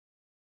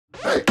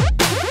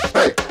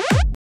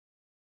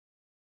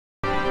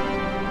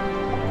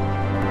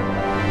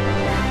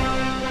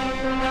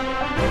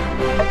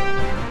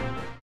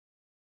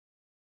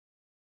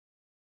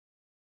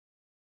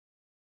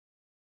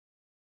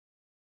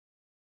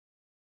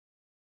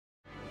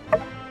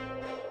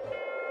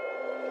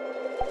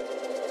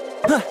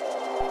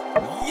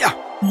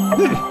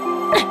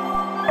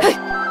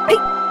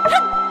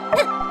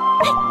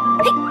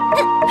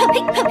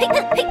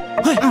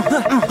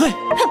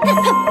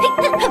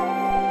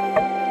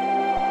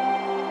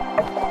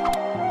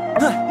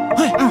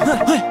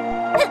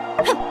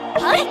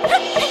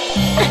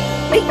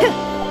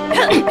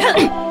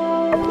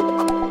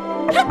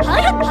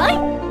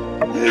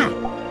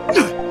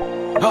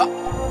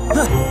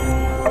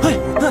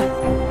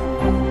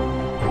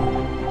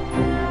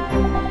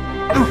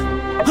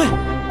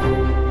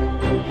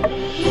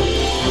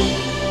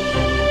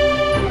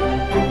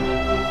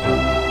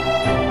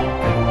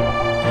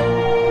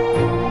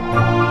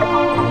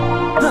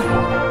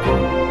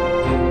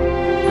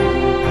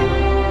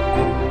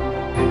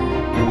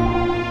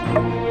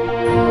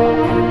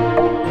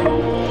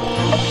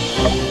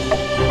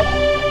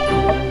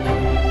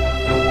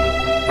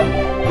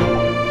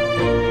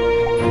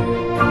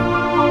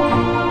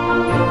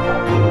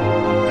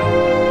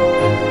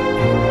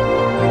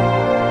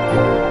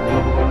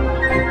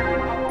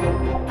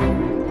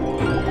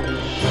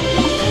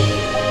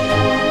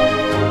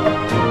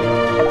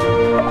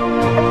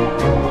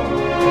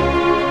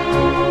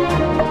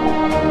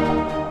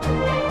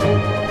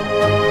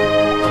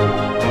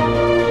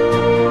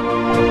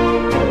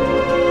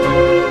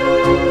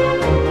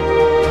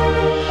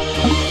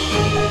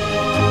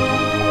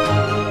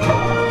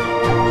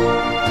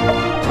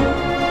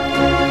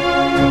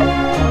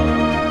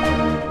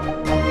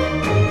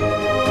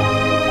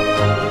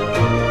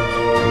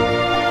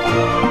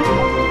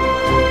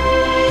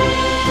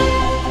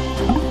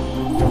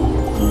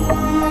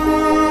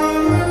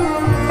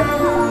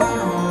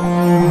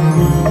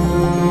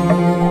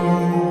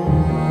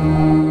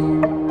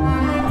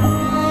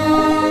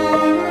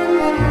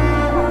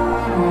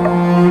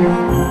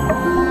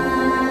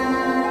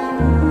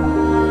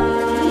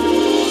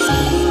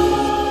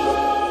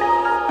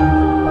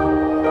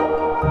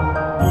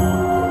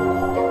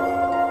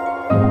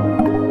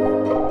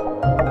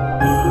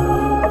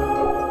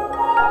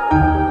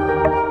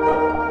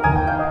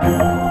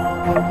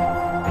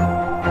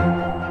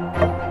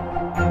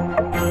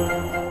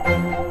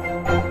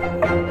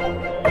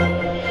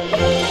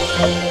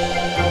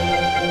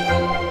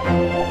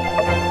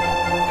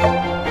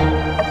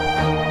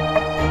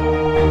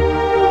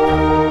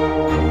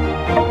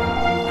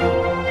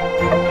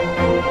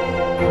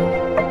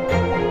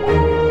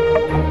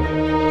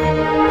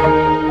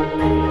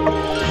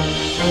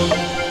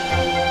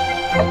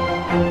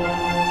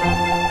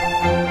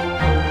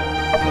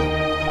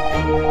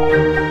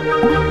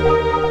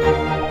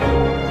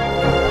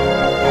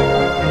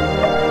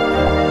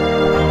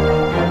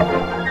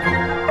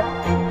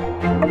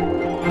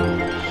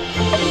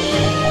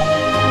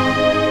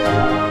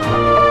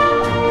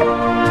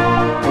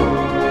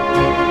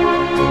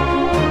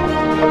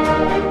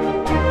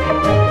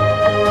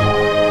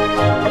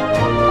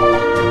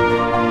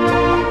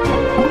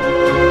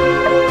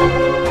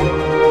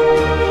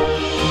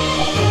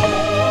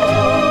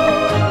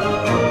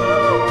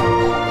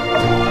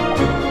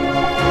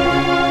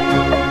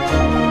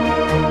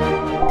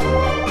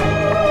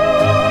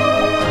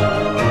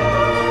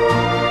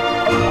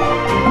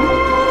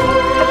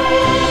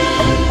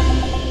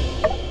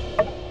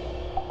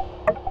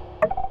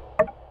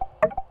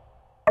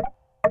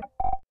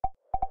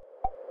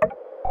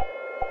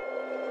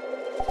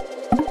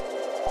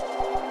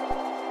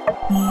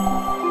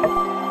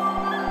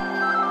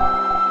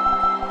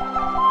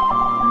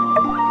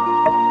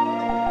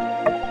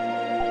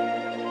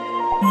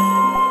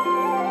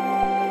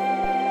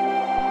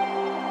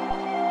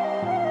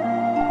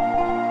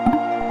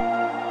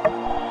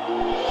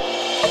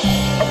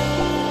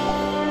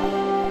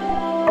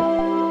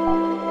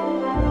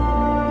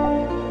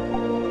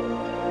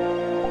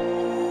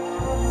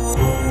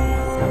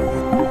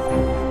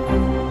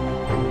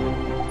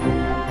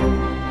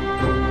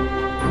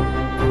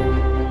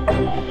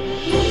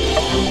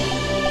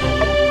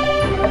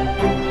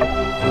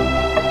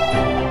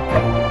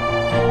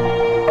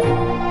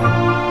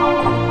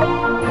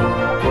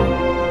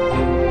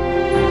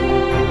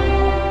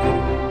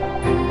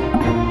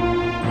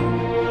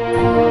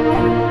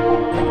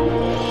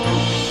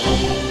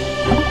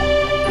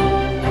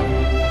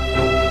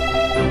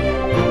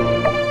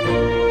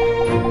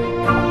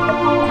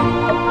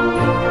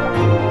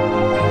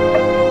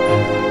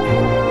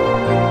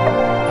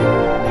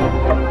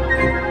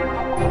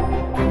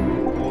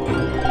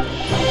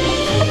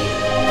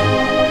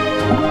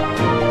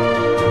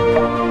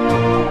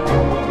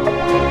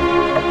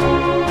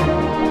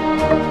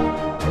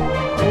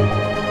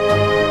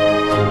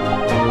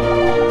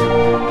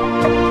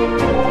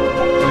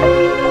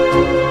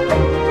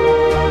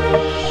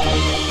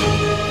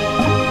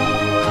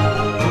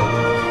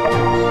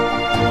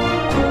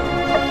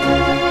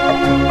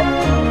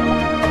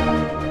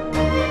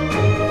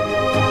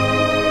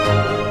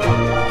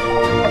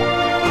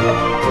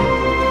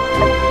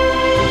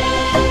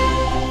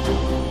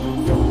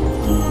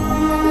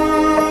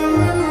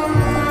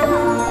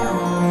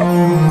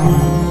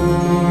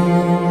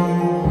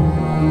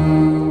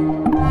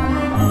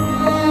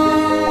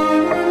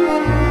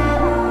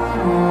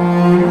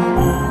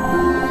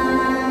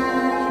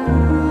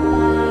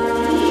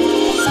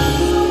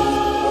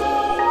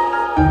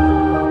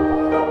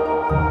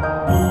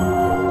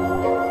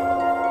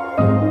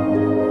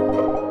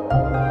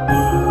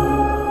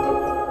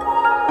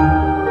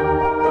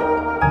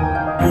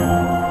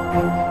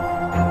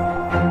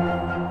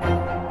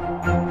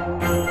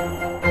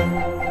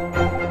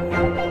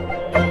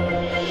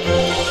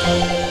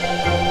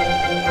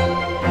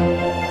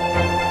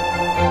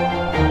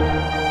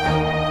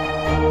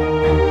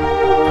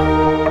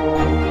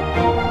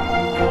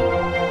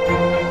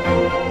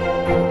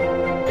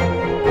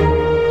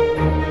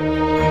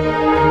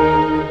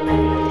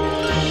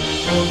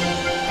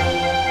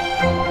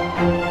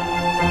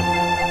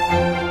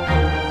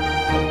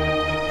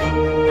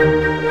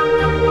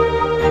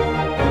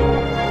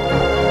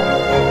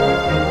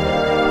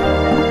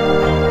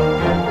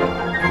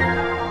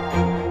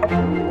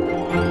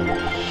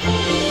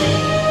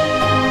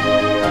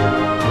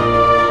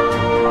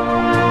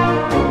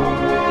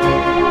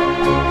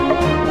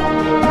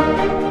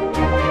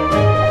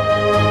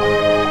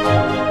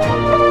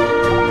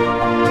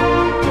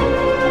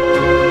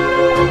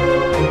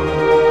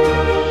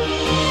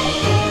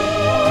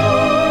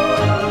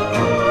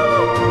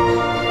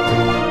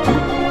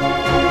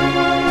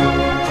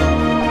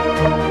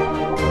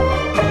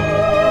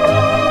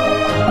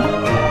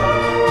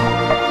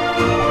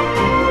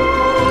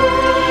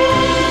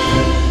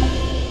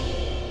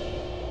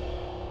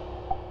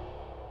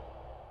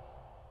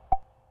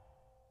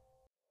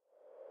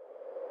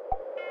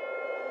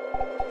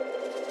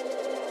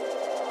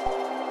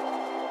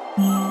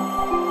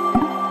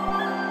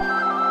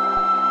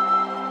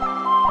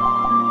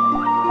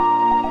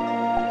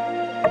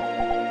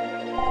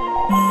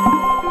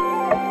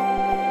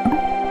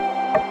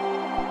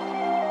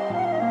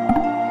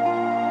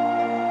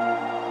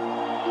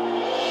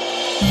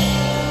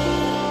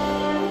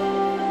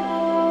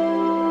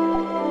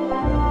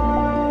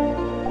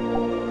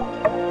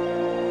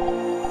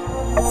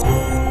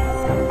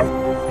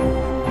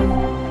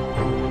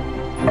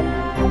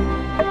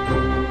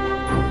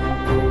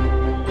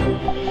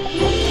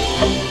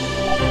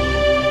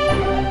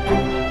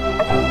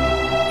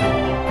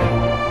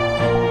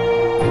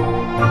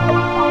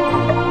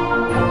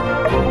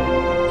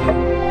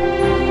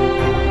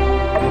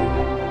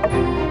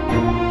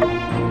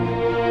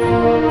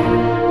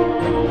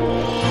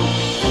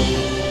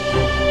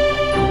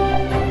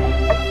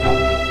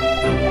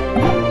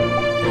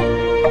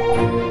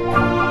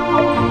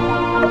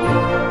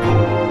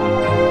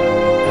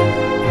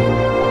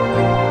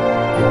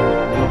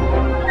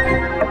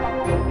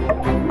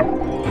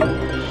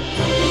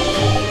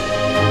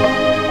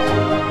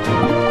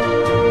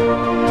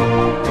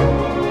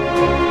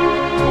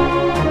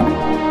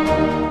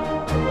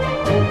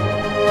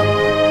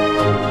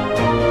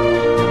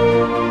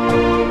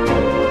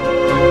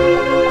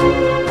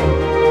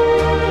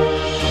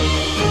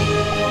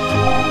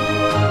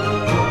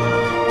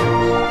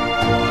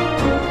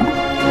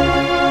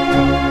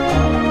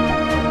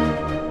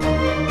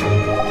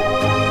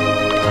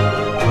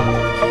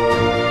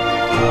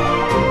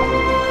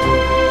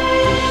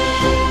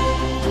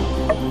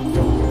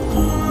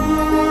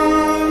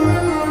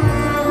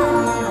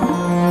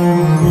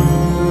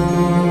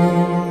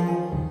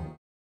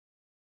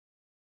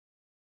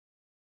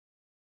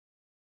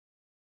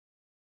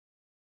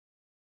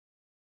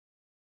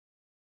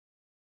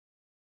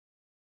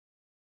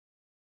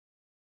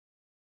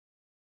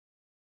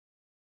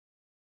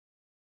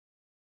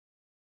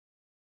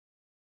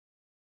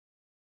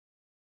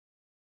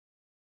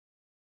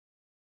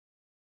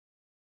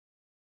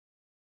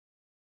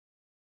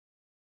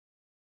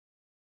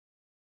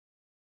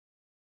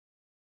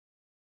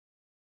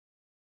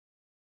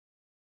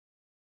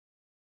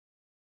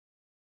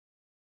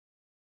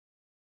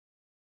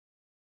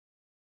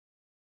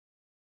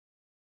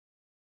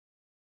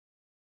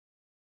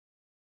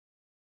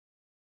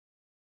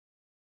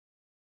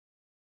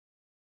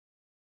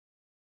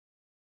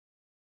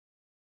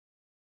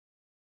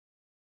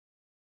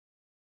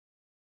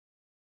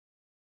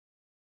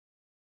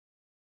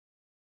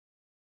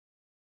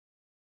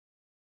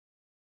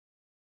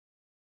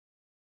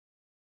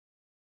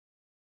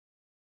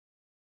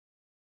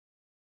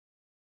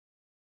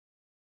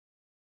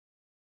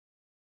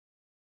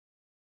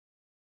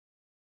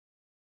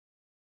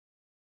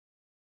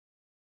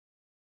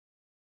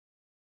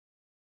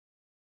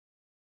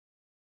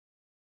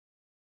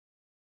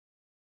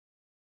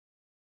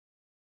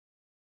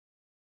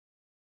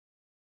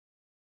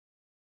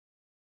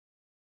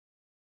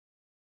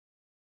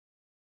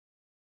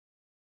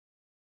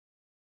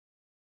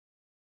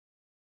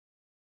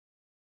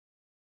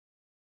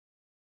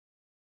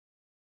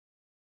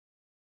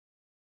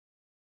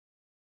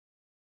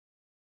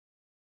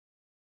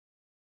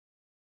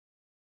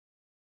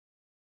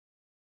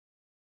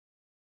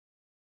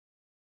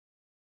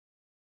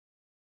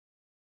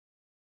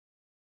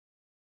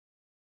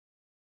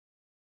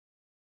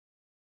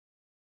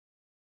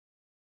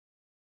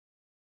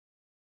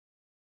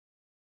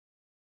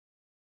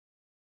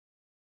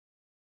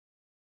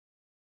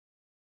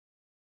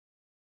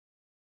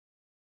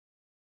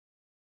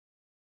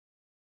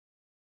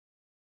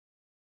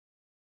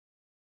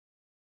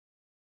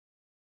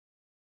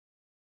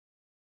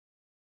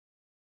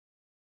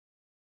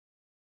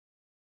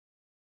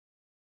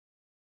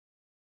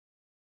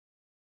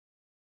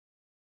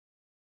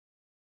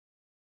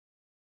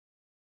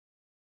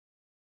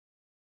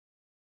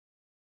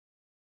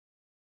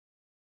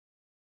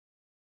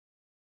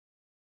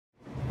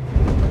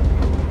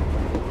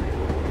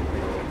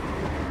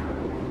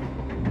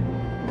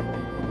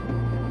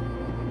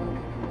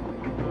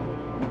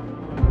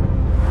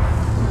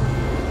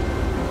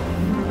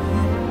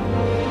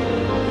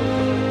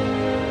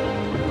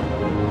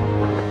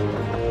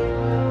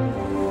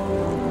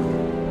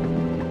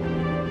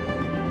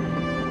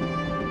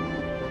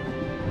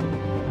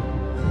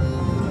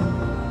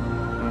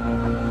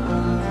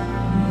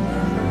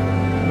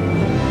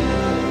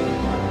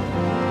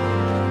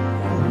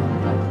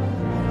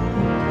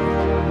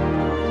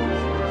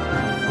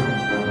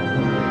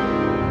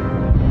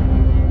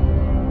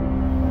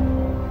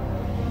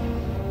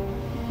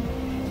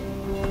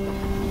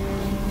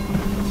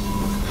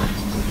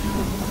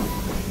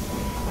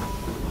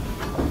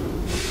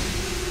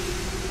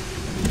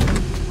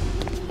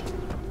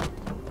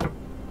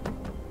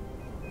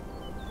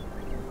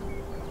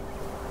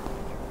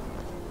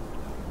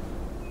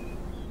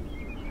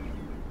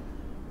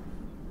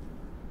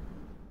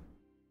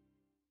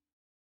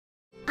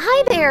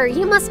Hi there,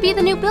 you must be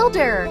the new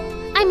builder.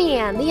 I'm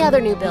Anne, the other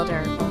new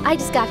builder. I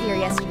just got here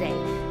yesterday.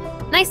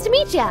 Nice to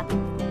meet ya.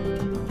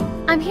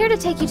 I'm here to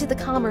take you to the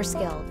Commerce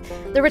Guild.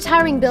 The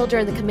retiring builder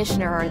and the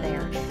commissioner are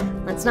there.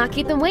 Let's not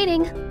keep them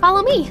waiting.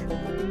 Follow me.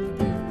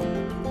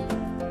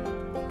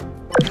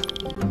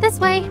 This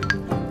way.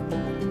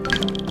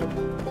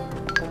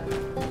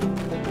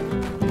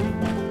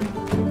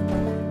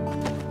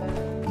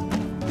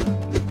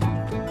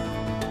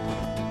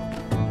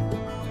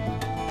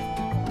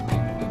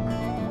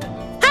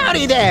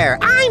 Howdy there!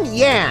 I'm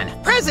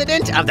Yan,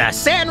 president of the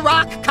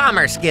Sandrock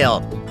Commerce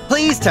Guild.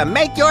 Pleased to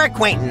make your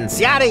acquaintance,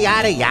 yada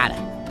yada yada.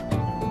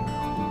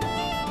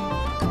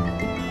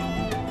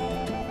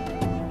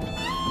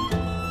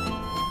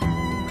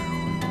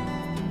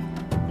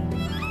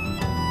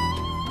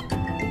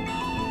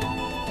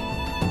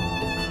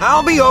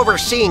 I'll be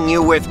overseeing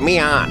you with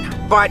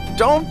Mian, but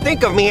don't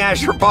think of me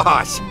as your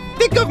boss.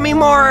 Think of me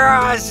more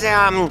as,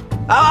 a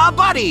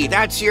buddy.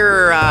 That's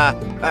your,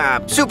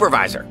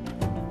 supervisor.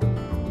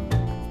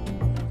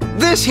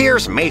 This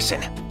here's Mason.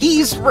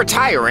 He's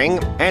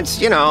retiring, hence,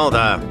 you know,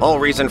 the whole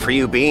reason for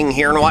you being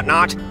here and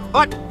whatnot.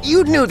 But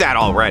you knew that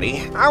already.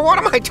 What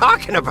am I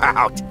talking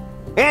about?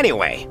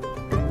 Anyway.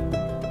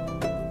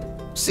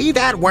 See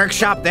that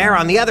workshop there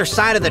on the other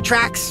side of the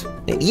tracks?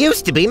 It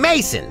used to be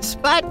Mason's,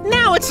 but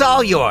now it's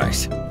all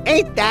yours.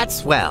 Ain't that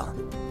swell?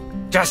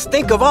 Just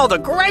think of all the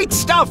great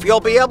stuff you'll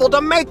be able to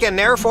make in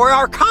there for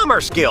our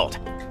Commerce Guild.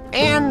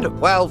 And,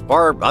 well,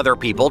 for other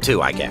people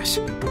too, I guess.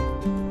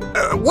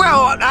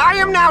 Well, I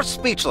am now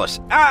speechless.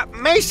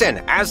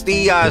 Mason, as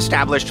the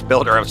established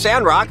builder of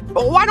Sandrock,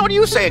 why don't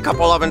you say a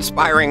couple of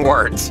inspiring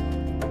words?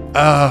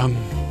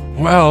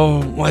 Well,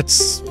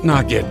 let's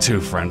not get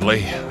too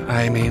friendly.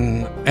 I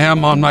mean,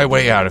 am on my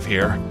way out of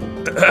here.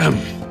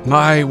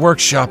 My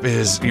workshop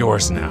is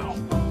yours now.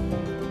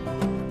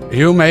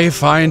 You may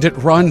find it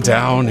run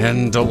down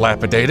and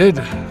dilapidated,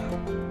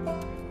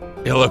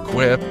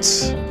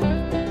 ill-equipped,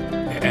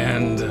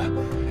 and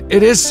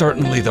it is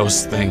certainly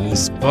those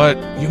things, but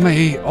you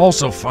may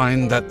also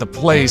find that the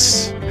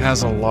place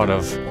has a lot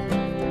of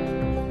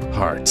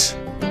heart.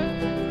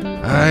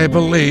 I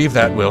believe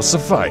that will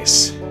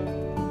suffice.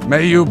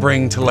 May you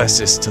bring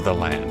Telesis to the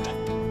land.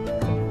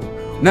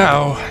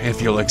 Now,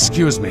 if you'll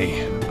excuse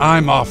me,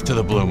 I'm off to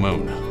the Blue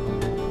Moon.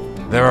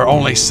 There are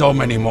only so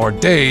many more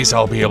days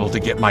I'll be able to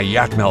get my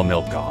Yakmel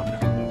milk on.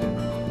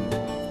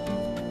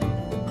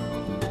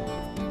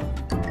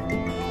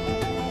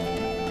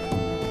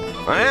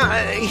 Well,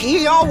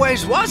 he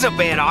always was a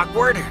bit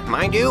awkward,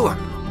 mind you.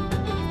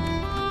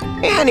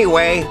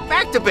 Anyway,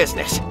 back to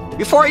business.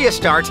 Before you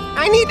start,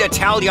 I need to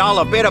tell y'all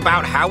a bit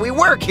about how we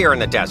work here in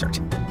the desert.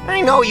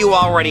 I know you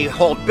already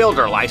hold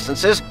builder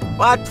licenses,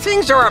 but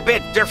things are a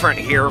bit different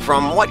here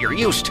from what you're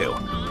used to.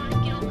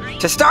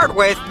 To start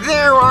with,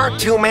 there aren't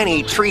too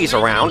many trees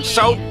around,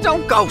 so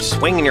don't go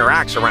swinging your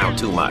axe around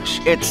too much.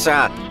 It's,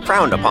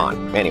 frowned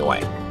upon,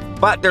 anyway.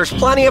 But there's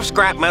plenty of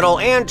scrap metal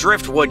and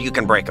driftwood you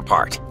can break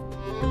apart.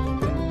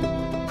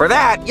 For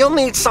that, you'll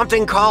need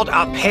something called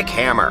a pick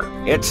hammer.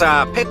 It's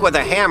a pick with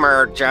a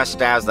hammer,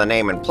 just as the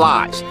name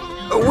implies.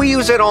 We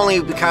use it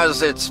only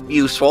because it's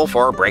useful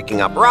for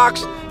breaking up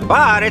rocks,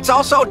 but it's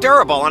also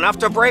durable enough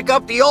to break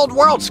up the old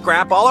world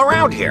scrap all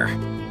around here.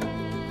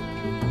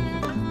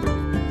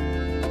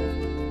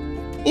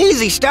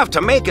 Easy stuff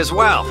to make as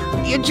well.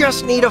 You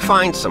just need to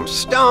find some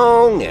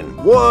stone and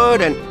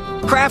wood and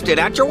craft it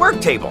at your work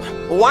table.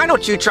 Why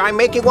don't you try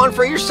making one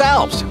for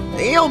yourselves?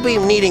 You'll be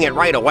needing it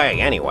right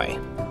away anyway.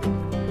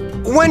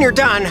 When you're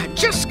done,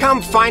 just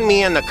come find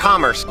me in the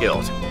Commerce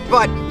Guild.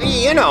 But,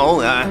 you know,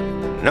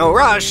 no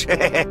rush.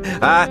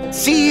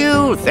 See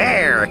you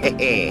there.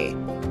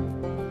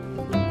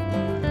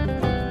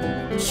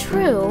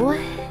 True.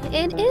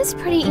 It is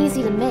pretty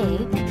easy to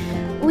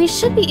make. We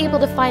should be able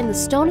to find the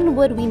stone and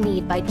wood we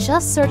need by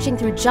just searching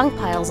through junk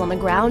piles on the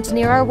ground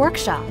near our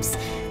workshops.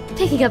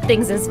 Picking up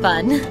things is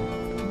fun.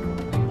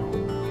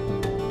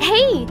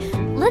 Hey,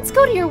 let's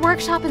go to your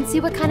workshop and see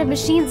what kind of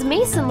machines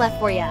Mason left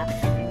for you.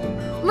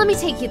 Let me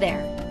take you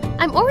there.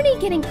 I'm already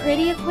getting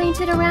pretty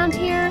acquainted around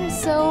here,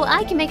 so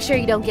I can make sure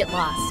you don't get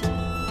lost.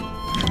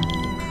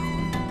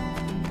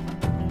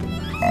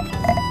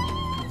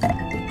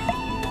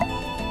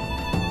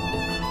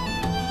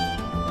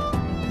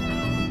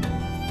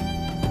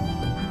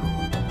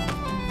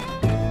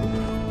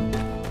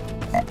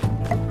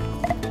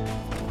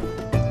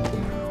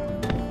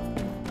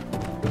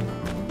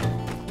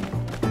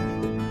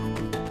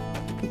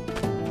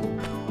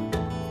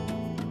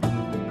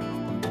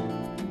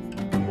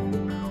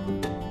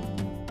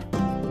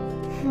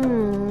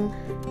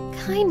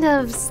 Kind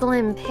of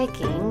slim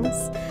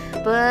pickings,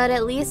 but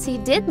at least he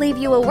did leave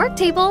you a work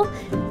table.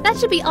 That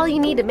should be all you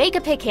need to make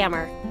a pick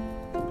hammer.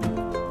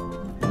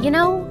 You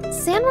know,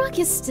 Sandrock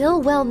is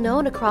still well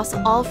known across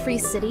all free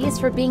cities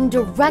for being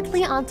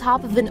directly on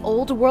top of an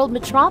old world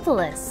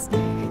metropolis.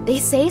 They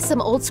say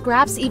some old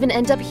scraps even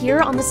end up here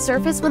on the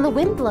surface when the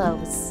wind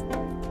blows.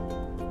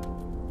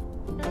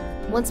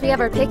 Once we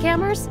have our pick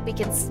hammers, we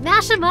can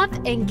smash them up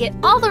and get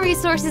all the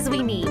resources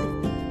we need.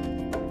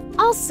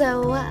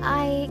 Also,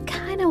 I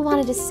kinda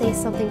wanted to say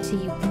something to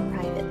you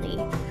privately.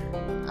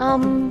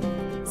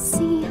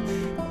 See,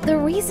 the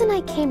reason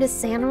I came to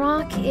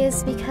Sandrock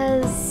is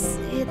because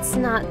it's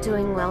not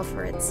doing well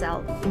for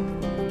itself.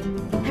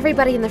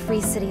 Everybody in the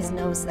Free Cities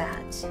knows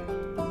that.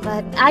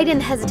 But I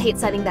didn't hesitate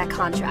signing that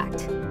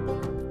contract.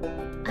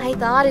 I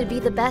thought it'd be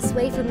the best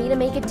way for me to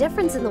make a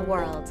difference in the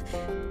world.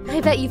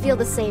 I bet you feel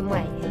the same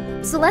way.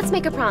 So let's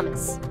make a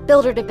promise,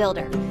 builder to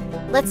builder.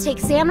 Let's take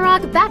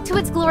Sandrock back to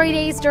its glory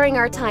days during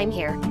our time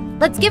here.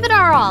 Let's give it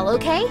our all,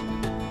 okay?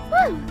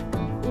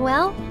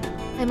 Well,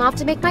 I'm off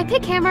to make my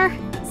pick hammer.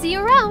 See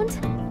you around.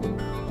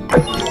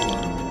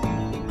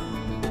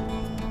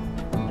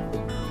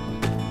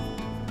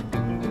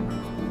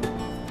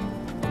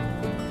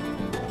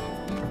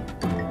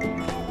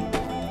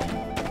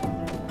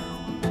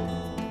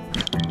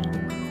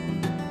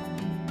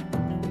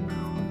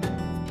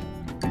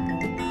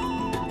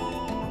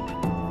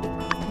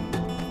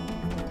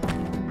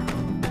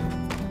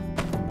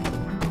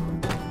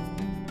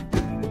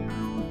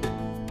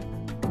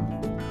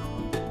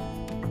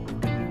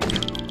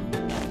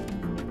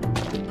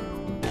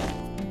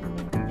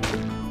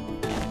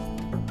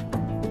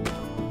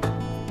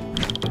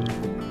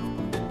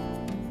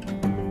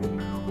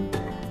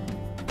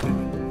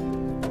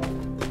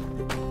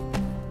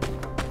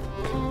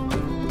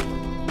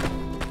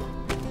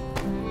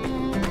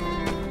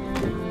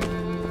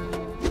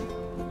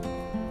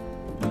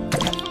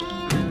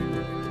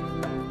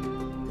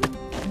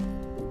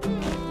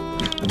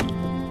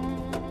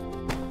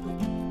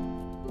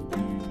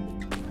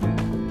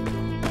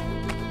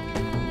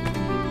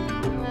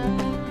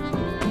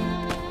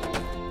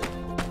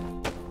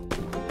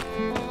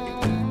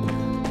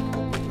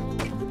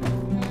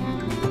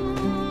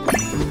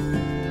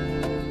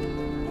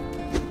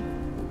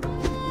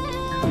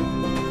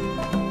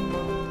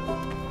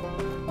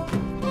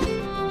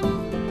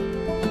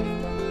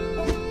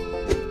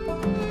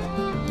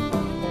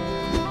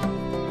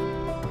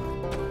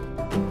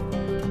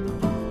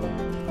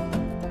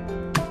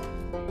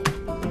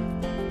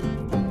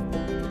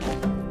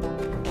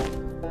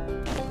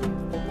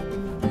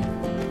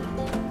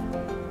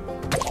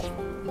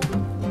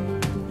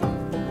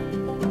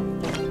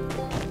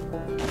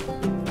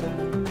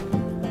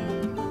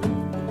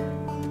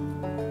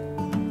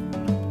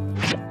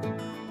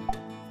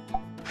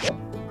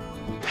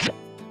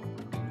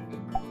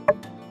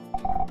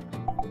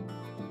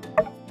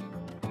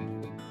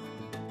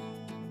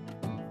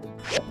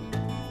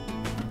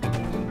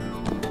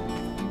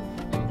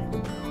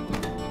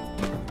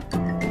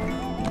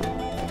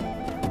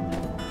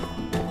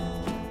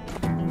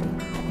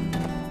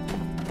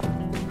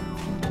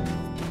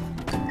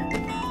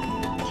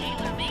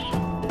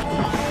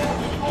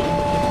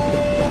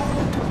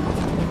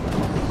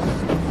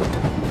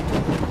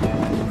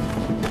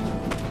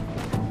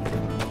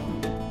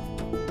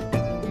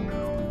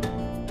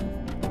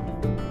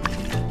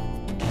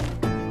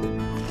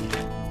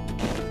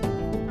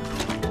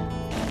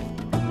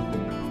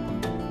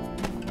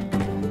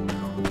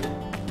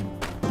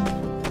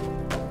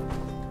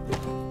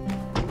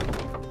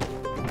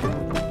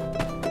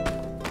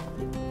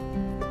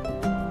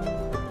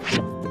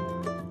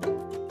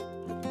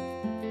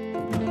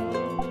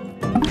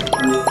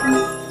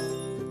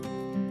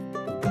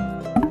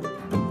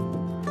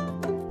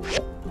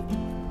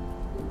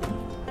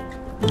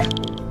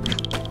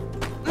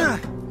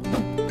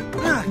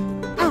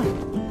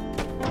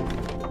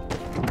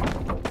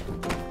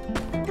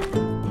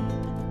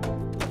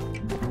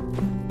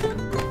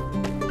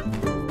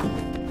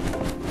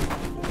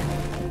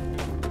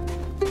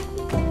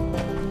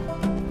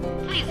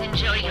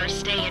 Enjoy your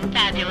stay in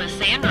fabulous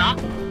Sandrock.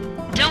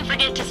 Don't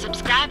forget to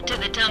subscribe to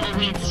the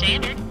Tumbleweed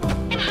Standard,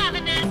 and have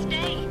a nice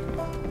day.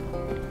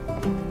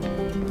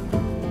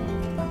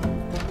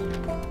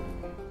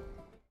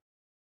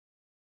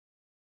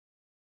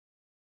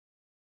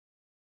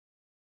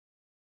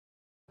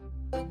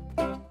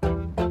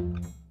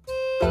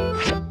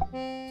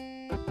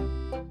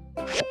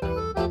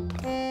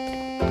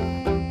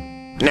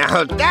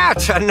 Now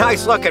that's a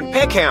nice-looking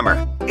pick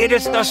hammer. It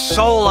is the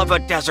soul of a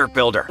desert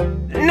builder.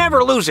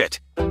 Never lose it.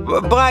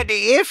 But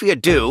if you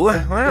do,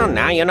 well,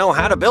 now you know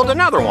how to build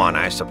another one,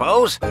 I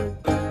suppose.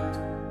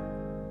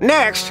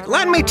 Next,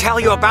 let me tell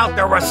you about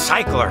the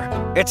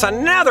recycler. It's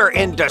another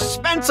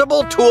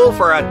indispensable tool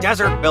for a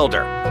desert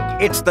builder.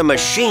 It's the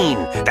machine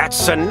that's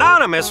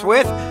synonymous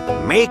with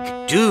make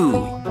do.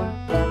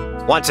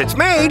 Once it's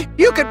made,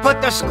 you can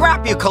put the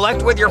scrap you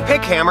collect with your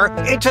pick hammer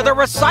into the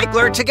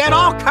recycler to get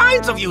all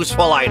kinds of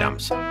useful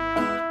items.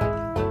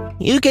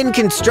 You can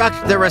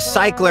construct the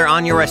recycler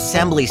on your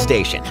assembly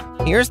station.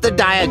 Here's the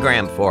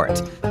diagram for it.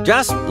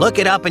 Just look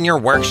it up in your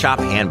workshop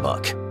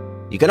handbook.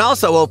 You can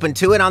also open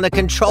to it on the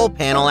control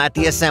panel at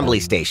the assembly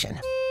station.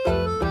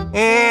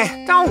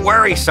 Don't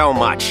worry so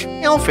much.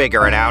 You'll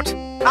figure it out.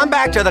 Come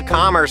back to the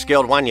Commerce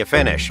Guild when you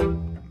finish.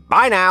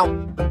 Bye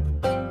now.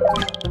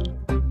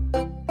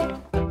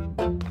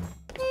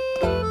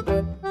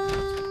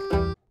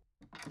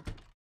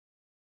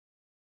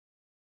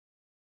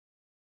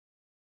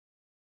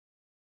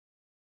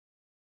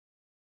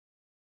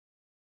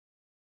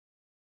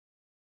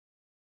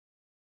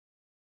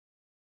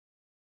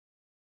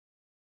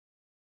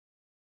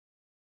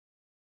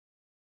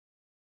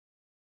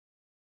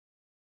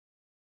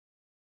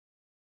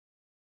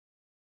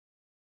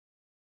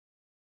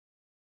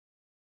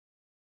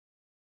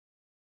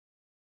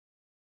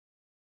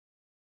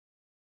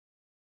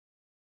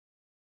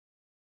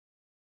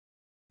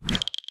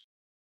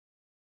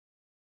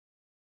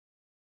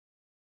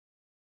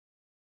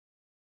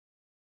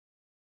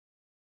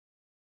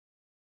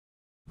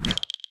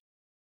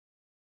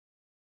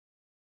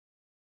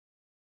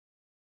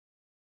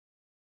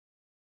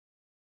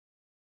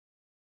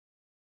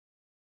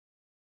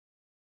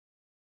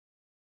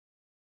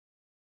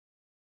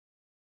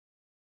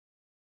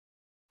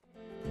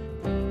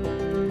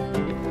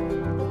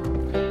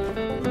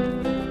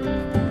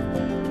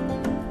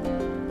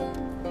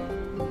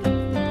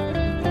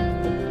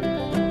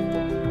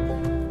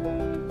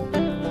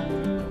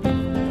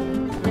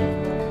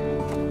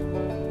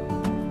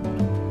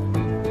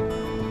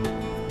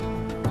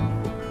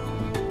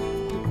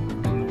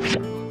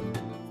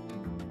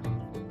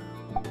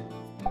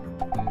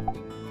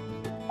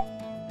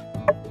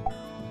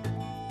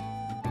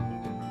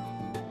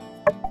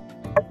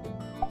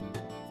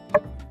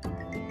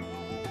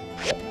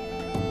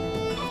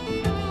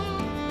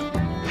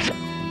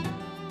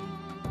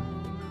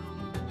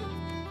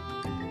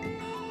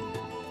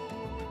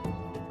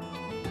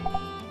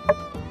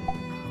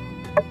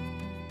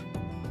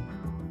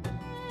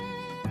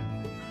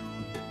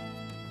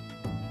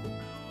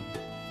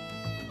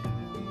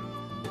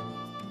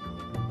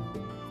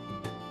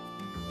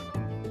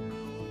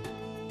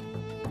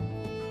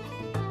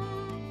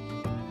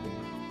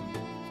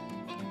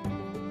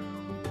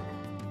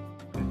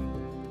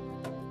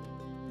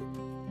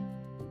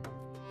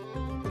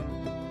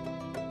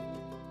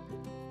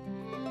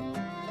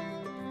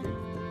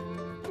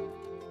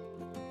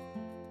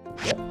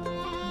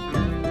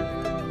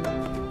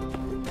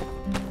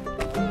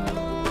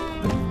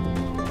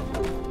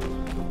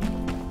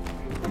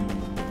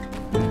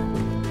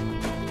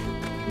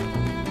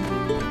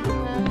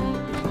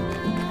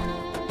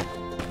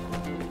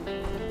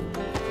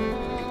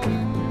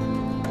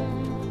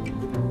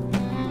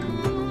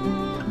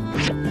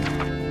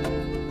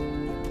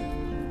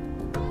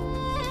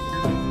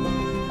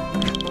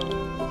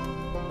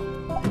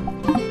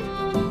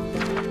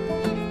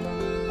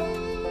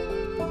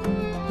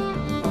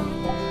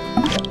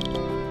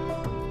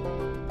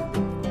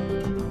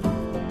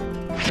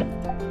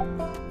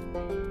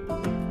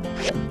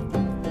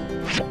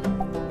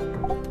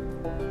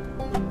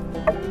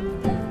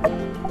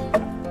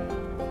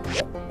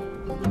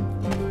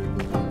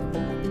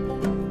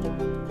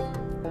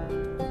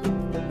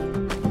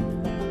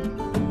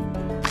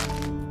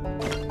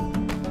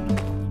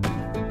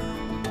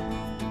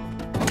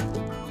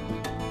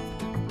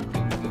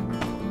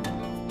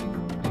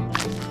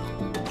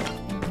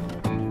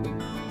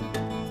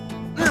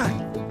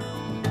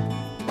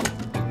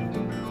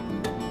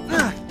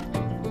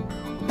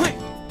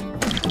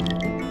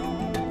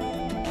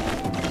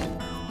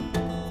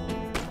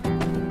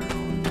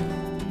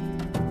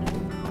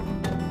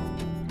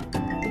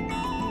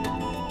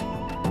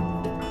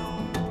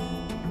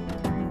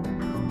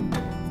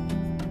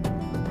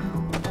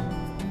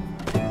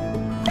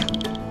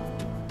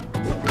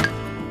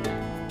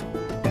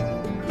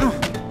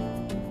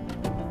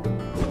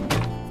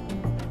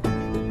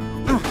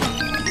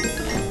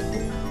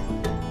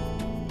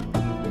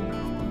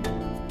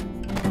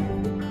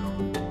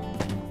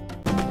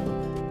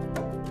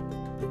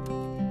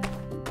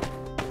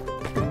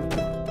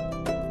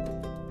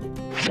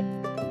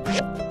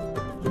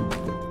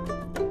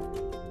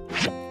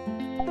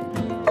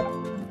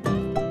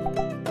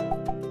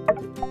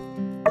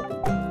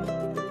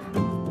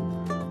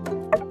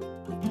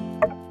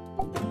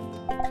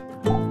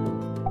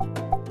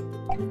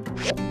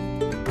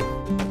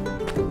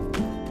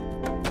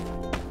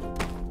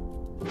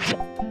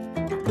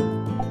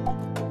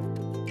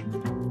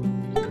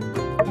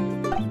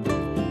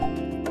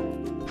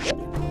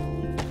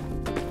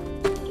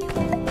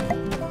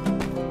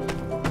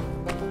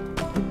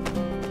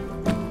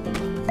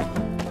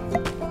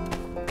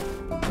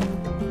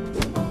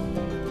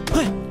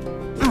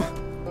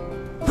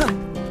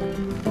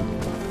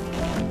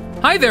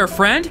 Hi there,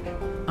 friend.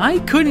 I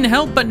couldn't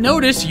help but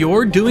notice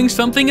you're doing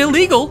something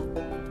illegal.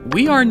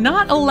 We are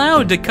not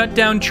allowed to cut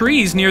down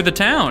trees near the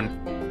town.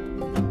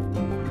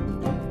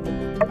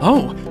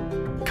 Oh,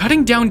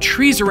 cutting down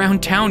trees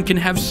around town can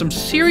have some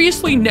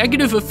seriously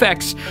negative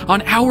effects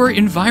on our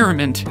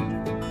environment.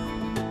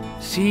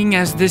 Seeing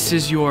as this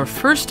is your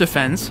first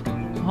offense,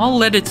 I'll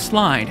let it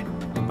slide.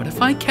 But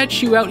if I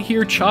catch you out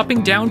here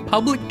chopping down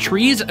public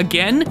trees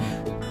again,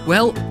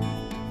 well,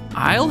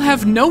 I'll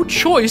have no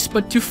choice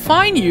but to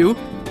fine you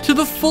to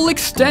the full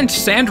extent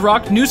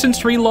Sandrock nuisance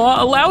tree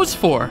law allows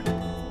for.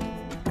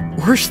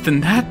 Worse than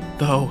that,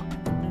 though.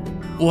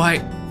 Why,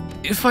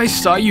 if I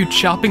saw you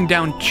chopping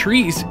down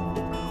trees,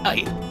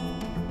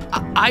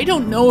 I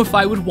don't know if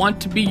I would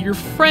want to be your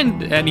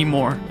friend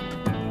anymore.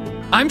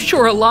 I'm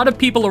sure a lot of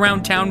people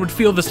around town would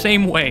feel the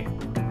same way.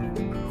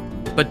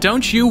 But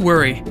don't you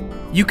worry.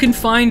 You can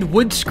find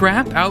wood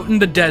scrap out in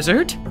the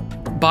desert,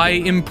 buy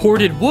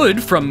imported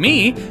wood from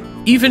me,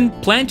 even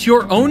plant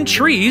your own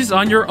trees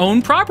on your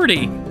own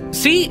property.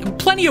 See,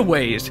 plenty of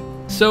ways.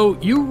 So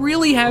you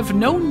really have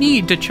no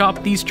need to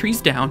chop these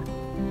trees down.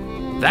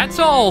 That's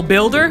all,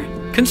 builder.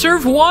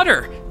 Conserve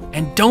water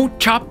and don't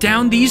chop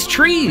down these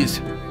trees.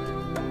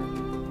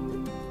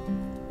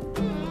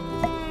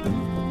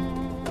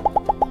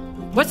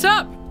 What's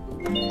up?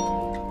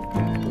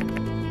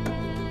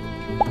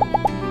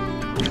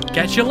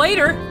 Catch you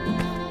later.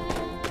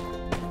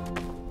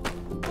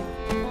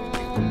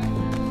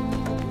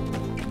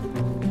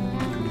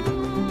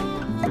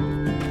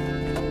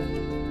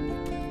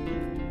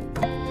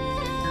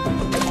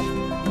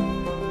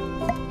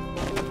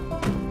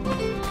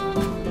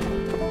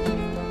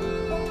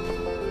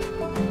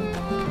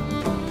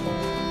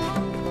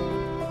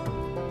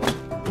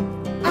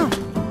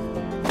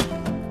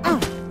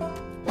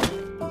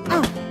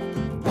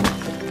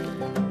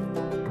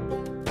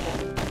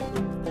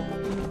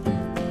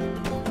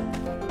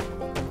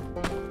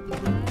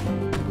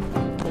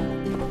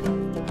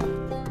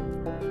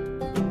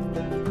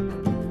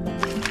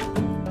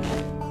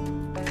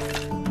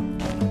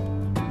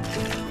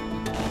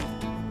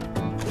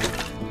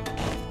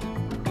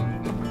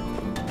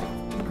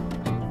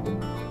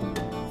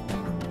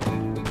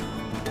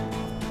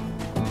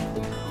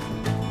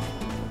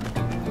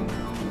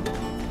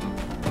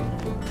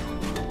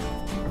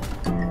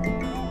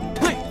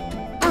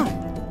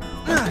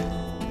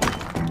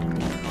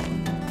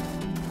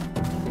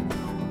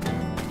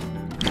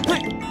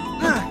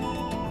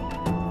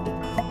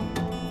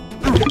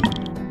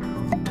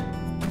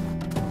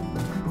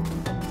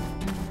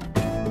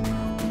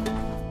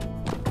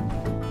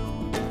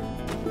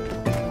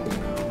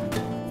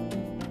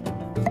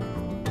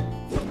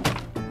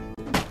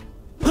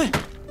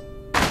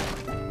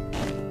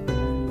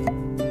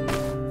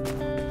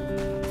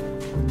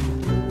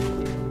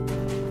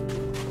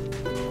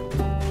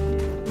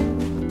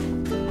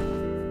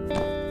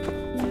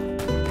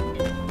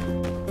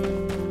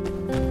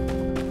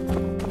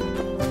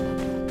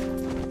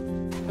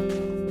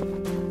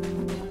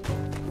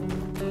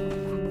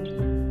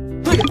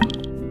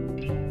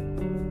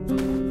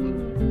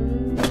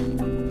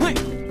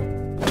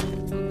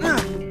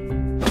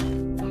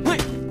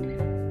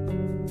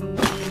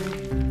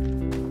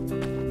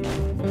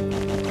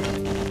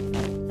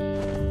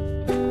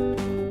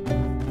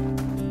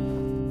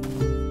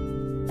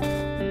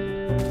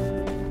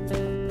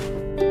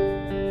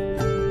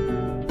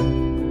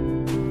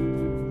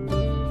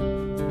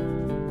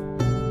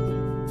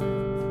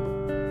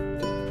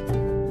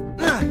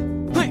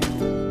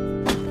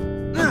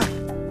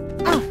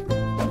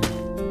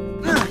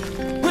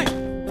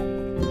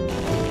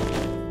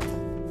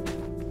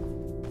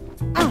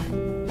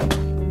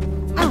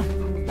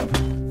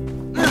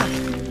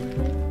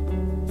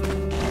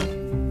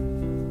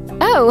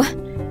 Oh,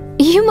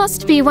 you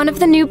must be one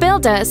of the new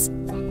builders.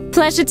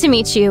 Pleasure to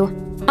meet you.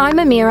 I'm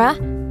Amira.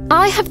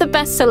 I have the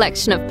best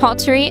selection of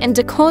pottery and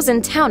decors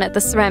in town at the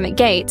Ceramic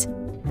Gate.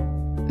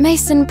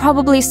 Mason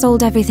probably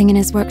sold everything in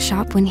his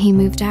workshop when he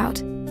moved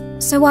out.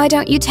 So why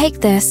don't you take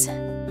this?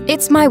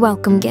 It's my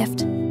welcome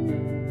gift.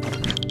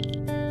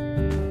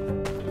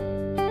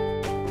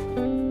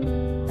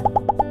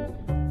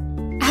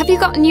 Have you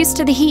gotten used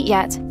to the heat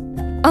yet?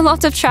 A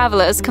lot of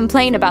travelers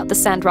complain about the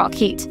Sandrock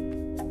heat.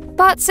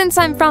 But since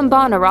I'm from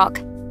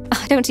Rock,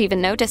 I don't even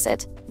notice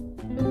it.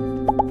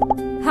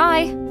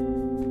 Hi.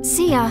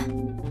 See ya.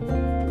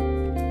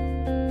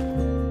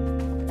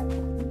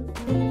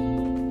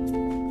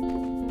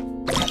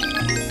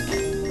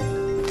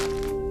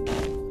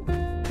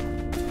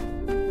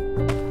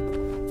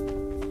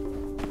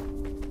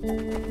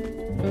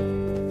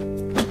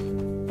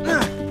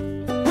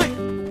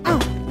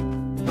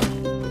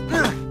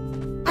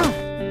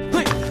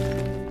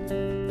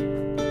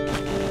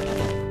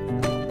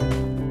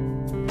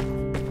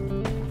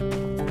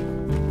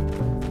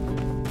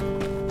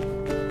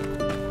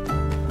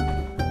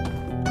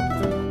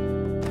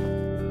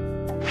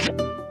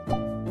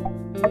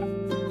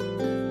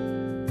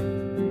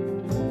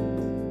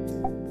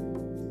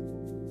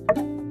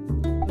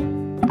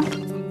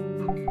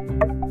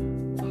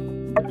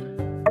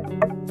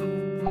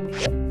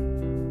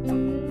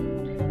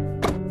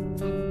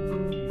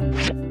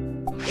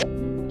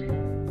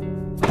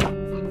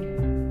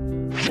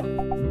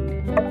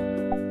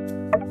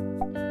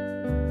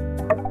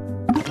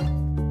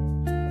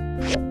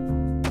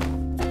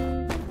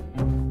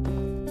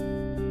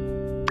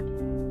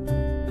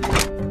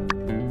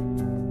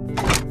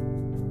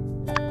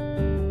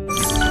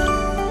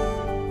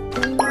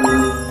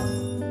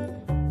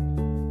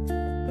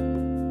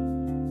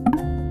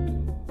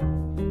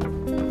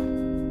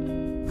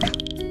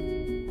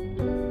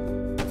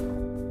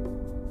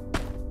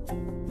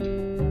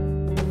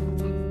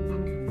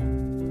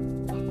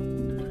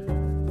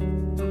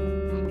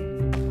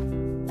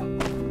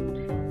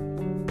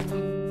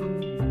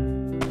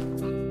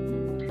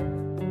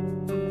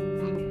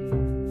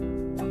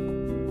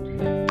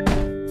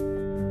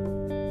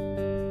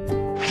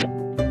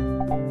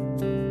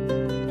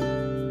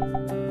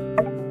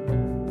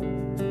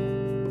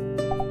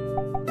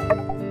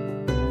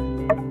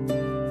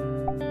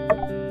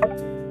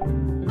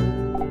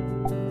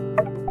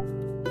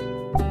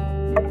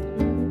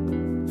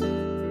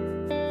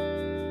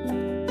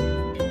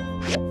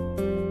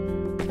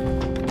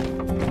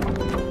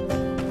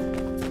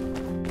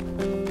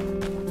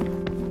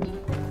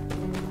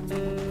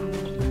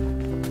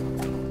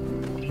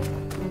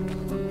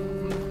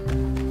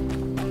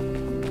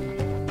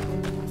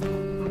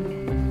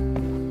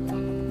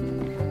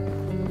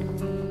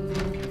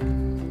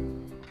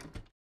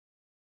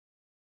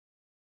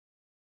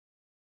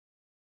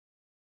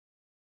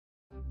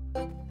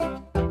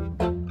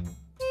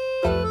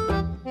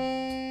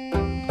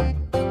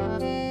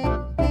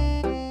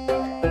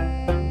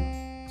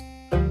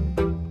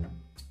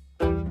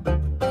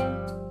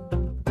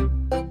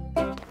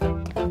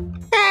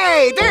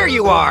 Hey, there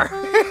you are!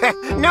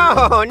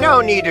 No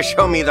need to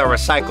show me the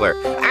recycler.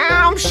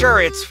 I'm sure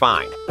it's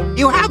fine.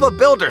 You have a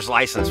builder's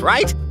license,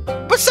 right?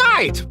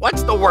 Besides,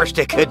 what's the worst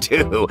it could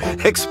do?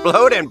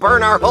 Explode and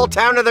burn our whole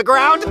town to the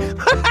ground?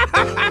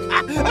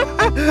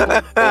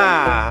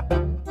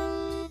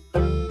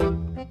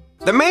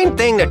 The main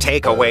thing to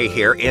take away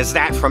here is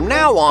that from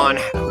now on,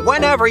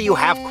 whenever you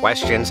have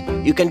questions,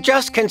 you can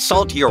just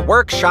consult your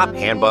workshop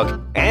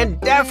handbook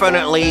and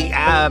definitely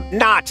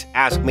not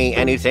ask me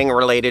anything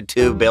related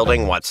to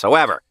building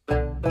whatsoever.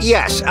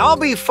 Yes, I'll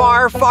be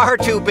far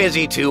too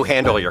busy to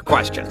handle your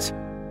questions.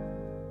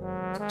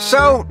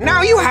 So,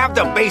 now you have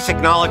the basic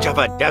knowledge of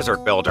a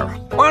desert builder.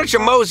 Why don't you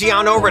mosey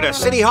on over to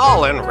City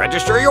Hall and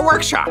register your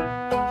workshop?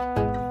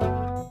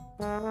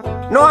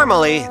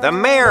 Normally, the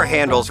mayor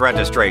handles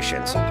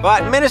registrations,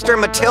 but Minister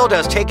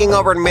Matilda's taking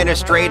over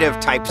administrative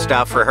type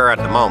stuff for her at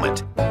the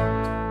moment.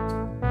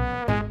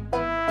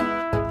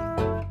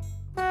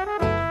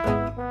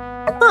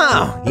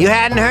 Oh, you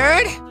hadn't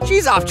heard?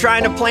 She's off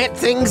trying to plant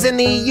things in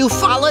the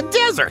Eufaula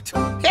Desert.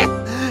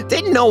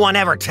 Didn't no one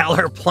ever tell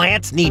her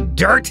plants need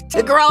dirt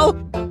to grow?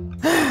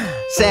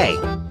 Say,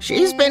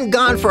 she's been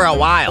gone for a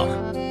while.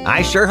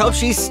 I sure hope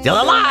she's still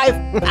alive.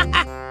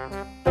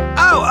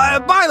 Oh,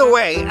 by the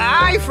way,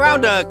 I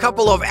found a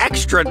couple of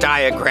extra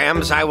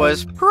diagrams I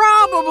was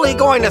probably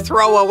going to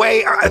throw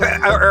away,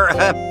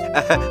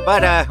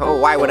 but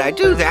why would I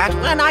do that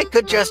when I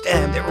could just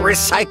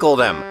recycle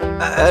them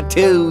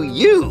to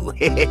you?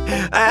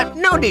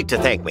 No need to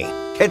thank me.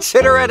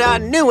 Consider it a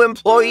new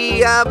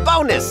employee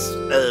bonus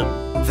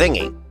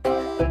thingy.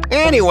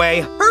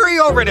 Anyway, hurry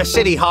over to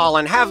City Hall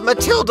and have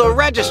Matilda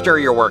register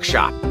your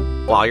workshop.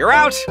 While you're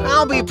out,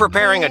 I'll be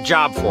preparing a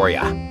job for you.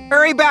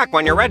 Hurry back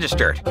when you're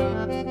registered.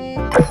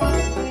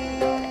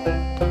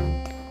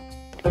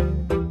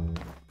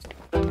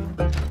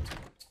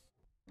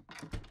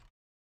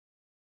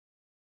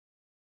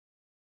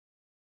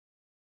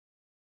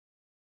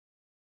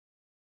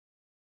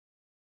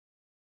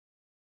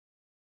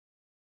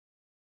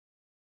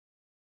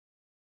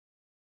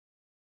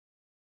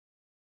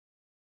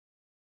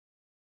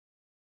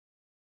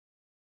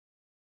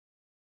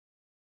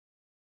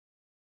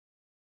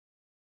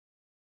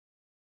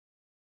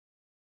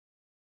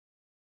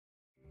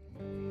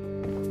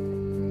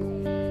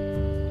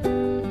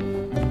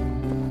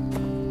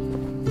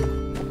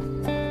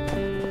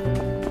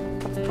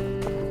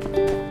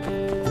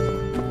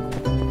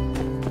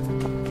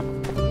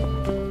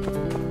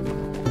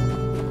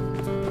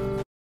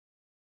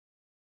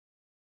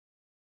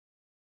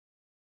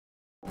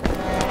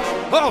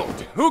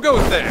 Halt! Who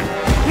goes there?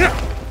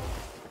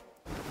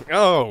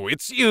 Oh,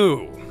 it's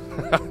you.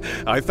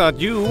 I thought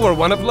you were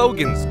one of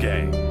Logan's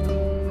gang.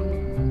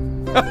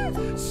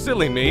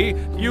 Silly me,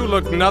 you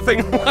look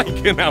nothing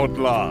like an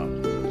outlaw.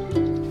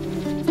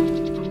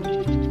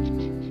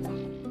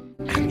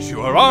 And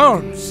your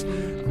arms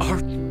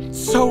are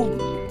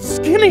so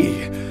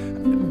skinny.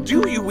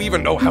 Do you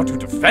even know how to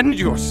defend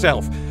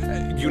yourself?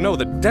 You know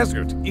the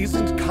desert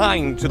isn't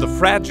kind to the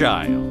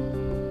fragile.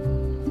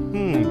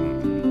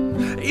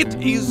 It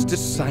is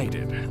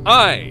decided.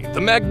 I,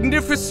 the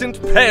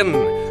magnificent Pen,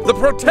 the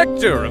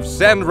protector of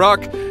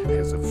Sandrock,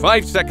 as of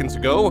 5 seconds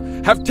ago,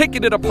 have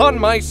taken it upon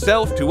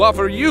myself to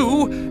offer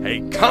you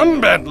a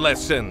combat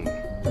lesson.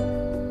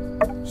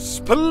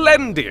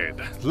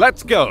 Splendid!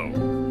 Let's go.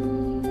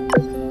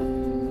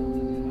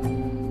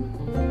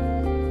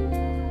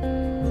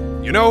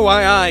 You know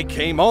why I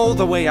came all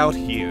the way out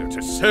here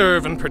to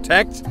serve and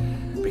protect?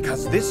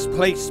 Because this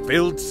place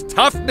builds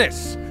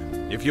toughness.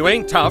 If you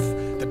ain't tough,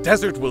 the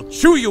desert will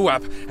chew you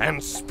up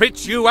and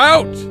spit you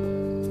out.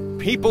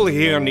 People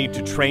here need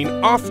to train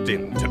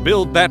often to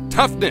build that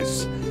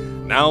toughness.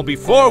 Now,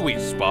 before we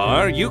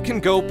spar, you can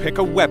go pick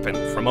a weapon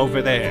from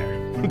over there.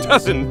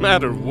 Doesn't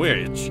matter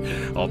which.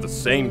 All the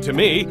same to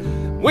me.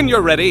 When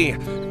you're ready,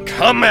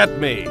 come at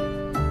me.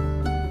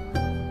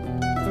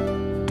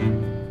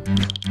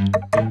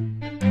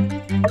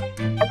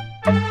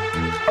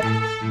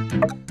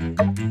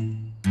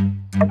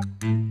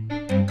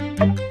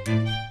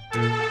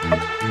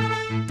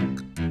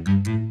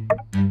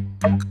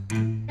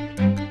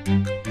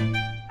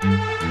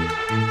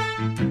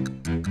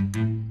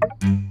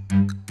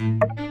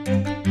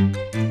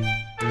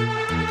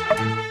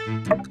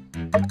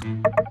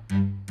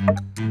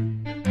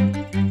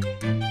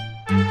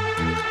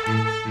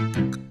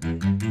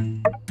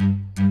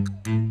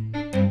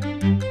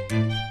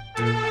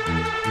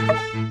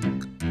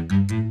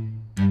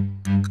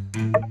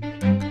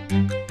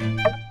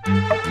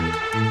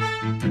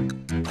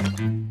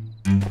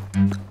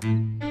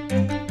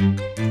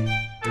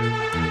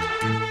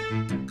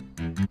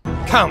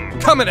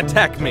 Come and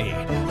attack me.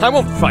 I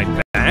won't fight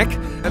back.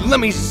 Let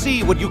me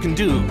see what you can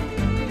do.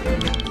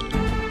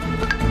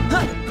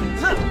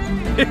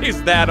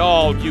 Is that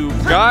all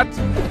you've got?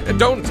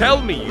 Don't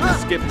tell me you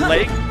skipped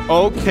leg.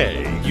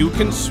 Okay, you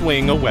can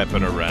swing a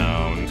weapon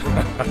around.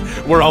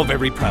 We're all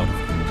very proud of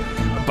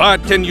you.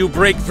 But can you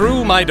break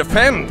through my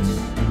defense?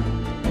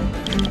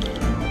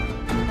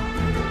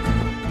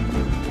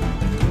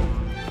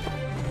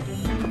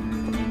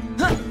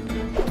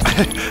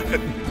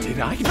 Did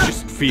I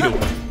just feel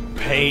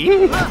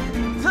pain?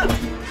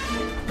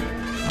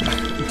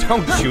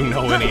 Don't you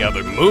know any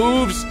other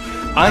moves?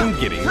 I'm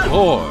getting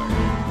bored.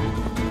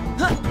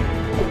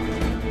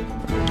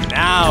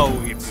 Now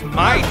it's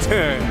my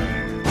turn.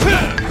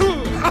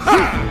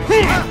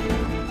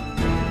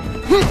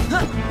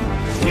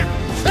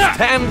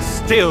 Stand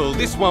still,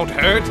 this won't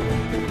hurt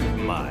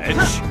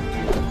much.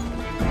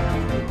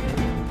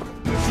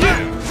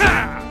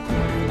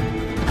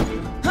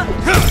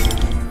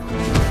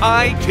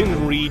 I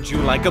can read you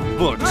like a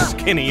book,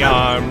 skinny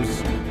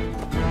arms.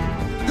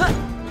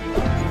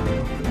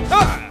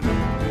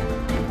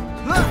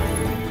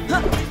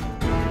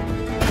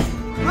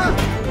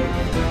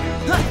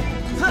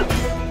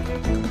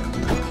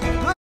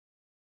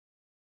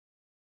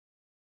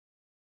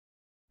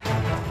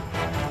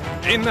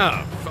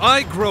 Enough.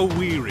 I grow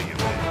weary of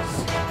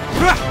this.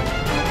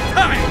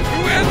 Time to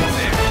end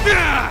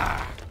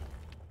this!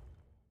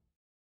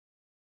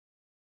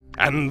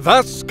 And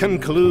thus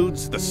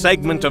concludes the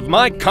segment of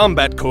my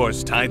combat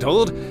course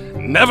titled,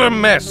 Never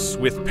Mess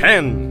with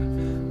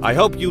Pen. I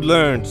hope you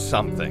learned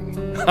something.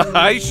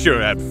 I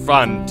sure had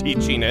fun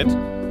teaching it.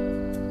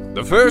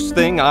 The first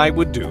thing I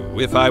would do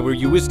if I were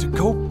you is to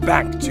go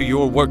back to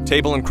your work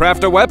table and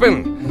craft a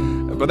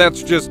weapon. But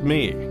that's just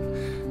me.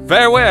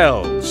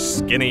 Farewell,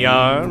 skinny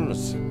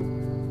arms.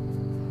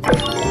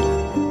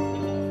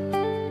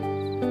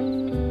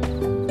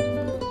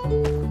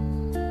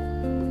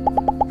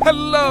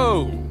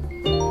 Hello!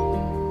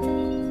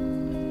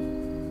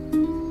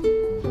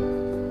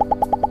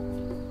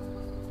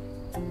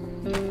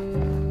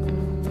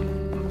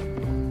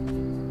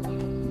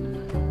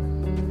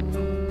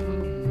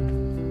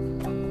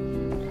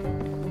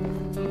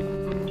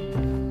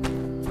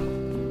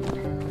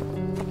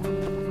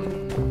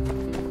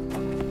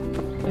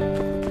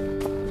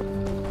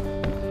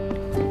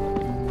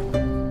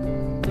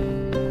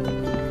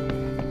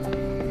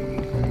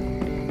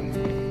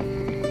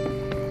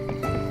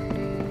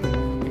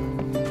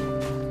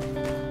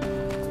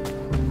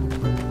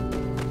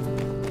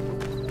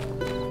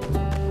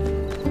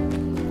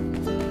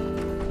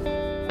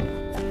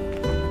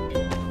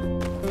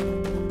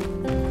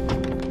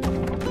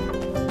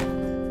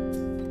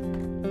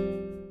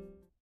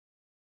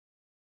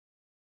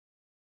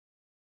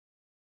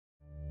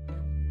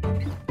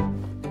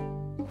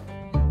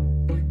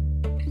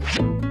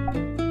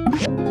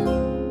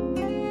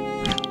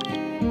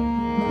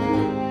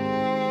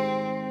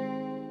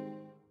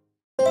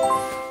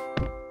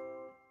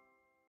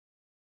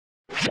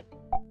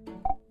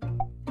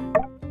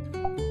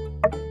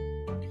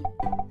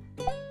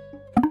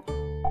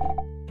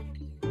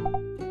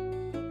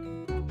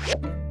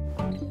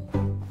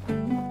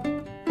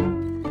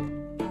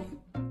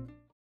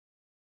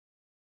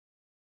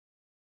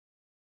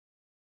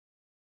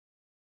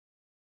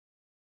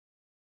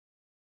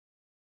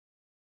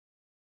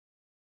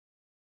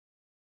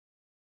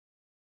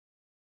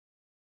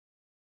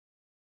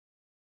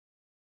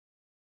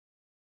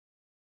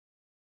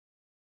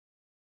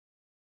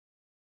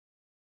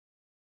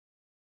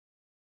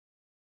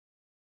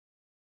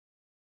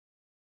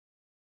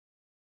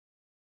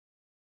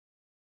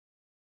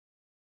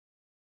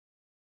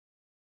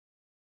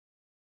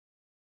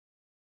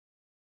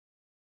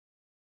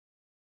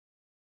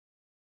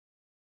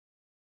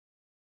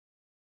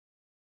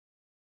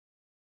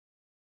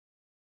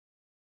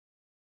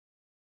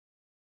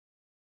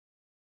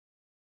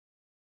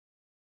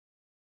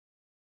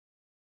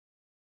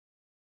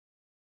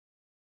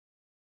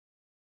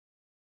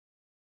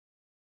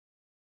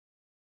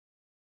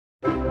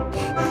 Hi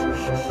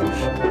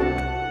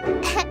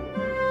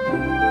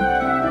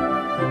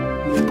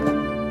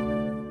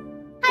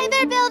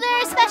there,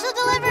 Builder! Special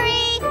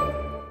delivery!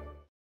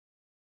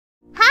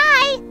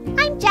 Hi,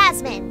 I'm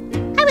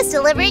Jasmine. I was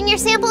delivering your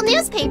sample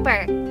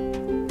newspaper.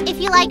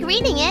 If you like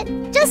reading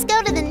it, just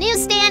go to the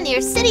newsstand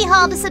near City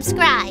Hall to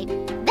subscribe.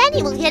 Then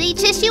you will get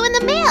each issue in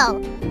the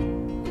mail.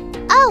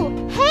 Oh,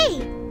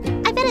 hey!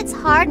 I bet it's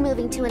hard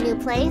moving to a new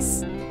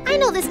place. I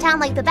know this town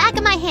like the back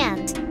of my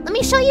hand. Let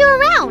me show you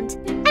around.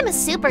 I'm a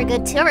super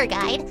good tour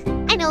guide.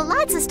 I know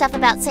lots of stuff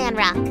about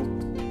Sandrock.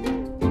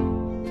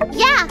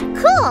 Yeah,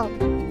 cool!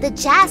 The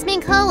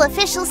Jasmine Co.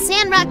 official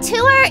Sandrock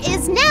tour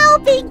is now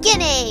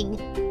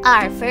beginning.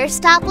 Our first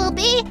stop will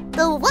be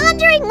the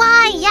Wandering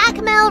Y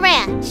Yakmel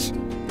Ranch.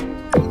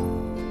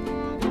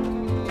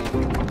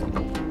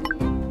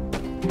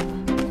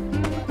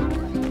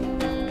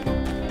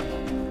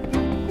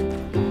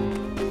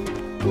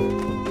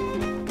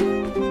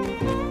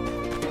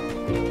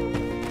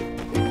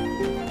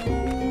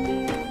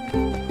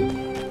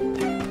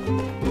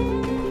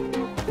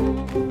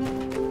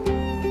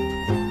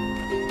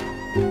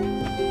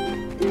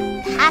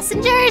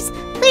 Passengers,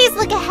 please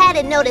look ahead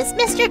and notice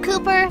Mr.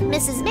 Cooper,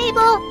 Mrs.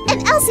 Mabel,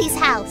 and Elsie's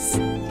house.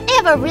 They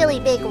have a really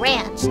big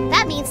ranch.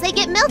 That means they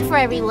get milk for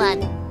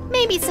everyone.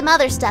 Maybe some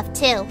other stuff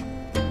too.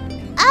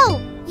 Oh,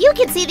 you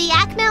can see the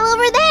Yakmel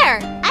over there.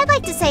 I'd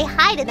like to say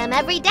hi to them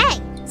every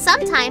day.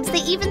 Sometimes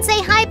they even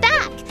say hi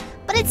back,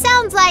 but it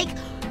sounds like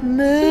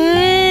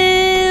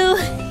moo.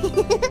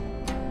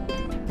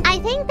 I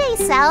think they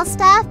sell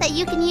stuff that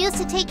you can use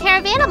to take care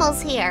of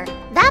animals here.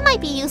 That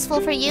might be useful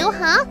for you,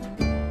 huh?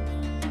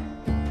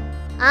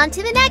 On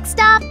to the next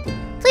stop.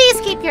 Please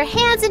keep your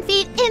hands and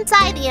feet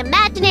inside the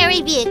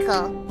imaginary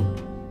vehicle.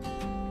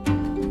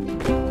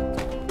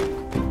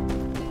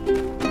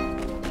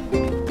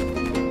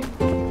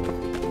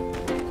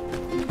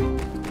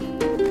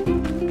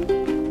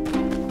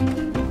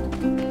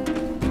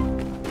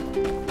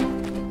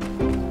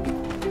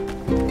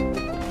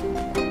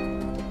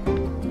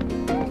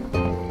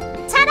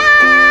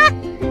 Ta-da!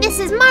 This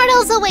is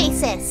Martle's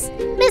Oasis.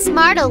 Miss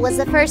Martle was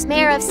the first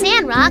mayor of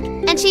Sandrock,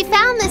 and she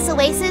found this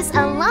oasis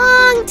a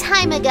long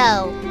time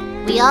ago.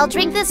 We all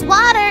drink this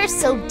water,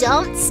 so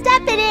don't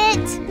step in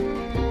it.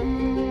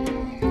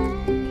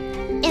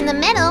 In the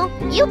middle,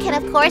 you can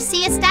of course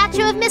see a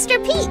statue of Mr.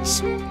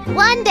 Peach.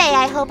 One day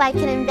I hope I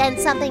can invent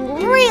something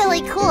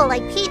really cool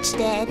like Peach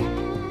did.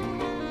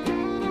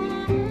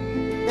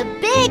 The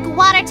big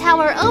water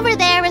tower over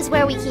there is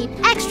where we keep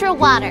extra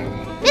water.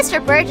 Mr.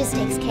 Burgess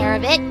takes care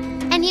of it,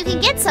 and you can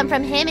get some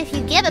from him if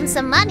you give him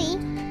some money.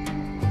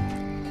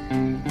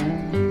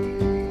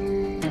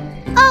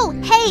 Oh,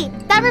 hey,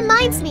 that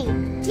reminds me.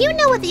 Do you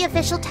know what the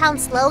official town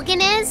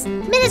slogan is?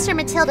 Minister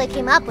Matilda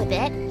came up with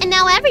it, and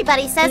now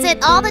everybody says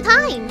it all the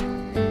time.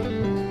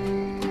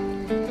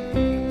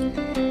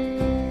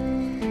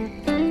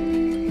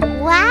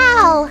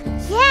 Wow!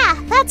 Yeah,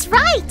 that's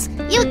right!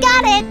 You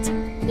got it!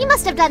 You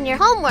must have done your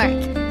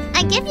homework.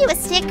 I give you a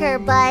sticker,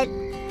 but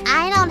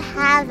I don't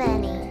have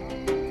any.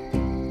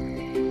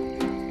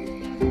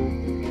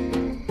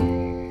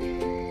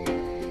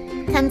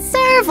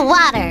 Conserve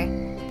water.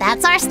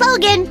 That's our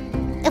slogan.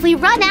 If we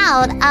run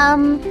out,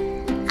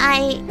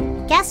 I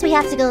guess we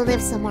have to go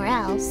live somewhere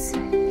else.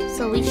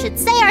 So we should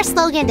say our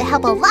slogan to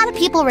help a lot of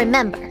people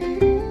remember.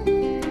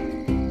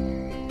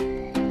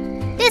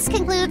 This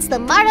concludes the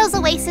Martle's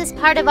Oasis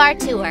part of our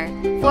tour.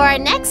 For our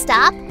next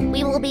stop,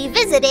 we will be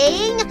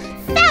visiting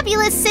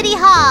Fabulous City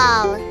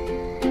Hall.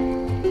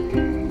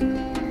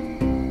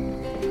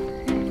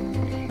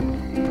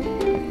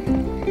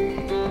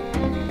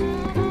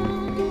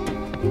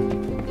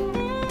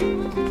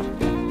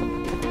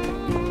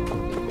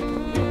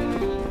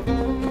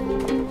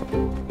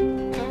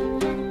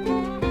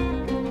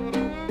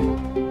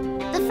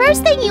 The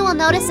first thing you will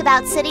notice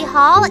about City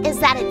Hall is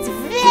that it's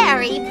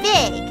very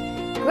big.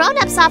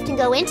 Grown-ups often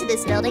go into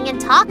this building and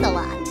talk a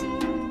lot.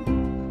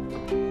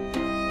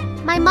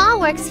 My mom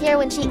works here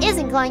when she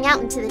isn't going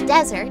out into the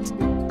desert.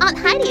 Aunt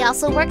Heidi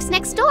also works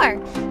next door.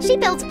 She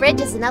builds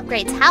bridges and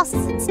upgrades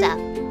houses and stuff.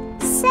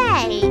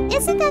 Say,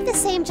 isn't that the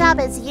same job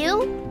as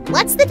you?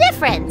 What's the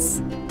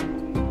difference?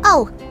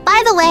 Oh,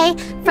 by the way,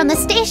 from the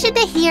station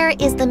to here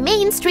is the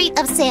main street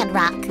of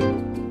Sandrock.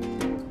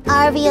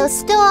 RVO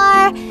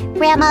store,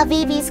 Grandma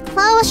Vivi's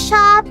clothes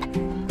shop,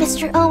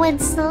 Mr.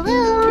 Owen's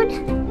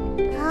saloon,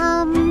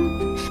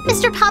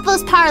 Mr.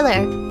 Papo's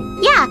parlor.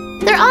 Yeah,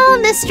 they're all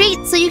on this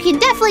street, so you can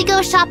definitely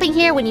go shopping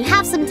here when you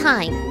have some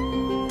time.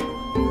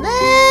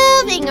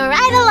 Moving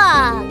right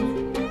along.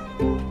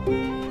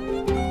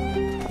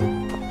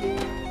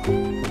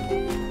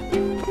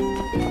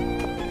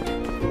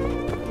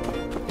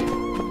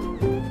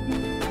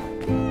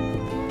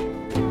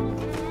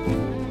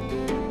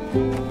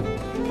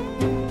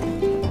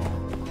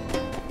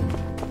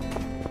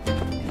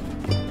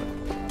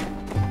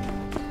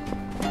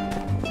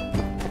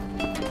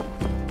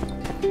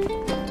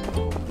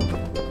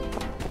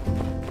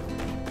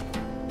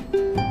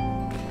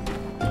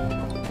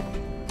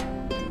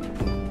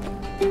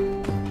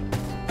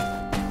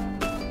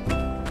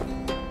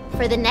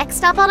 For the next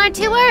stop on our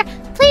tour,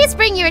 please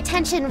bring your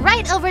attention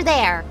right over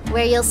there,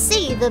 where you'll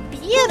see the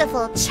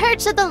beautiful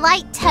Church of the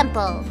Light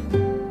Temple.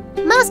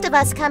 Most of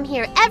us come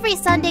here every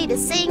Sunday to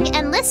sing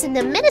and listen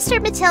to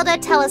Minister Matilda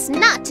tell us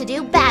not to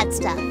do bad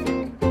stuff.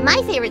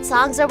 My favorite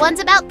songs are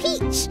ones about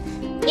Peach.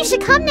 You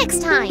should come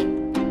next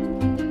time.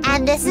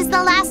 And this is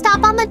the last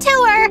stop on the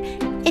tour.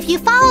 If you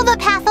follow the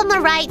path on the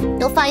right,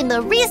 you'll find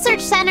the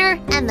Research Center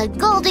and the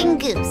Golden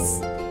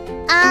Goose.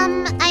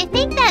 I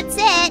think that's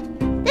it.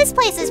 This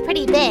place is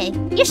pretty big.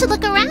 You should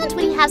look around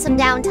when you have some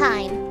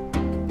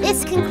downtime.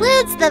 This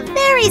concludes the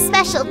very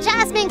special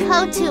Jasmine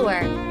Cove tour.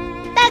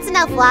 That's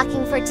enough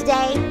walking for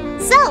today.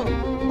 So,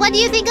 what do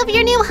you think of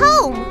your new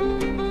home?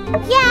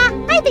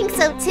 Yeah, I think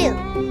so too.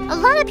 A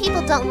lot of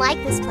people don't like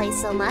this place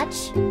so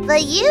much,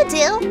 but you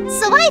do,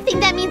 so I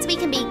think that means we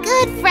can be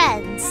good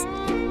friends.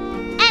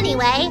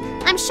 Anyway,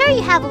 I'm sure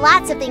you have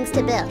lots of things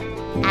to build.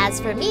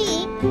 As for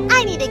me,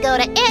 I need to go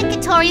to Aunt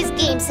Katori's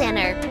Game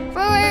Center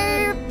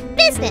for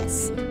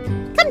business.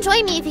 Come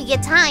join me if you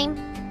get time.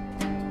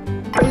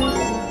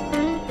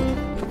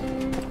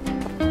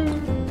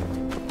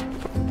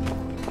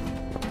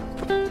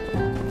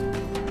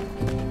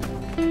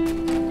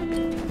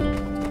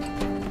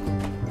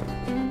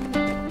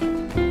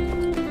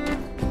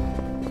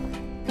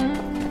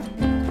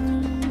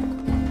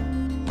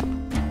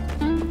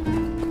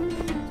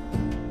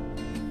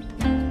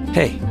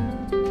 Hey,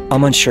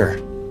 I'm unsure.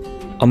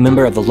 A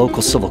member of the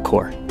local Civil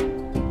Corps.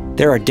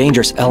 There are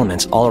dangerous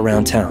elements all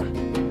around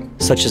town,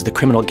 such as the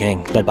criminal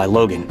gang led by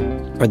Logan,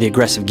 or the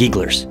aggressive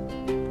Geeglers.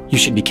 You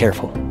should be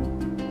careful.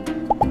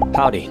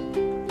 Howdy.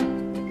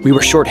 We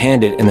were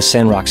short-handed in the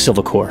Sandrock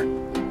Civil Corps.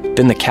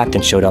 Then the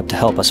captain showed up to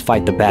help us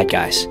fight the bad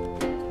guys.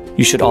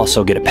 You should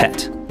also get a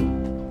pet.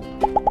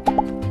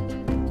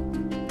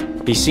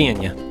 Be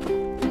seeing ya.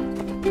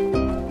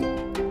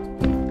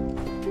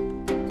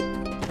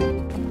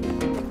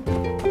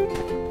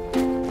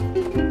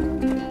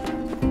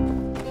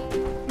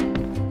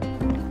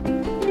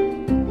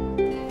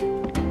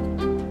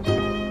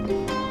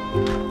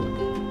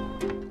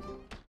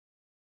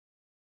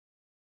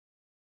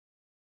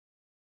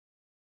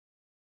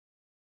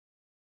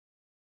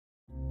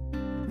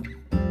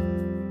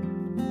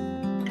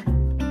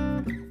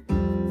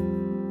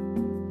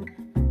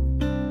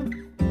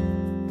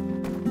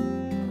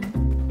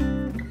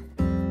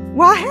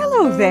 Why,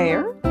 hello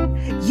there.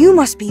 You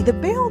must be the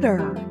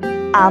builder.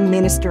 I'm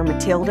Minister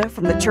Matilda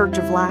from the Church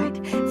of Light,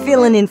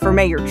 filling in for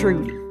Mayor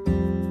Trudy.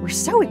 We're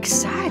so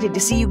excited to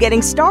see you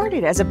getting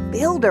started as a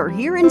builder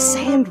here in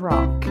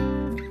Sandrock.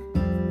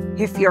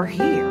 If you're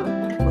here,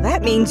 well,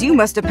 that means you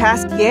must have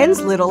passed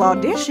Yen's little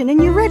audition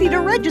and you're ready to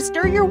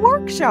register your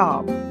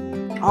workshop.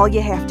 All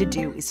you have to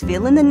do is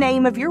fill in the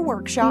name of your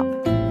workshop,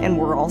 and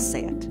we're all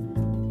set.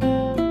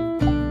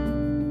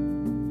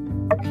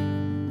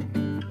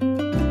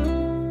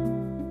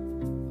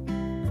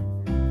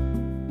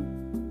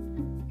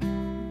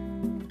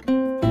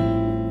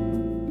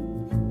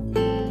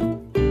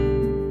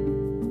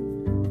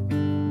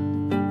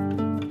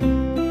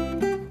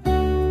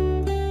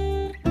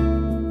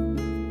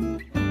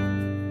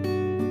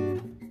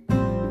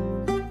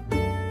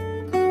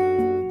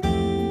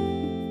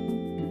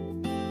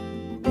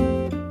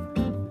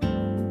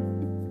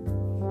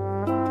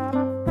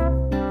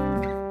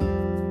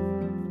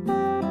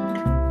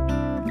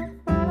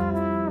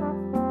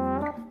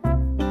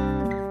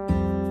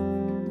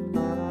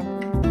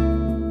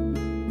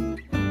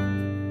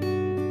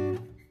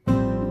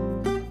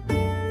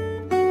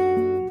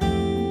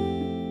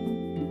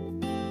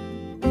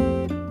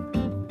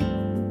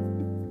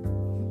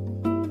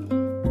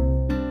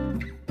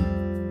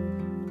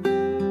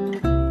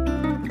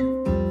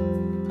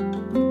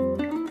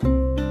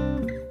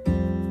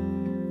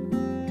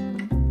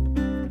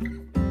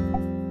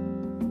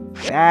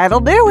 That'll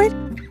do it.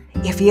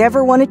 If you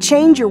ever want to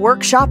change your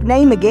workshop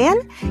name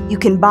again, you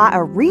can buy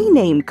a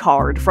rename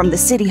card from the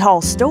City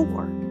Hall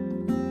store.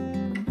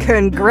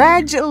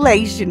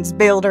 Congratulations,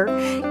 Builder!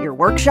 Your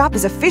workshop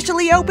is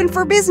officially open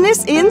for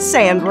business in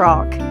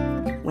Sandrock.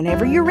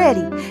 Whenever you're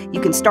ready,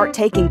 you can start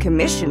taking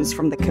commissions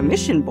from the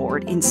commission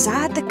board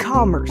inside the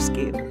Commerce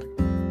Guild.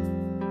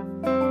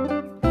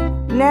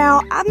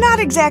 Now, I'm not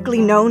exactly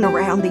known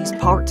around these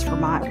parts for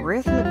my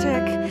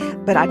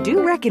arithmetic, but I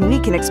do reckon we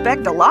can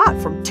expect a lot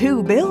from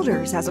two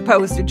builders as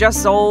opposed to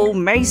just old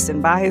Mason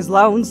by his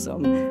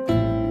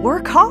lonesome.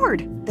 Work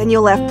hard, then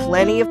you'll have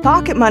plenty of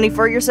pocket money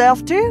for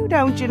yourself too,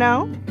 don't you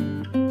know?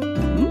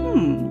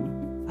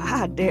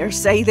 I dare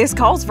say this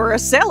calls for a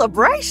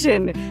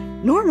celebration.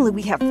 Normally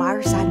we have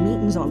fireside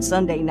meetings on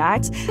Sunday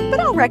nights,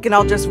 but I reckon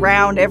I'll just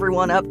round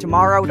everyone up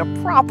tomorrow to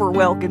proper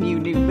welcome you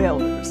new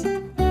builders.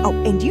 Oh,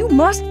 and you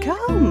must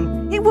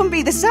come. It wouldn't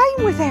be the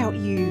same without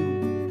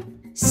you.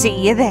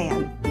 See you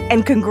then.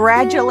 And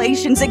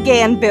congratulations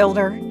again,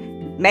 Builder.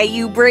 May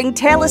you bring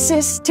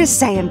Telesis to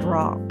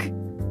Sandrock.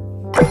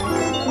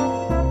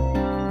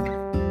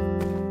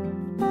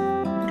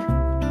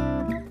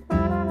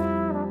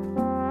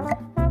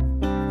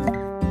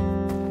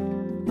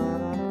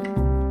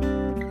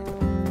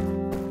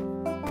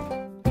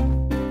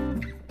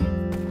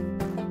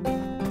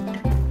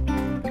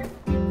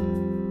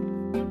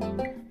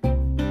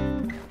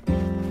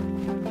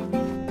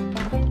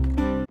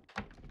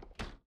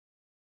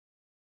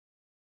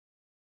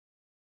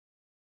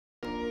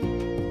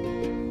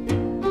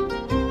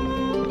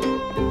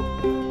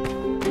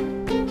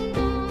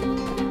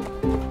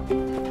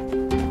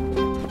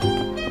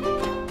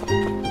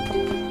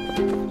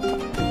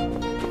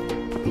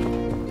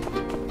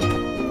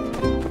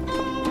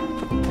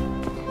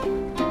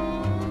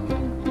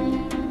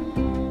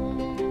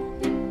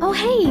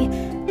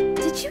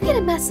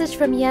 message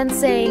from Yen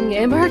saying,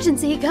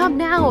 "Emergency, come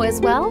now,"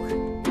 as well?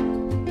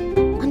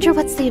 Wonder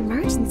what's the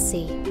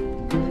emergency?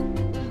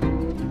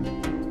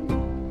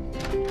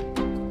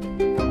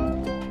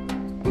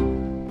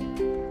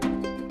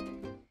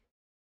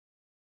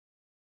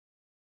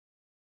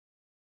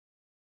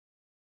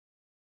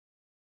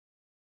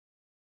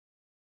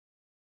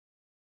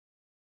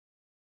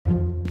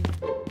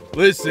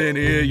 Listen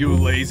here, you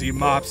lazy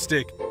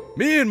mopstick.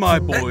 Me and my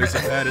boys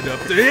have had it up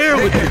to here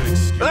with your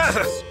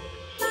excuses.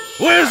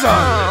 Where's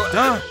our lift,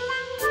 huh?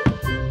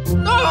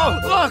 Oh,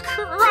 look!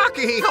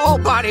 Rocky,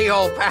 old buddy,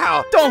 old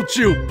pal! Don't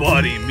you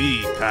buddy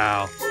me,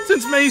 pal.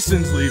 Since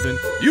Mason's leaving,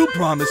 you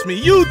promised me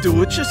you'd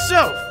do it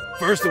yourself.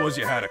 First it was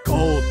you had a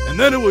cold, and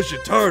then it was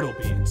your turtle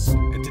beans.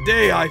 And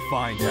today I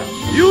find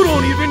out you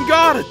don't even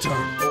got a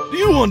turtle. Do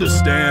you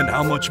understand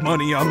how much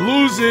money I'm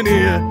losing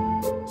here?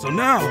 So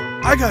now,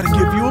 I gotta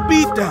give you a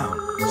beatdown.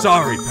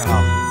 Sorry,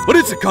 pal, but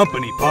it's a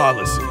company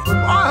policy.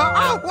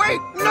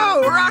 Wait,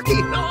 no,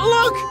 Rocky,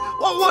 look!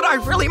 Well, what I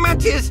really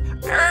meant is,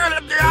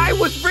 I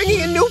was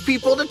bringing in new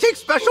people to take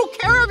special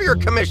care of your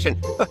commission.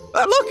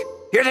 Look,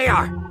 here they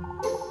are.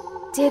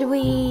 Did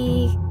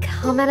we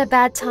come at a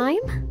bad time?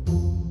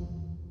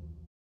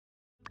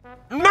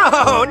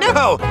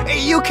 No,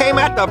 you came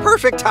at the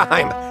perfect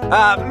time.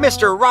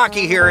 Mr.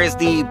 Rocky here is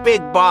the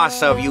big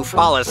boss of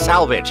Eufaula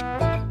Salvage.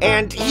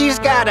 And he's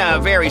got a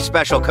very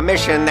special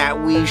commission that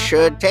we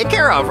should take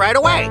care of right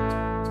away.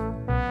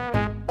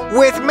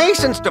 With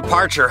Mason's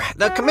departure,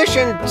 the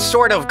commission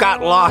sort of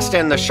got lost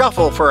in the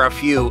shuffle for a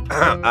few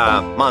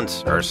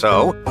months or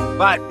so.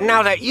 But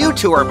now that you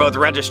two are both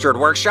registered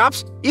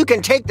workshops, you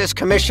can take this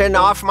commission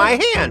off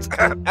my hands.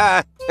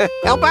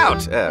 Help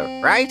out,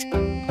 right?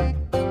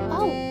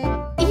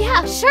 Oh,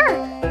 yeah, sure.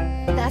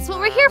 That's what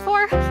we're here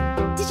for.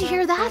 Did you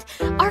hear that?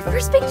 Our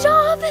first big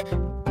job!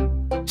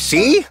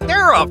 See?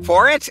 They're up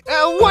for it.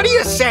 What do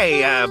you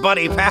say,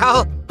 buddy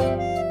pal?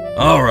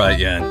 All right,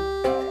 Yan.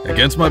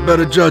 Against my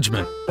better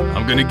judgment,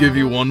 I'm gonna give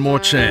you one more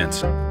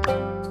chance.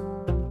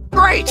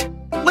 Great!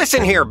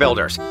 Listen here,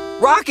 builders.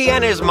 Rocky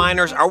and his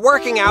miners are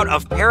working out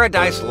of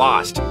Paradise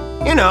Lost.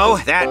 You know,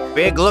 that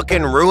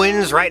big-looking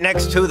ruins right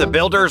next to the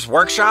builder's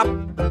workshop?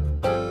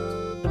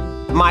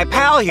 My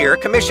pal here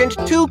commissioned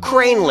 2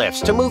 crane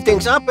lifts to move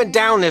things up and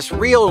down this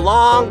real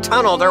long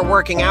tunnel they're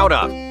working out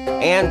of.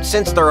 And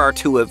since there are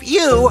 2 of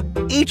you,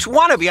 each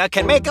one of you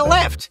can make a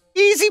lift.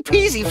 Easy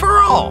peasy for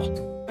all.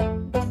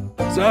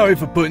 Sorry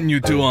for putting you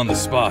 2 on the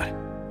spot.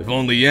 If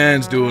only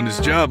Yan's doing his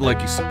job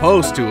like he's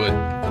supposed to it.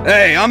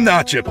 Hey, I'm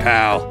not your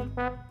pal.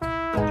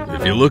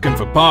 If you're looking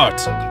for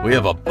parts, we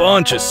have a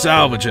bunch of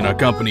salvage in our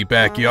company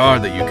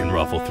backyard that you can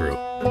ruffle through.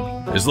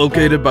 It's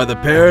located by the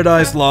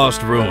Paradise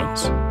Lost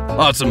ruins.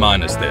 Lots of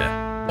miners there.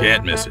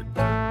 Can't miss it.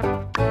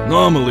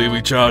 Normally,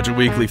 we charge a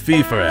weekly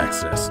fee for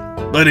access.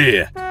 But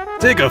here,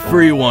 take a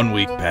free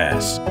 1-week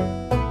pass.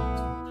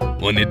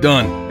 When you're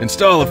done,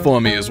 install it for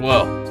me as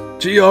well.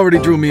 She already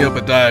drew me up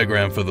a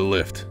diagram for the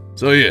lift.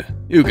 So yeah,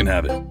 you can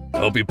have it.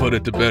 Hope you put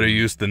it to better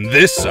use than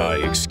this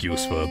sorry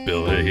excuse for a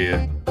builder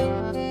here.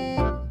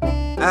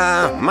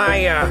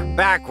 My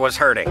back was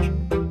hurting.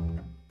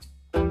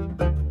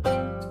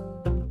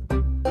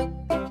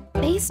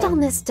 Based on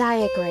this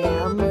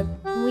diagram,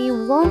 we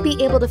won't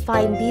be able to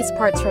find these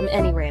parts from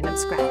any random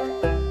scrap.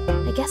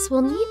 I guess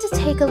we'll need to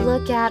take a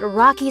look at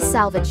Rocky's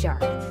salvage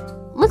yard.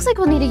 Looks like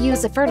we'll need to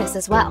use a furnace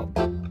as well.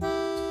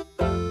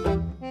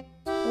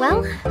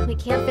 Well, we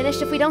can't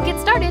finish if we don't get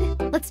started.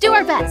 Let's do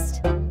our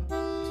best.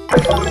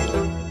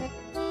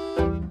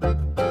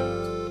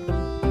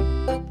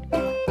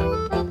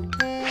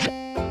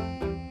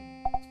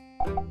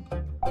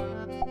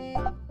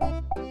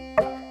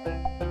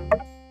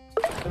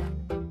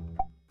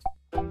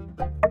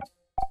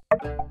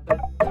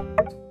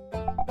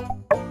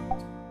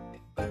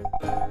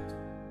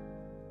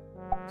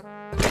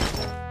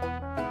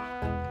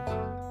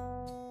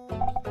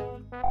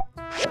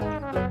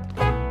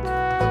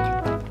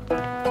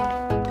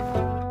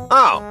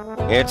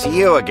 It's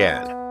you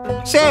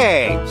again.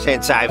 Say,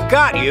 since I've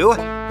got you,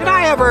 did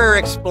I ever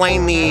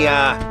explain the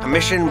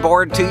commission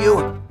board to you?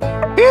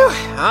 Phew,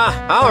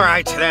 all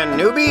right then,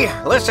 newbie,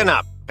 listen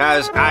up,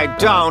 because I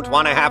don't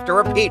want to have to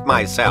repeat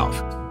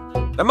myself.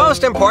 The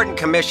most important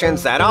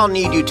commissions that I'll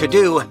need you to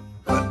do,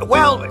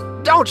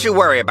 well, don't you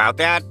worry about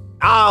that.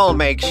 I'll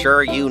make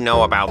sure you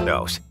know about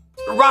those.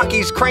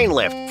 Rocky's crane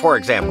lift, for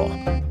example.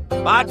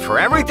 But for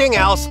everything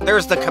else,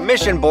 there's the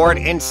commission board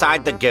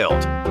inside the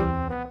guild.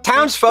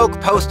 Townsfolk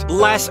post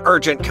less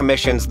urgent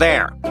commissions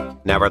there.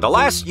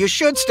 Nevertheless, you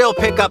should still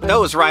pick up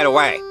those right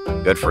away.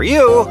 Good for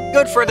you,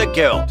 good for the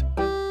guild.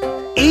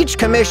 Each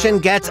commission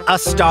gets a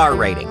star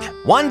rating.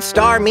 1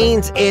 star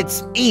means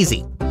it's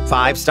easy.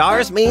 5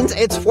 stars means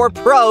it's for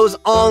pros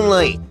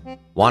only.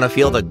 Want to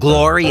feel the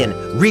glory and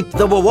reap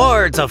the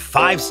rewards of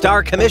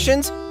 5-star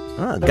commissions?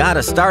 Well,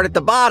 gotta start at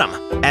the bottom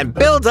and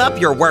build up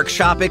your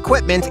workshop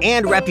equipment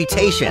and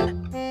reputation.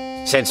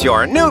 Since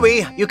you're a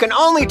newbie, you can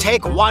only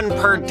take 1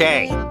 per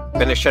day.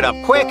 Finish it up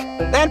quick,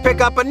 then pick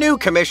up a new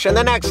commission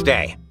the next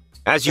day.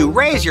 As you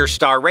raise your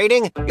star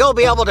rating, you'll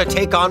be able to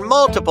take on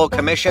multiple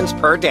commissions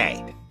per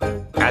day.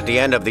 At the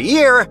end of the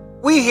year,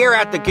 we here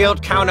at the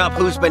Guild count up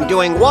who's been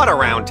doing what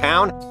around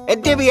town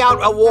and divvy out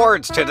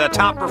awards to the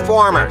top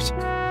performers.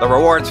 The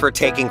rewards for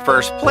taking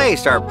first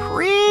place are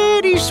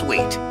pretty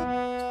sweet.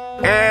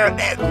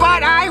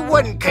 But I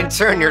wouldn't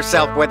concern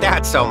yourself with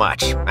that so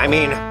much. I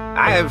mean,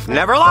 I've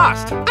never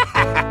lost.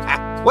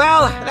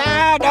 Well,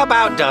 that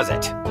about does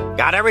it.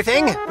 Got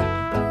everything?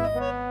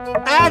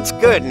 That's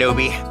good,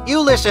 newbie. You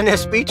listen to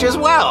speech as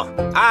well.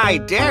 I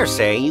dare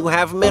say you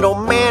have middle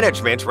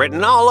management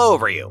written all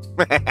over you.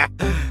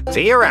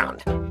 See you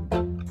around.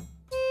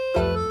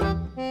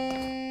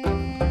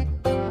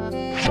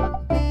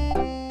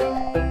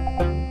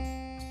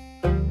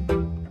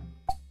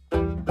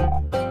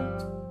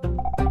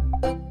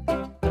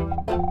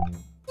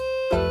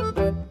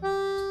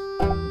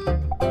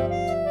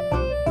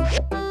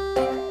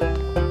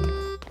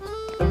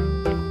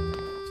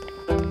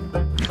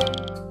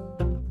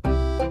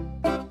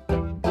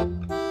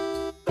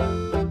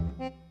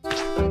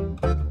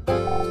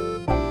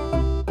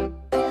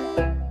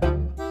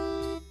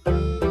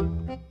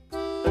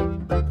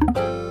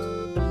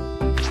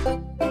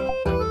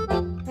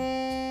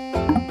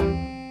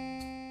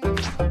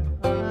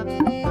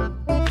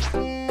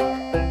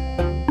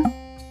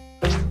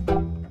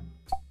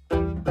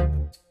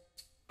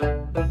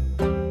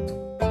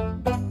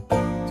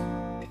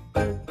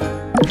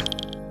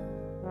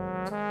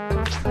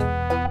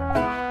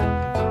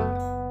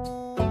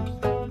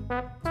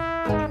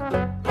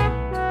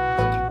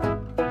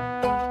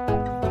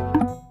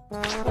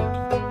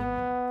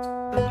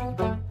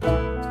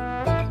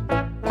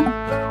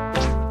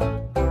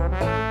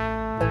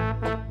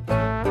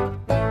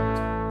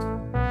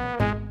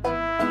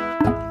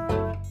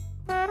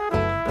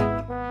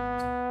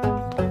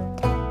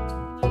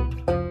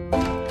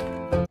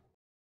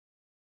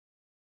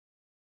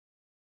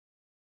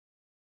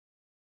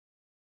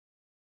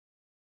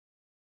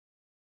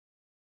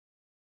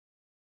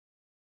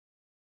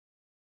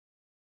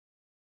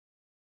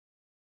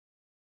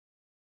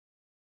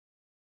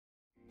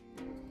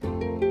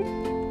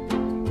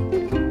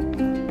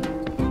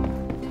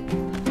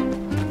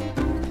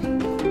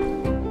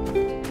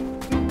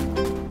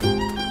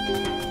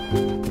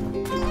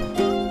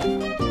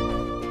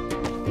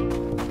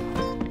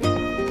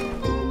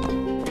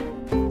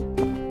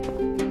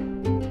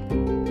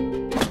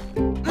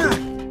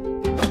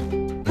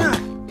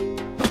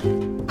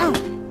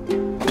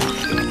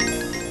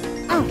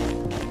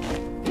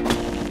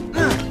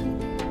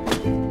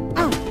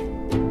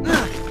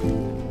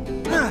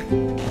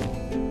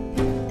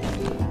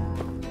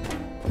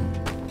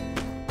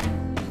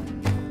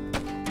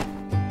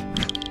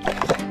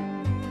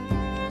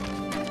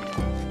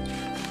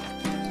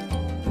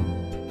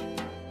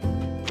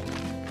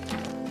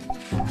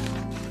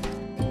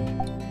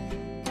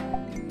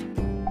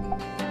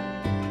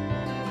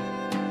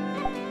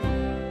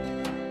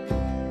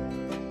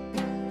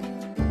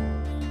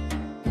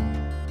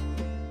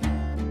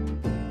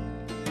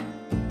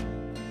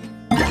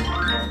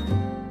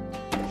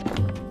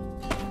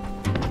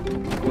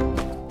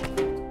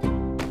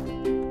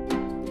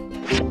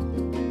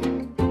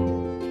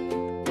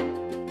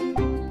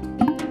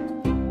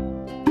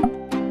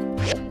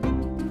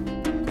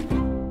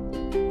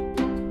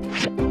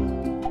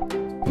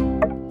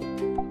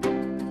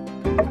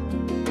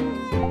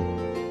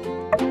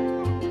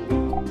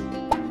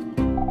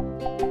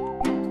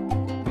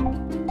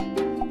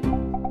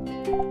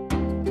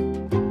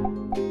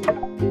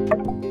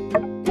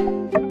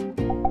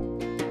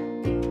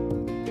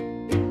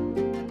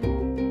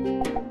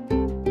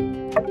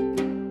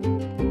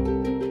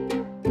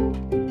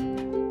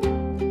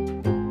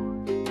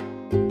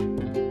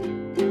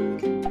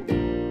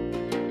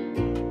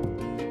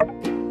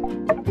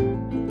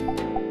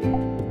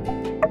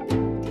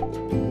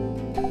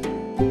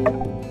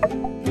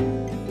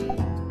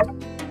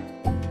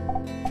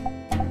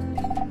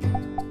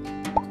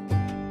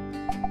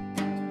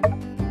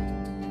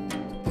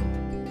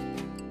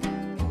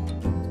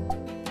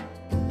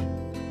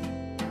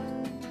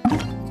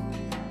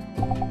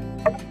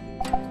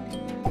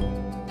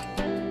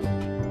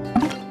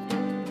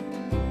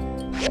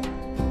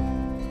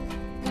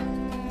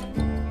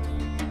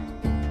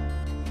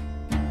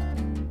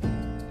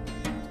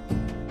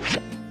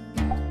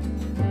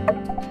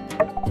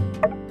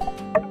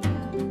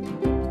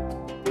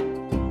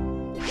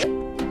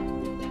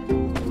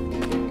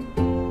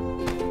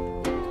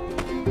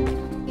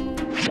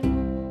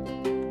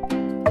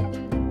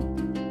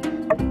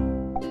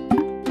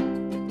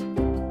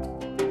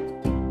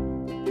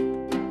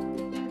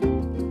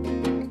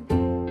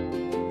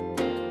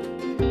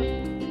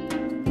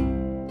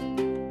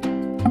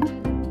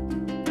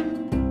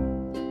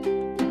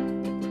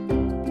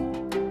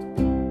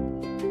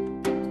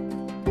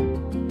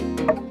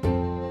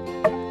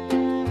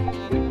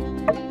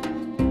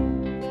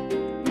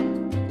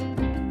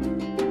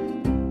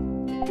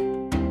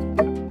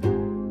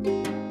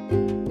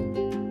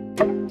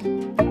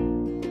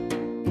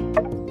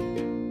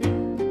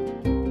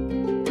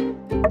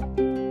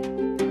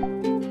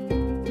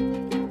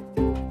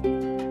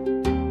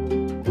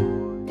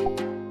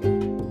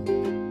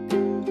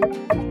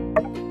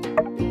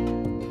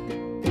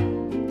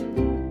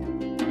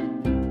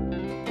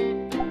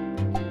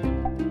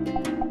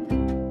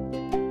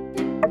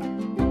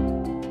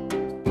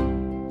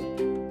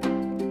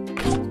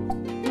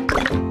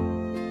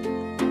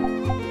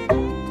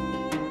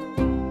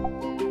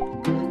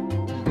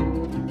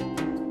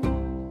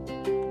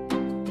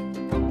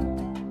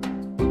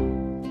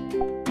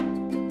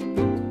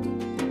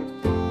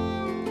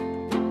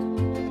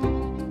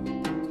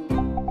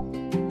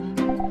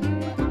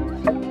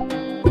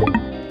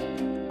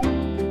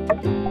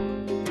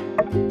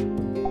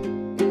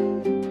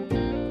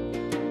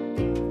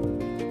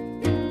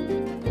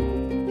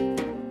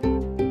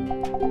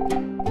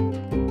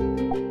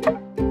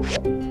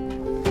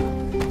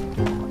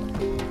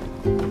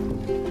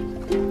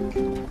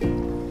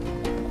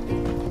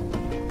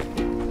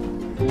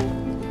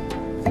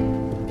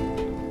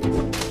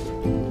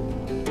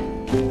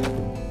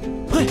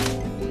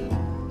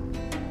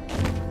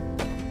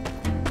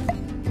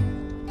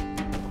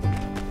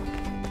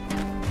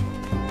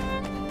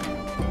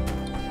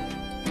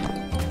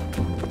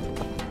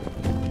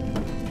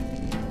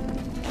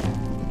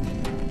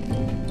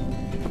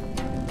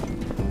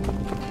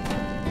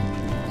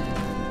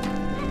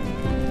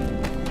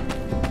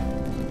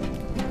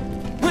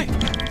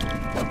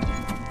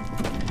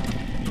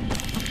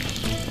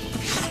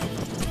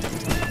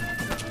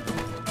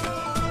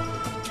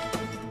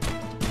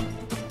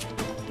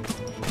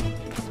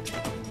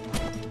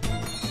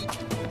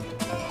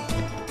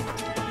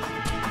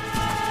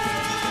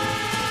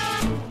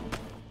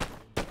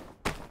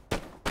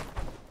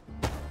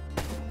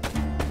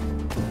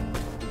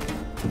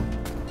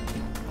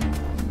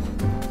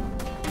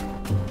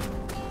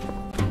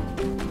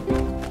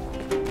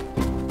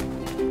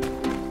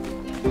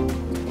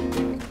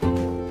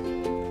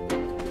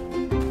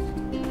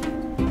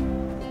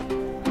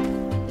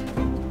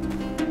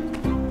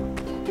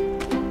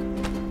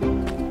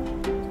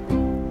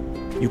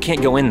 You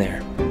can't go in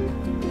there.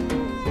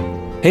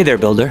 Hey there,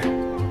 Builder.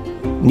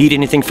 Need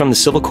anything from the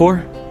Civil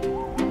Corps?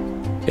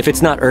 If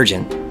it's not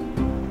urgent,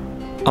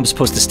 I'm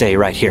supposed to stay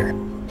right here.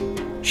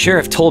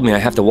 Sheriff told me I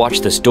have to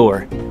watch this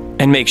door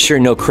and make sure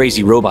no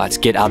crazy robots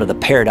get out of the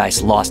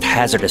Paradise Lost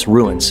hazardous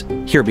ruins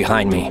here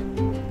behind me.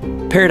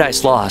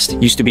 Paradise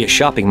Lost used to be a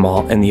shopping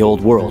mall in the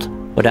old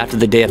world, but after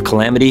the Day of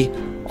Calamity,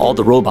 all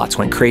the robots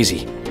went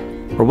crazy.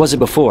 Or was it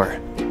before?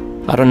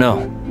 I don't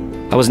know.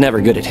 I was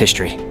never good at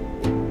history.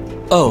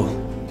 Oh,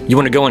 you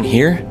want to go in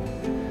here?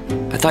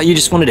 I thought you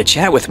just wanted to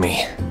chat with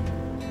me.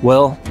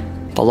 Well,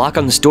 the lock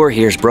on this door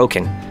here is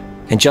broken,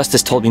 and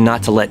Justice told me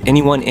not to let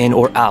anyone in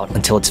or out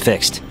until it's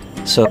fixed.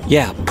 So,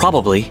 yeah,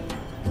 probably.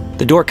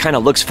 The door kinda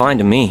looks fine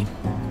to me,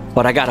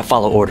 but I gotta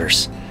follow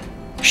orders.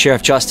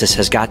 Sheriff Justice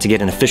has got to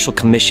get an official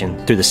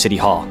commission through the City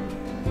Hall.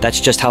 That's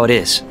just how it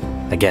is,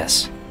 I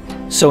guess.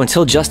 So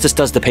until Justice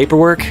does the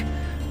paperwork,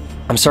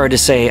 I'm sorry to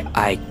say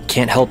I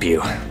can't help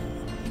you.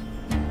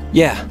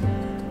 Yeah,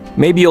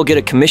 maybe you'll get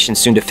a commission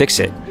soon to fix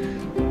it,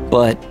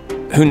 but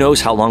who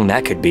knows how long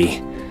that could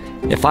be.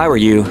 If I were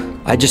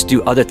you, I'd just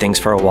do other things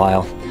for a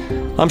while.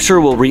 I'm sure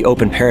we'll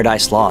reopen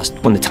Paradise Lost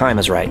when the time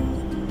is right.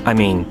 I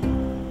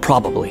mean,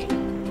 probably.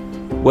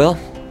 Well,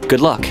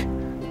 good luck.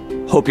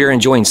 Hope you're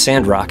enjoying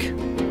Sandrock.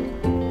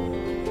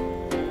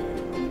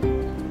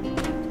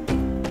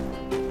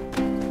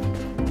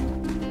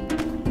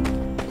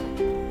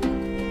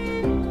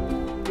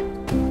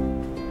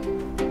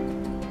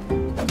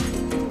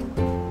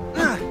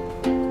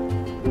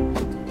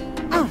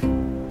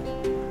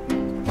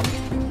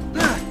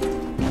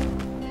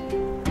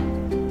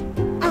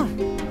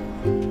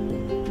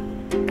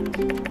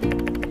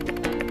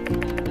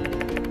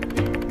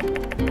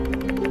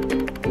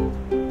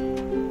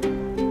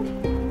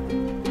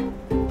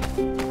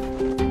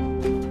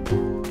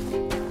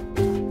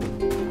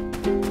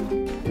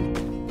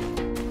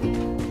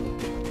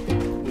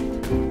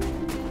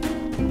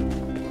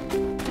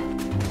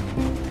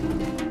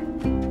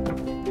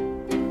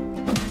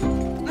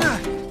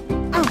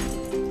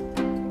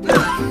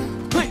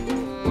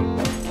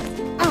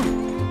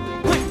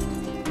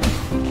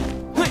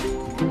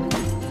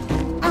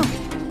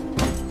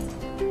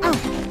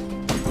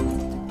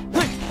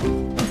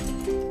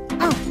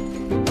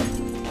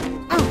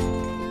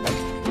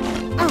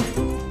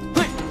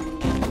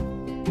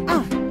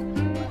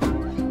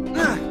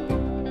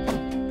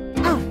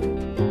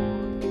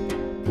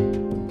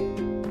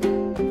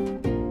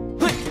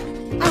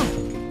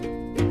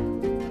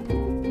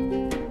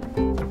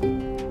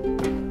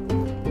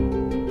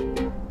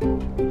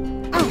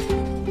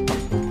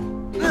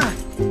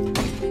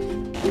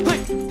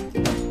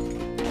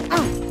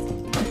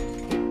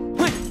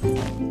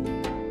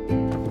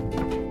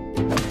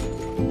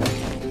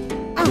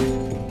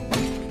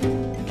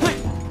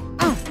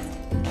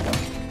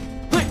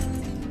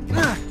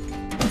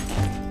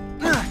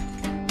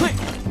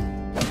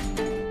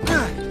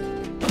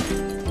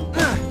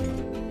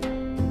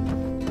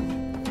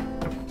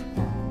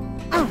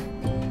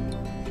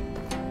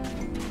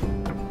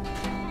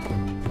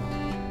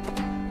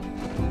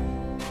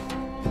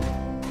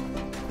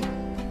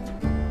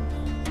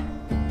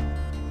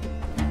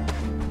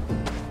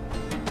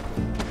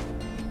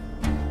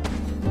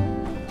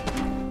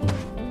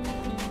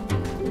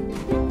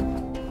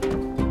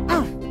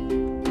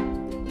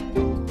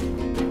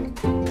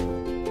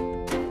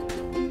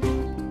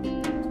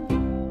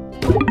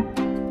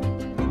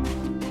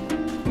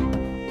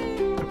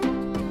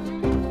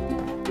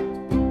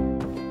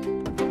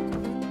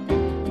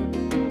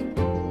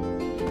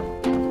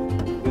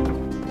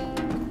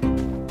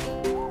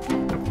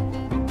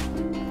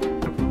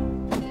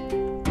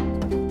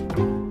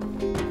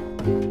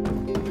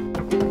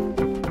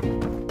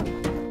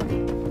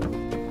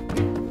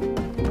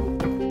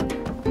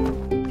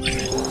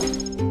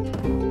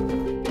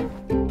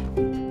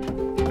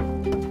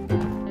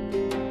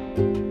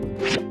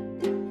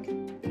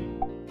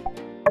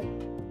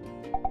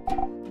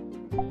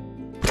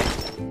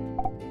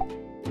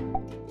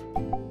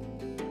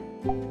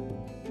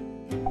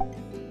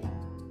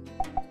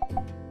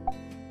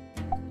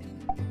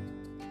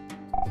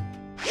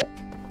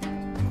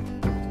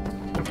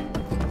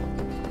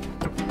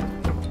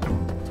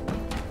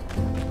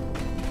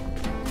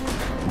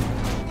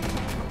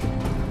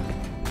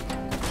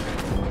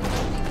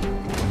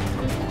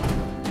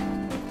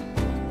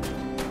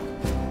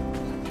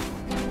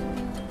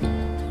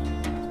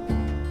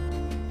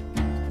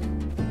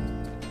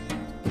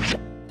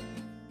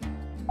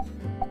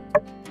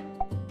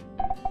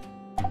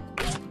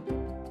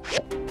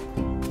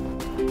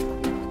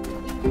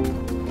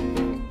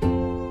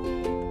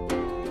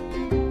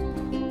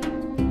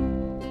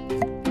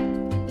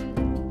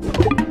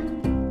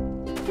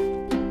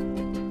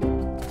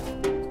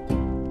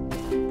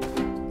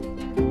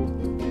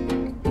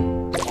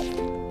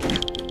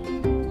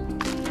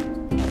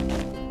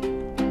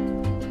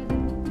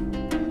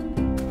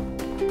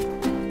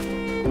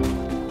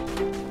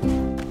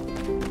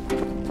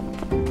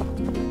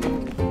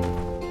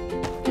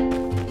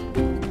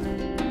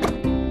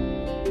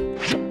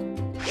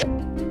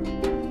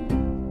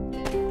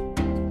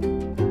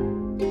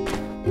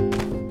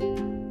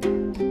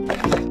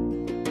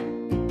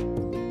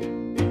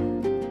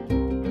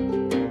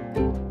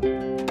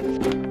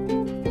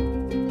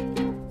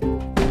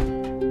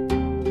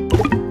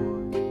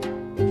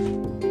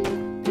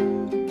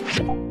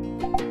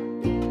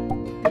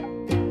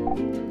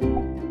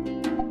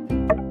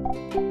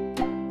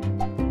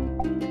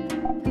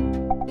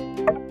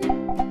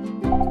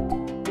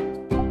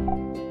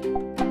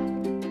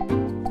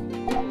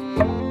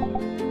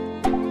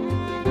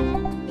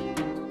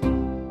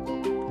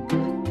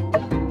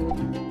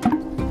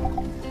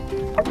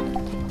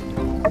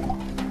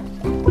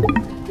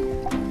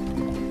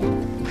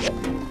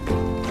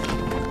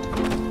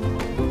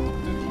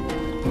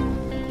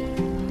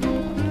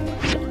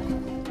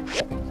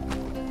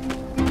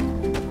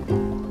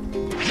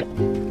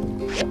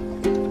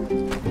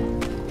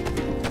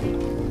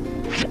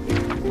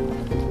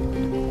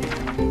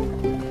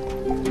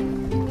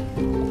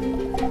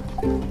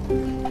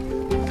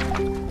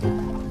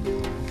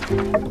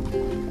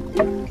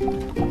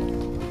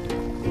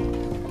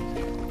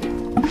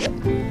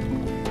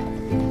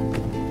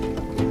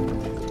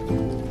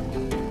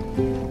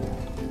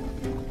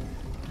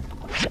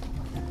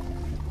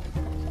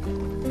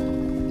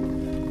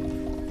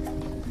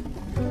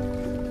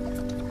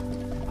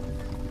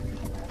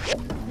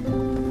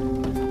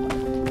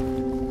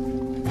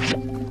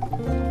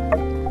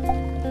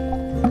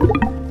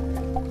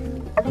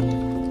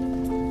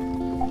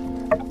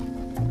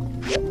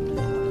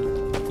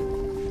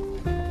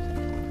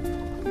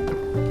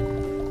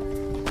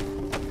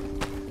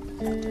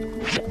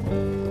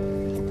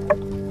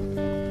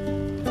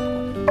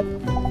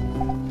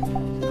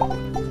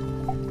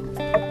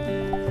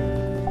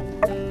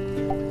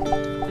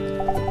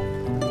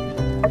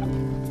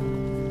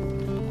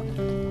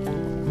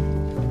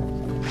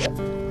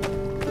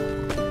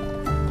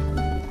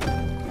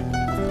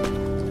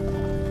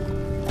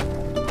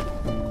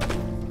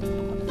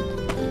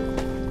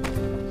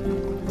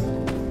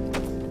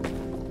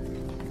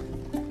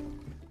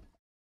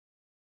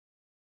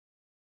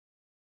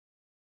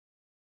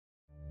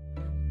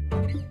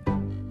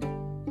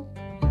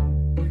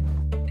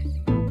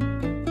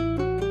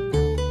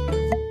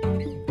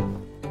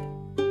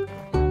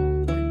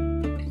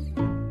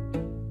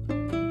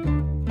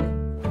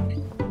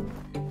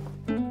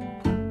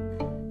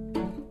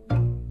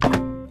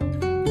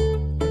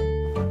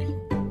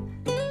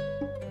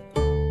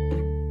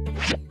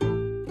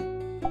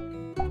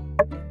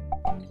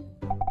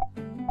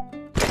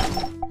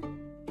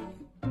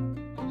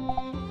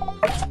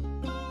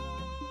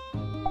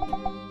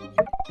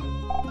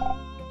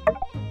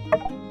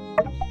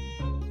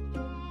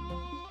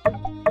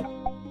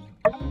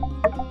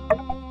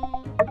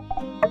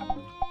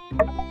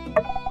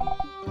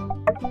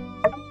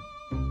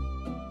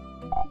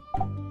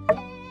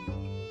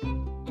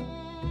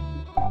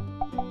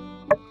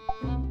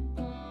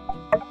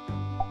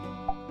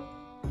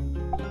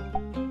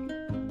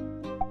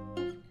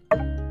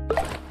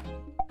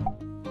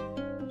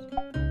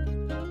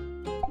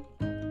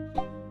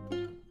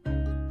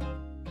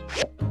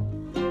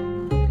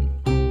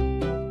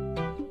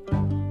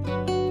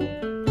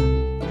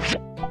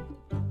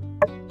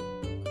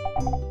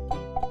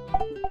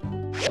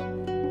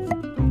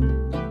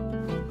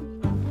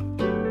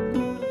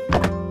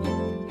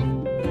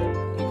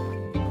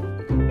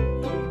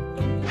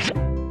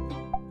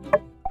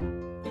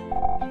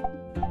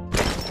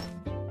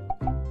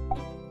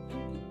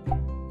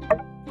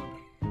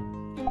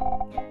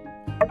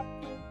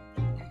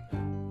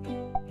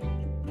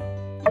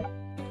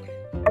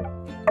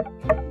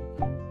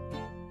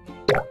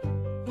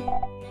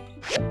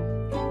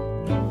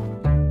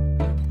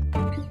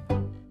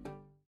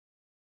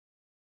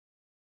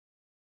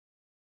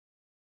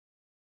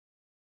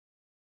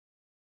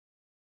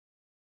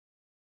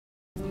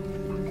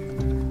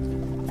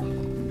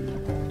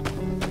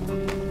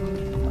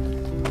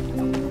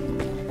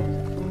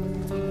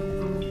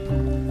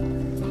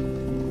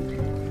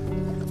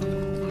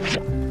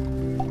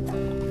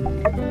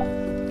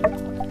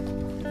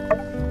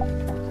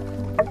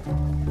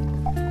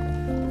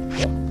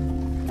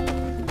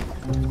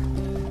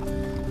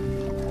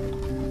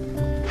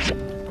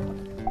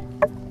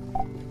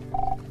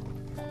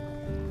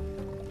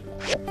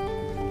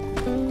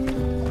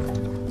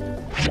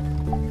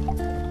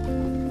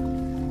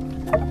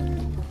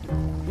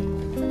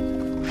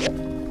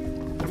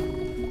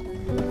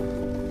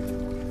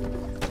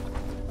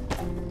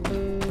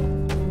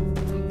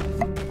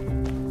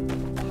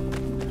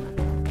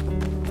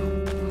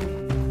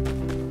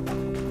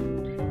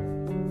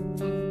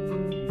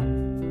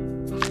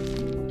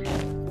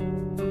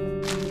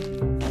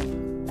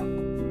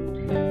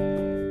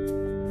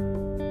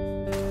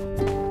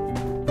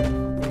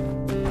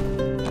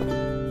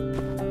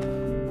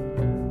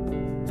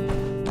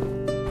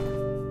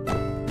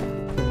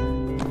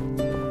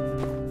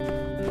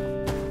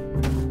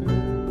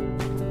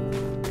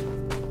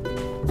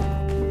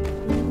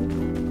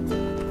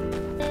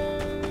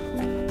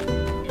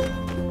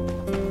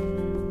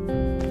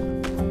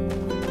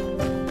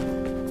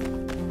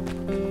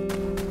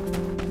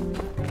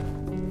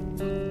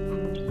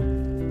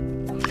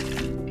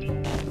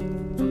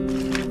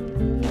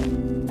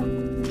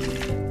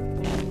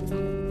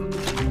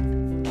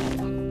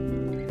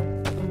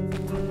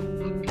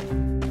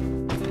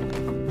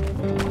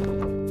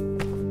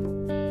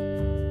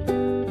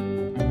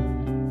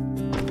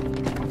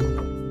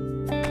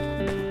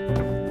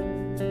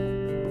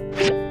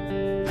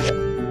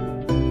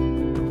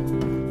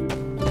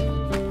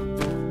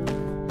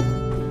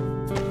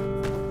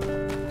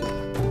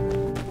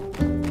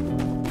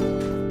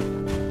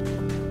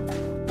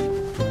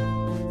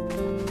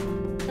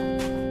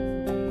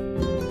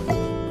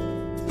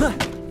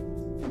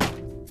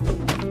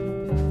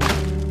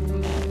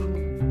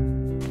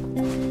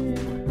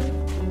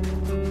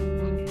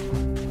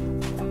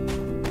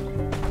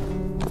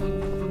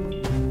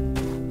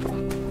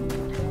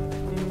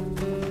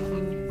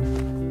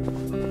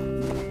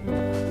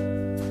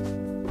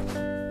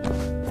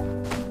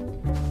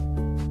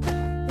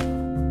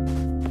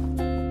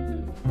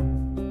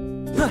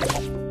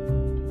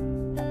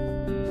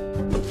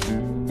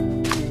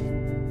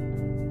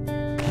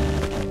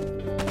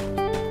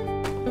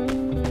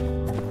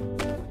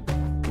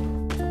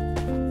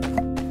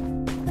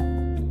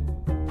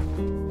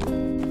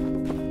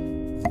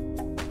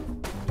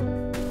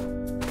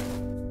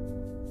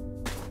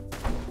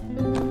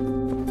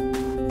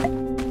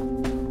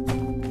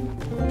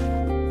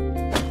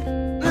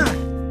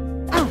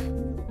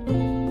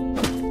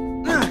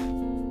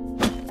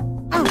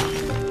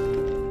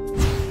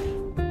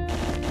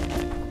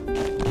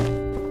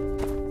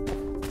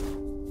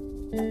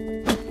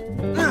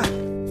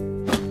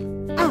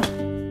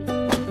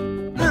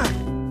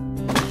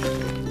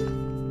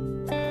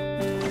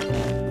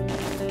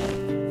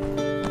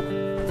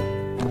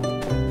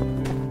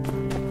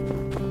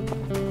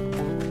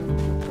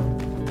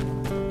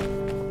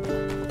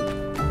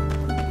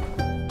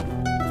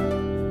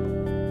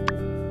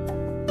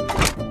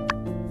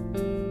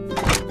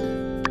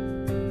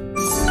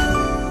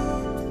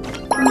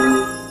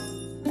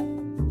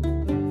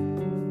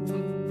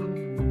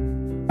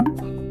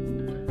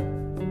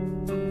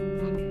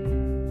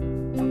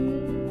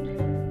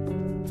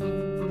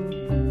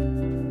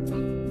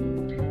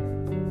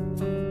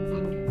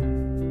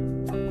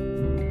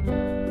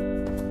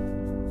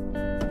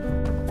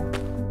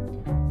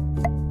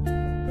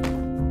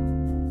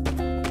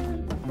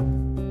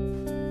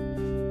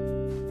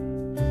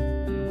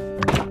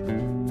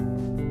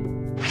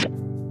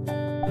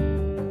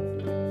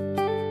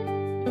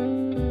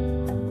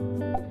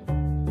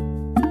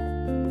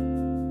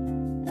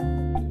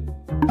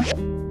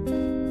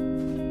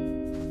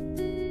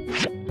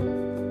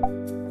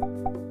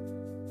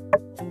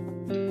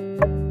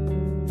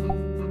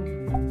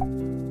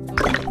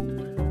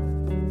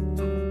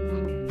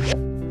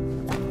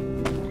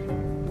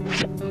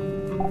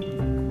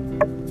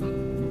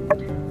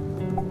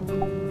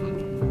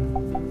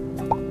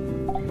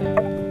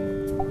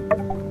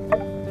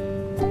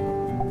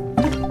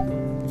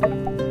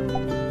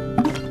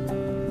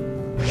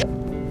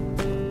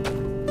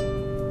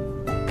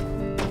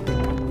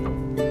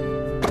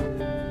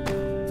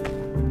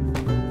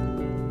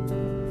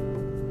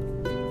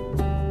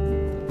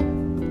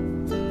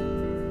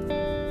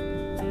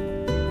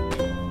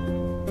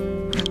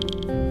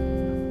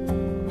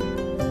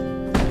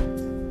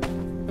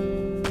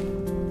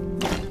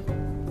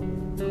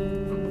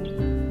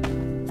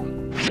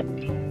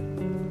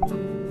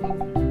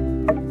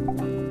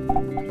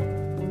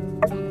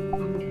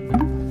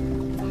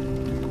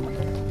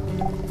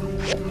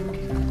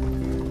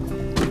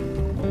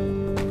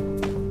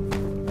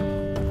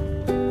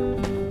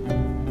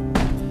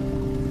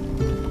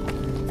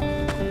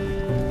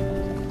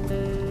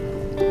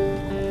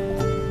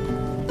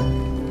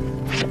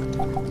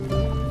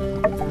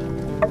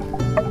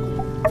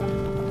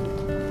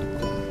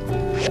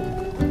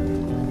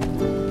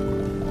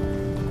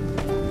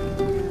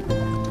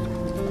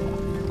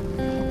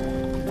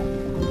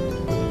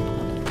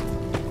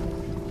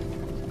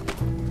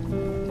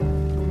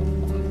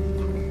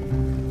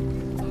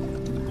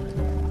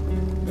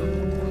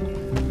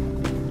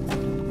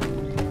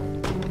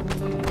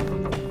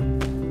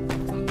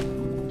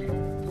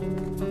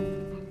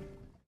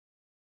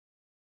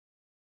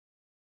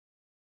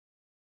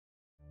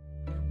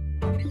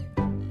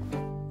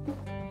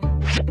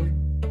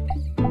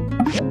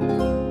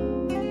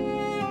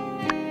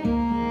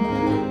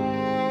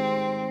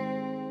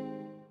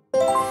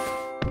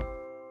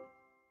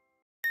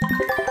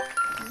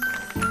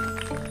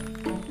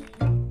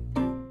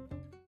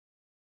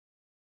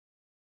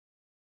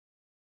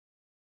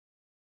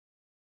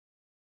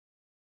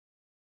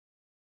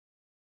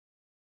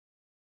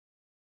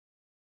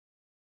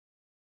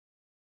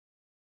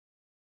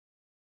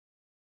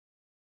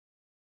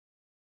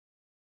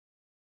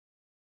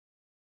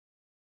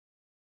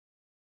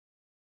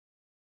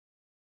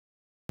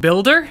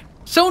 Builder,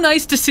 so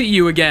nice to see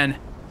you again.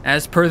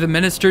 As per the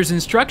minister's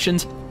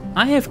instructions,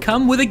 I have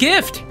come with a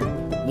gift.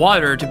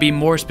 Water, to be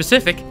more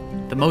specific,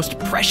 the most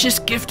precious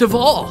gift of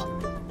all.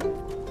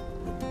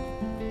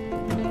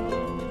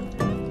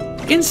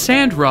 In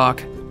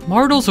Sandrock,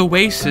 Martel's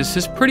Oasis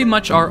is pretty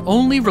much our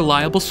only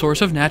reliable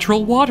source of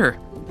natural water.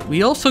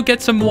 We also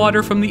get some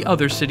water from the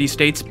other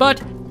city-states, but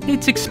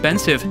it's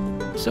expensive,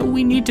 so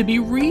we need to be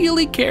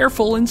really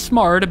careful and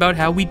smart about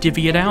how we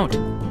divvy it out.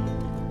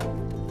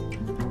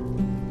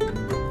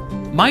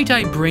 Might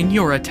I bring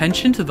your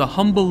attention to the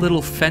humble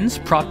little fence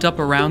propped up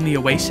around the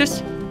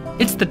oasis?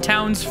 It's the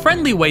town's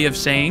friendly way of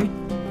saying,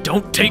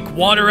 don't take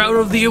water out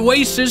of the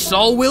oasis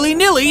all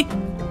willy-nilly,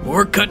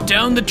 or cut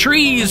down the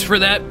trees for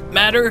that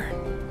matter.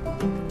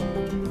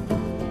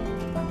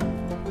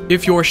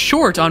 If you're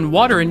short on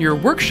water in your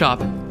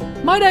workshop,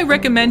 might I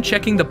recommend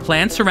checking the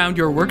plants around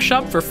your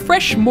workshop for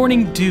fresh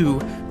morning dew,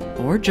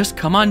 or just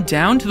come on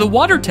down to the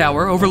water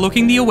tower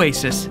overlooking the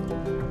oasis.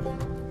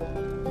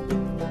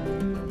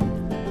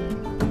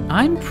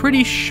 I'm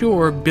pretty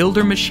sure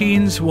builder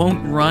machines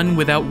won't run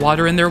without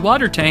water in their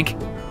water tank,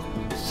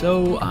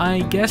 so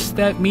I guess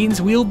that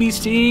means we'll be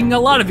seeing a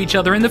lot of each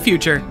other in the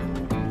future.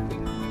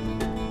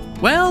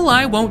 Well,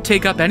 I won't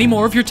take up any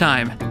more of your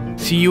time.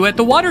 See you at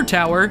the water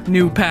tower,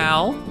 new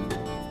pal.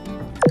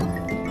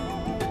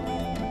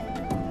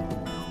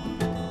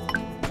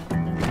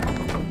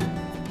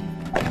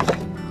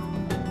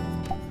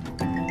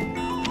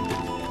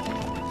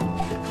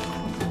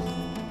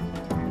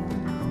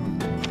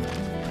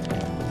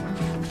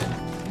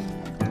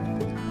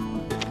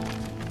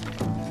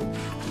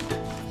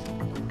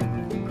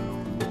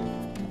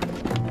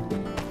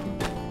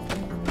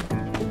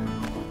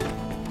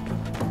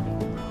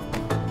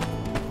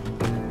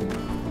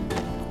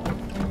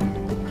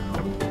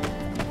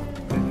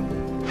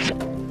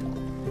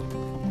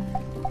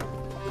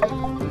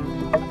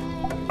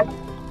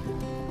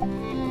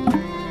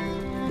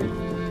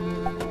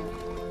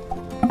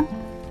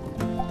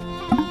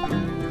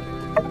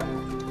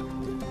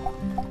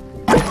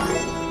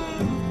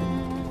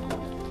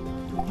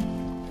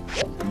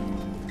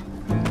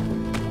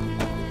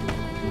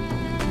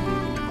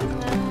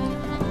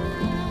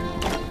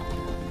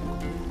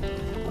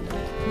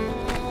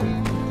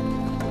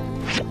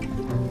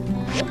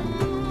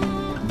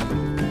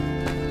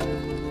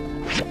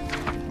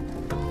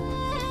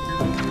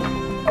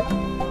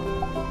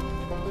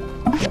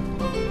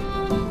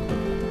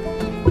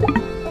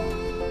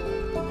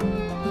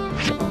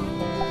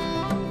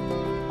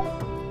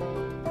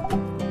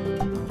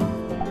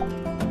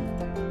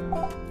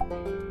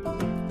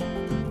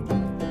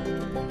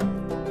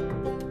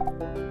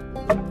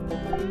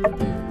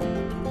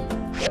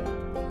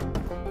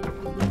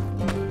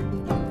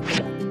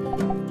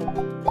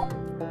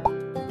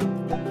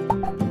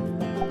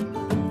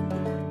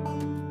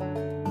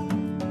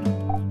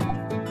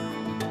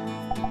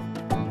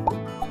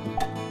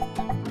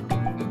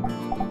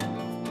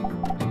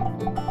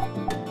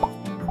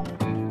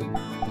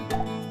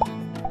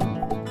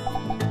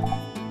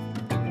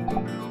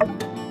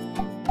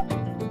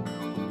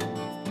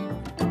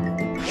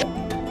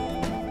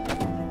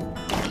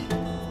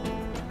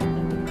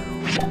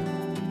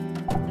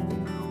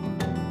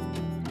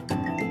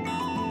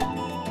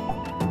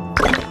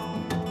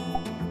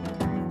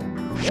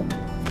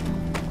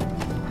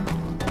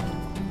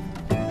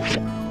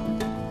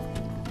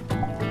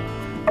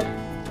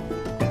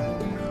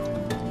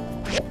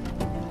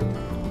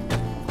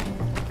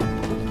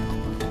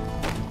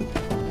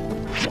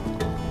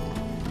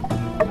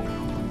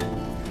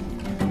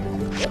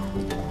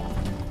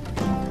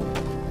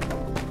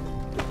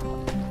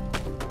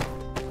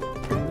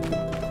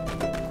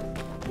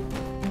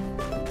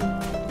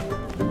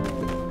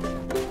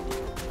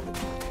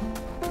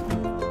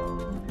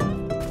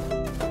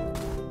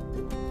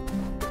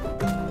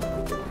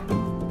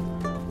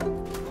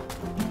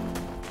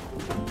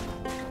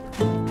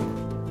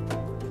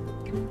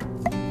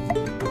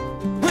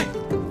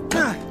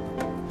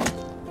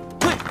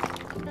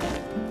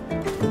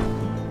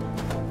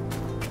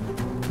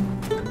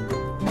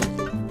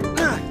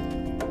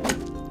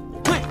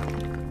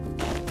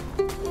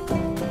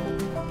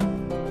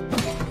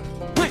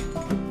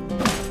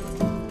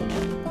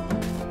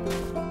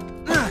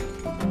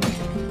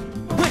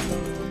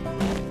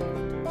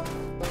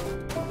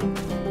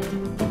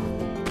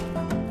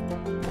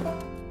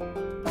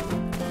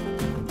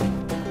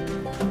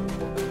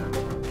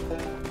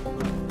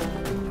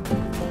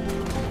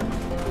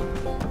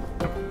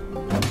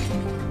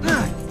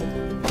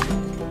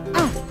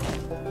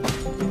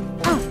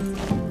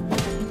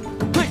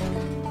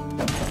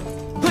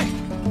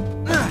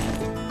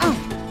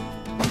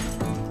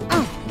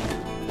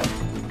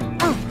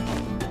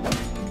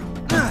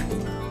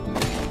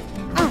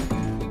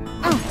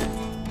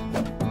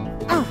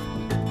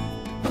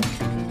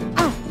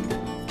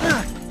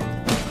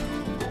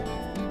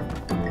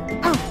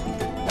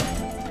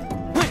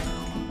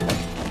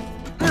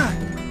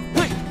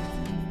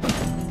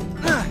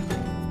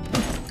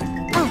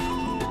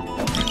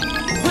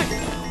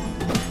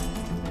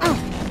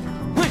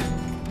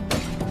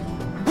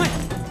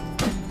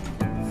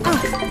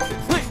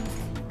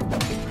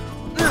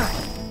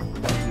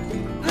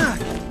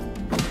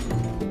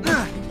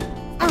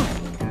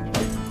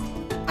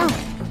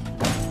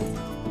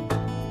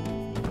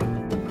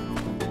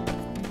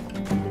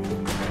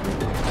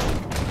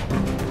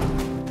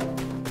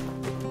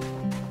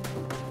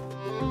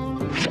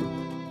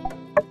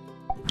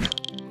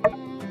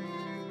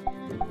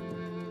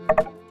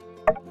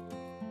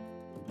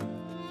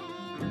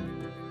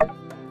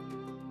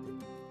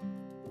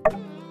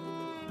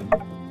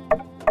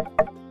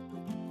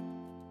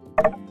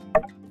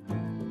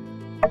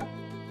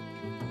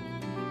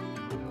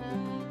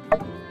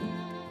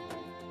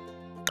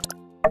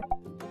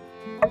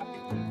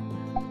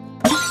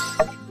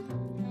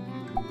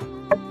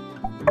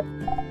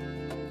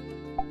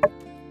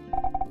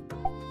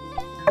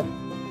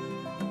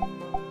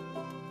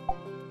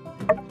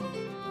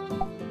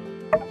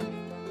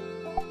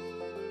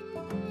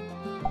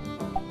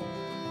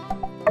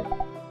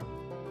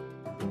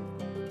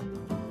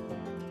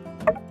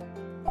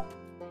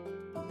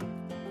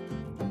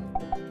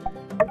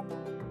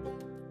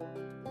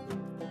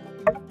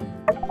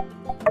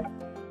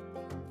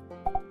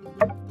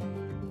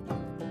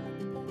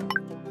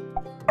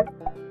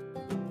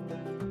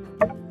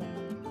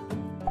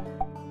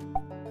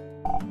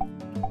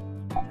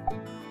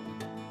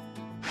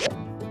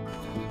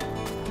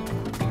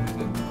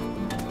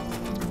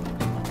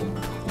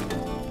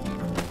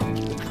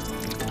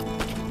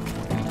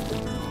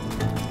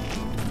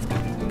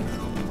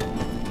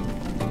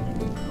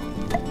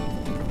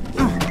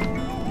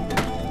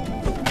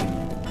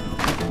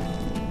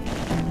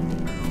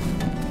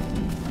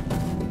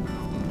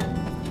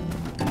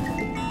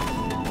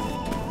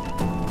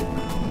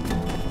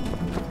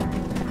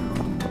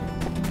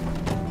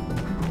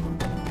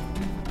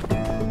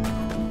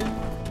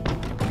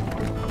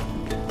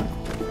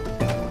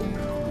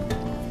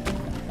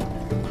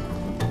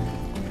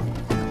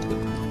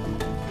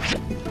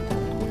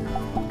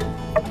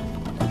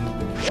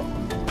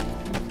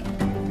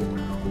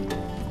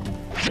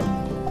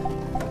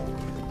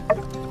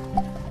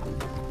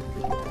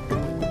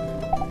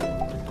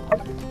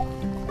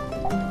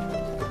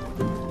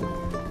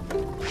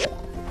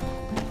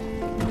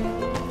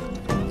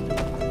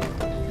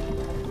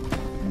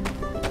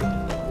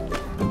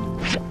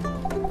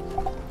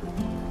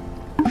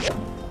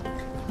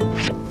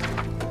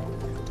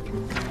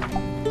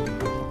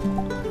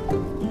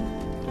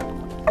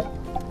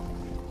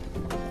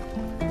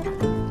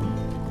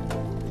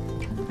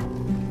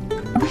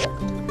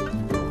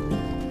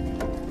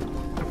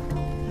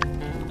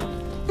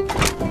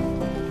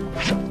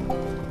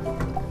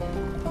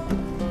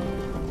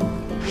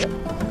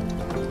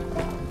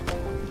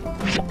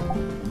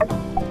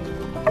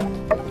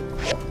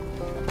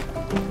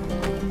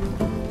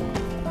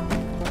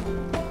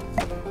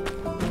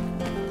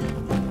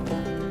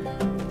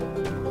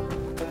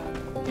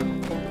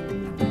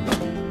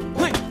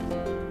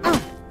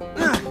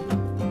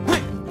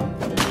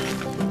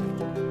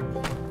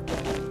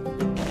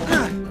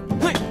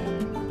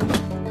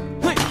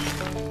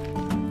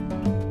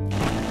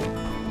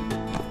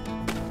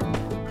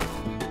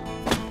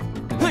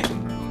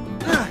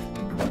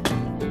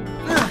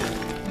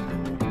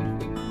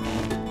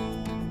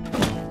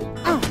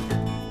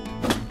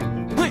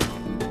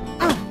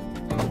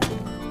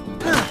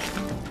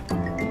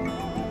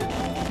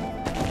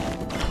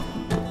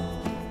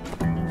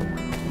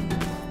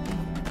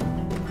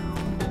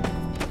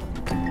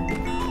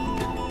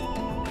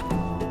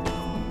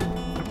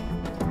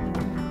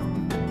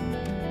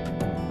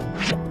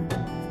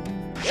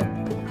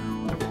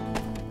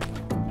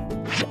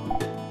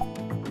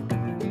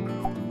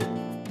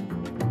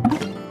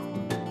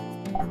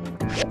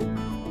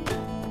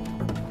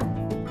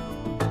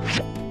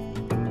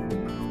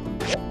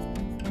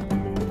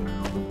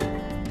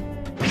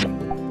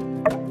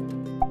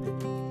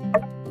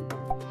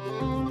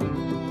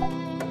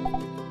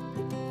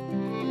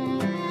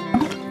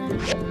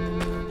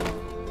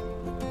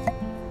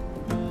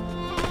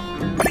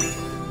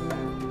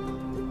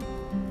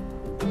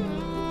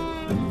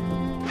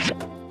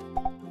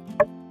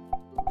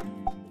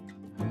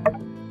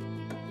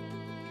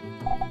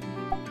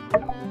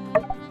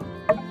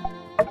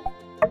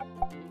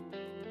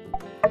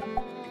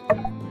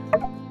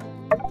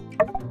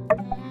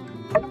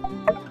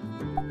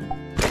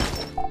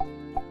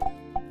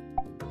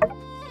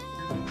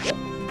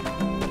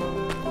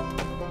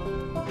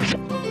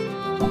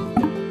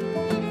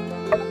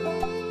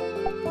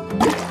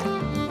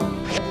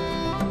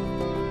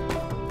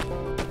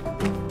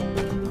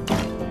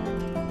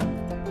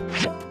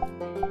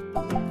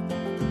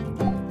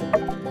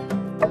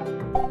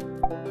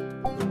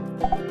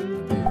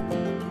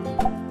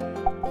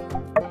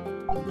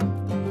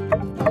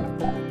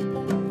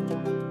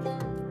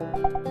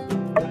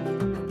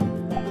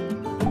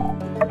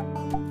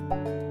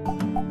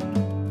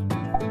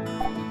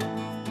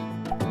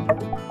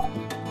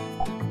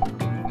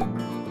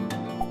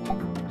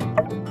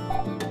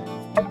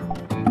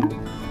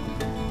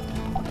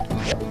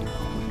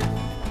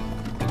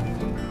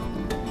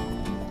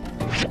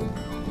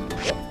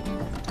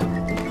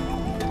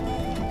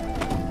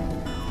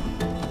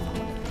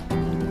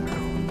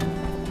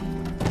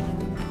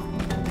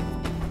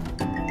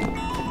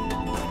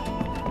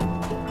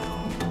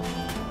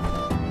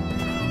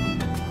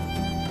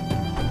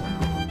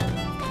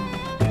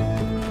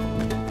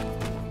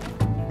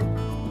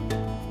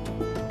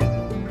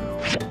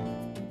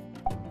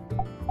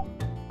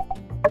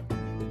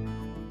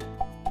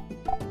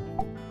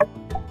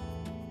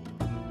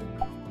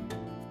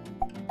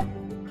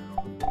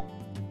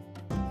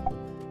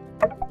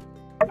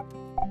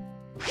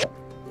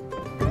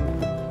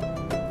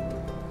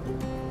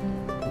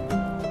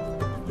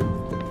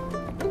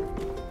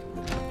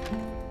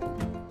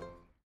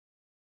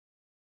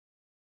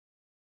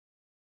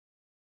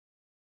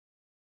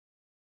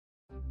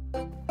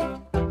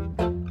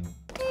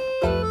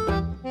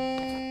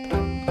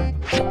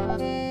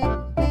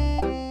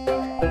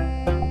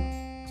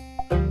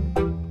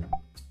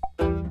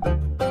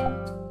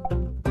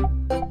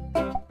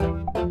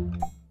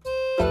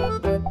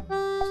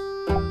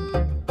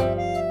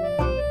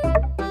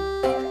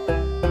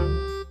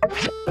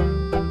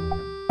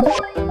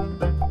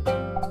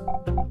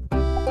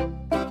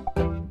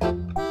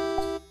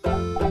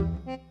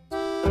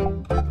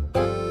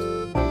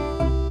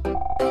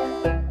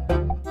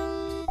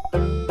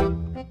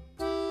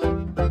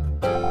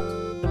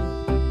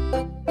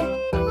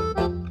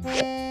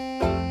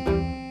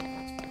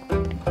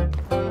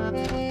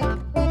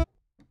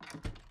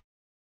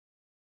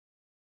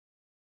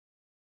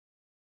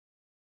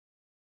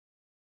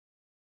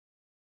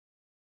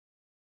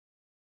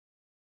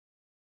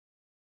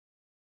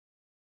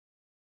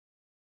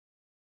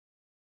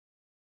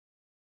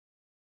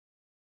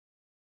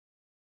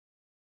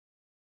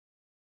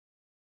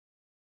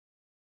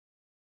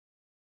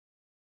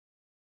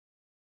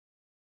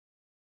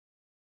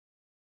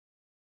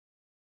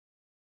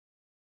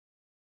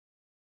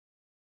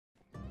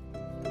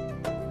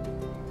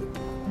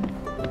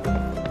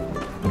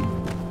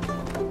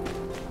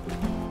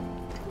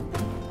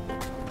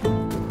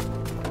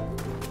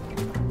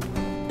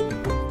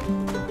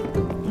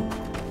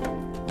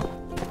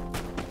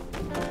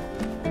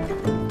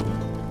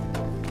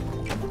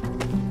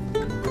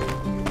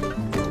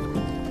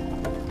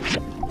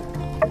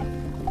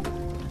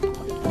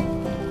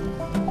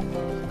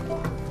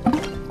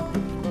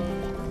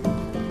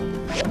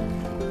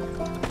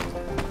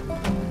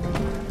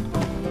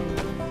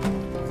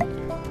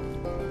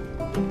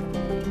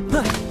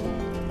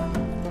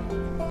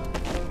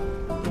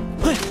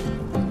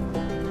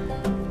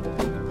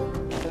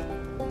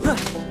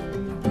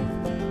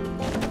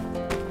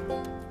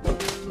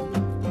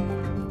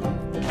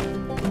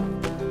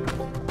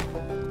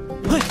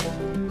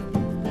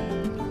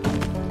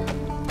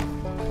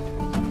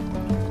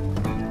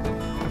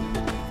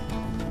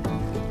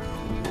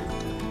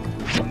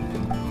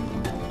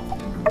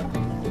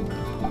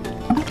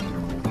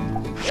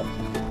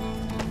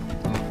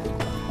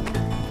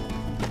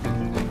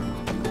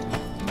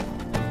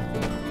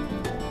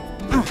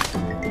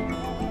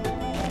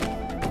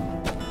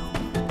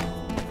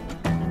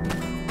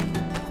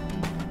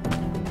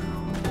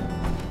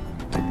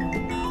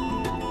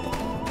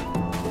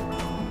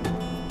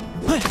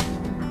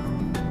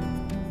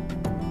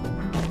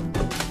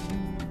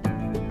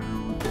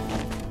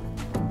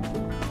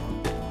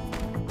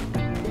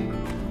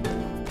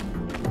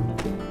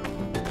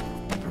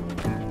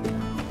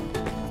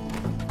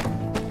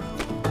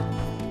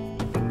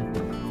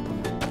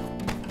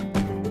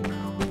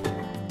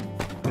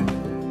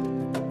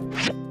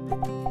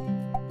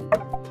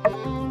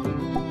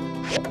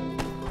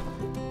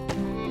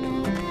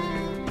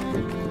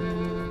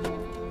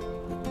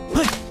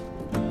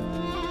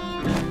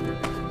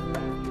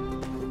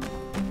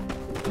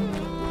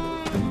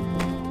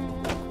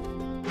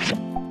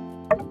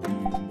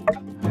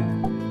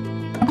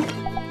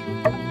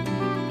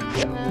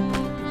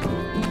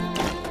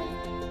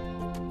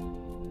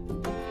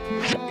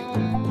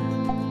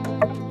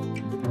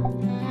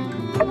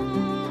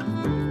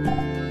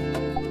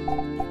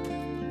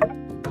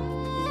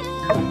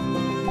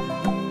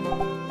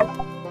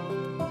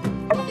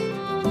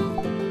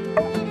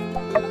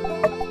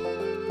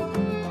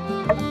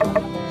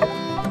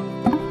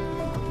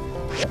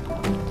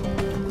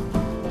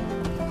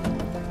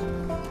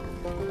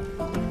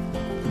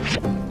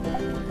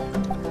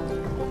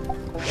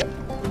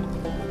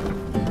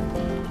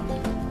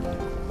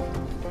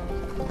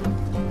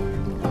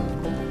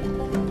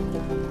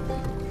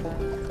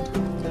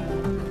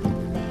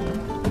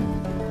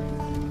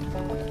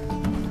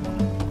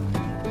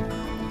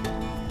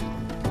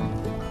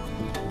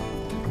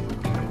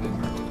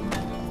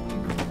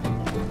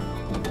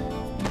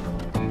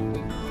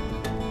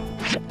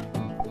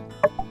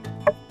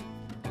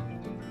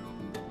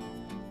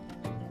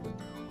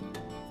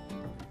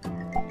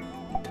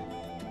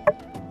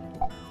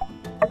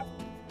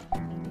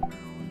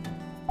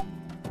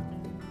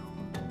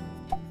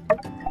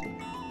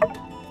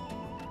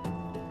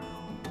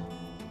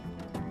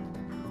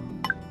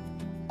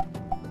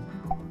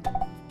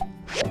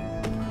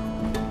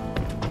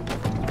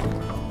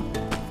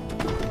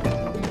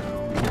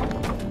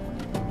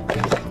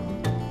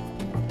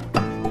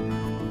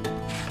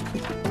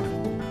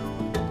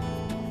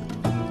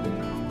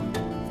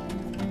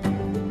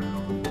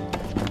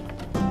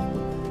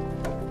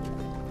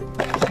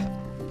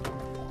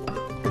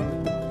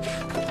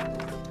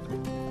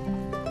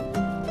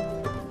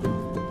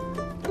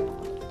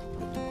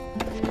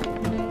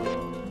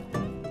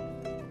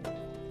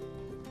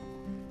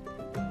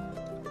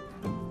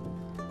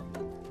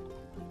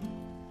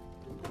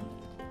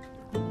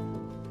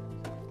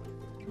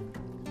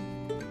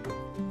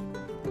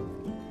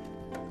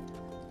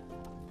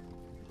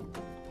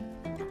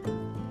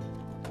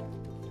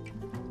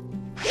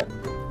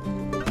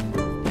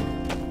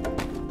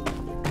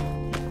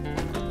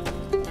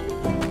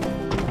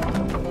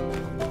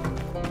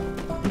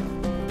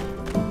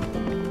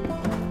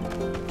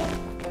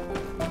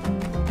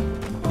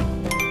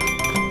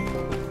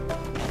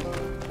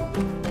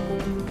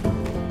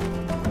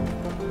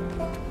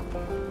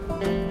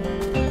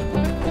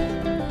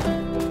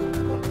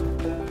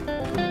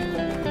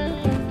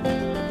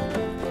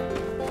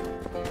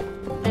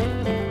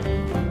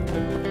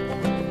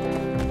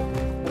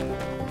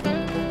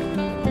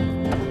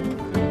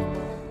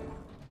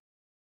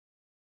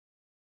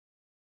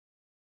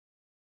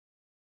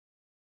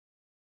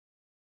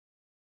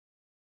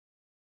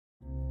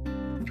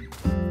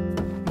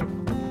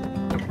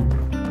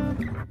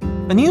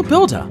 A new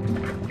builder?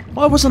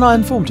 Why wasn't I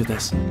informed of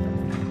this?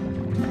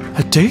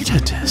 A data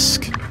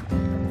disk?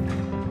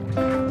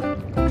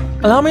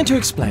 Allow me to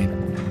explain.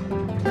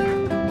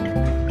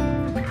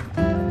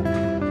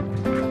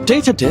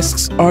 Data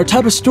disks are a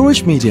type of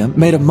storage medium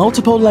made of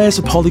multiple layers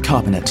of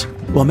polycarbonate.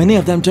 While many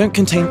of them don't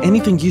contain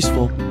anything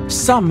useful,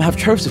 some have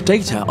troves of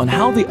data on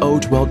how the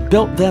old world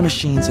built their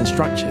machines and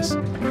structures.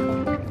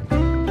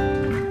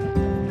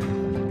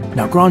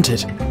 Now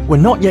granted, we're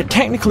not yet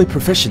technically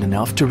proficient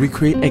enough to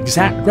recreate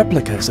exact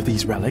replicas of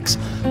these relics,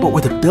 but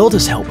with the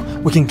builder's help,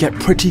 we can get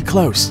pretty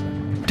close.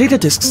 Data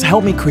disks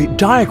help me create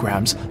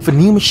diagrams for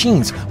new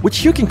machines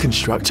which you can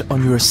construct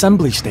on your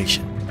assembly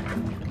station.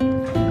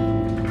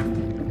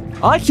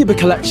 I keep a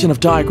collection of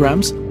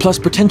diagrams, plus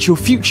potential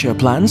future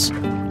plans,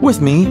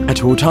 with me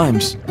at all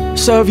times.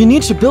 So if you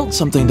need to build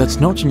something that's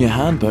not in your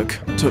handbook,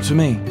 talk to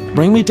me.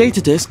 Bring me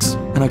data disks,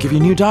 and I'll give you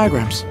new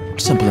diagrams.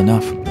 Simple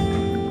enough.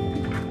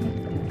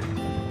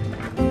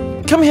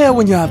 Come here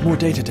when you have more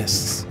data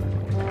disks.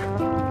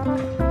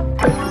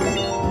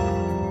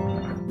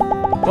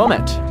 Well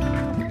met.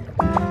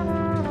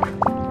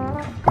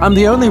 I'm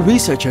the only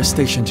researcher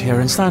stationed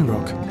here in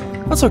Sandrock.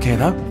 That's okay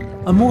though.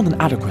 I'm more than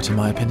adequate in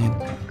my opinion.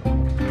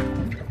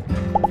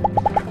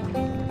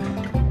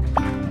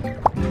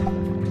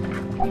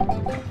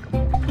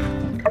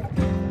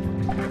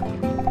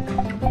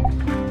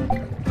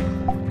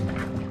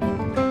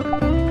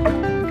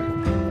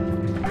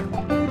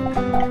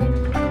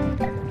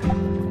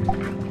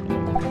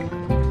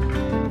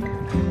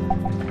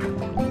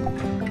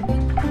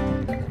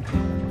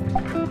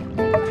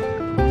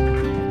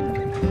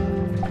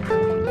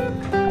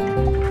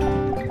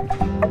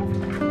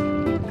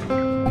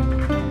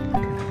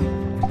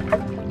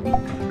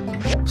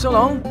 So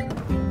long.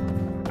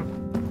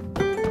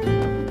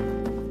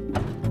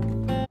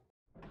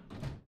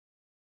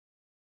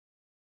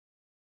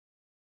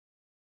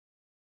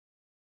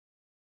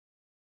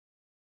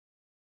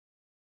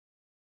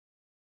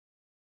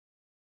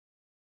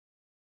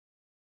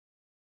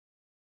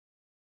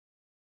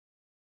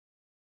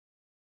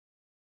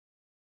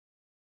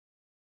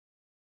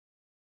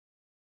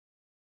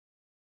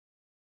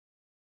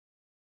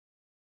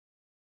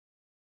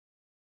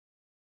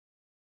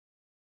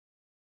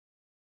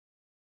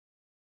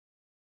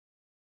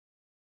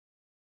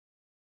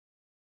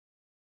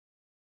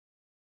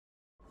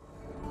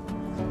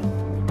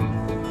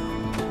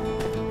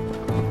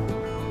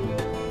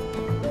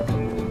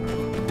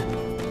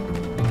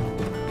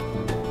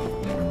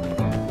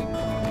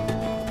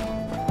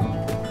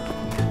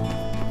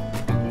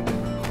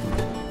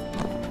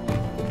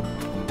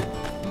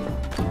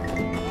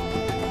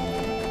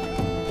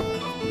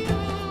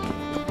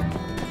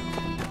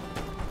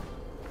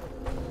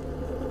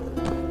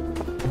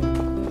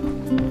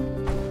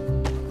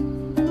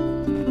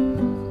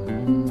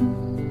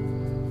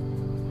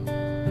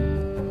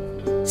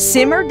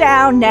 simmer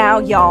down now,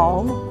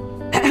 y'all.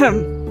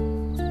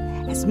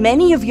 As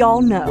many of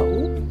y'all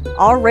know,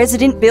 our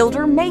resident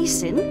builder,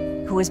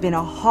 Mason, who has been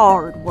a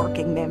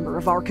hard-working member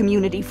of our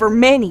community for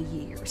many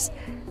years,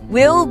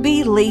 will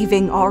be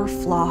leaving our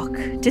flock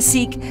to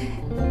seek,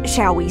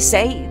 shall we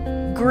say,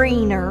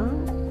 greener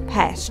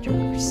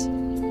pastures.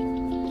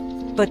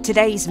 But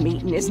today's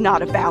meeting is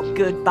not about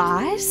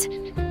goodbyes.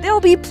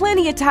 There'll be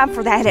plenty of time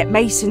for that at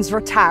Mason's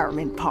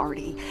retirement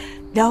party.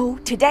 No,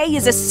 today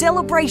is a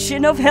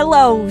celebration of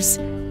hellos.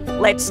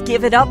 Let's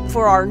give it up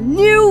for our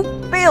new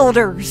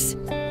builders.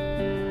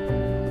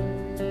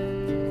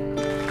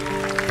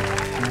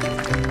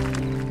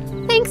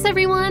 Thanks,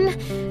 everyone.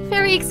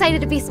 Very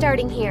excited to be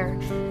starting here.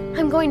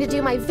 I'm going to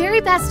do my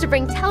very best to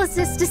bring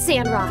Telesis to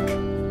Sandrock.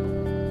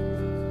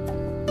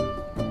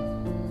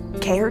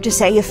 Care to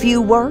say a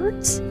few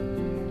words?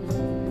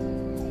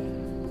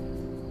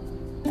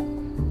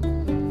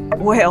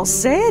 Well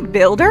said,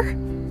 Builder.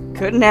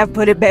 Couldn't have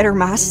put it better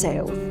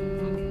myself.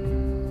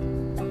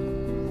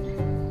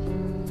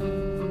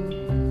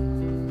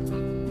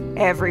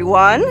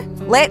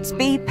 Everyone, let's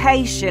be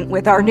patient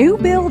with our new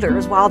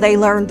builders while they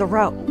learn the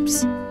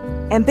ropes.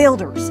 And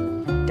builders,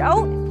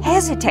 don't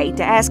hesitate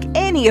to ask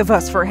any of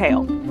us for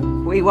help.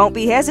 We won't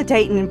be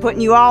hesitating in putting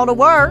you all to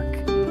work.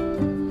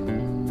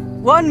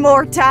 One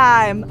more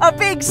time, a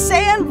big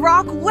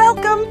Sandrock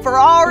welcome for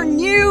our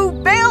new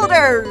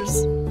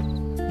builders!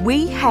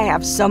 We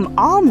have some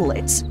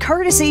omelets,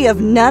 courtesy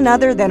of none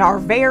other than our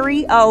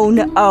very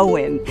own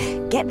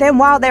Owen. Get them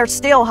while they're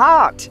still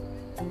hot.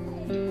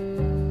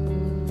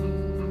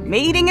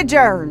 Meeting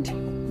adjourned.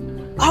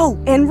 Oh,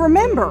 and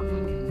remember,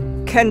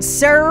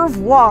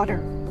 conserve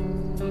water.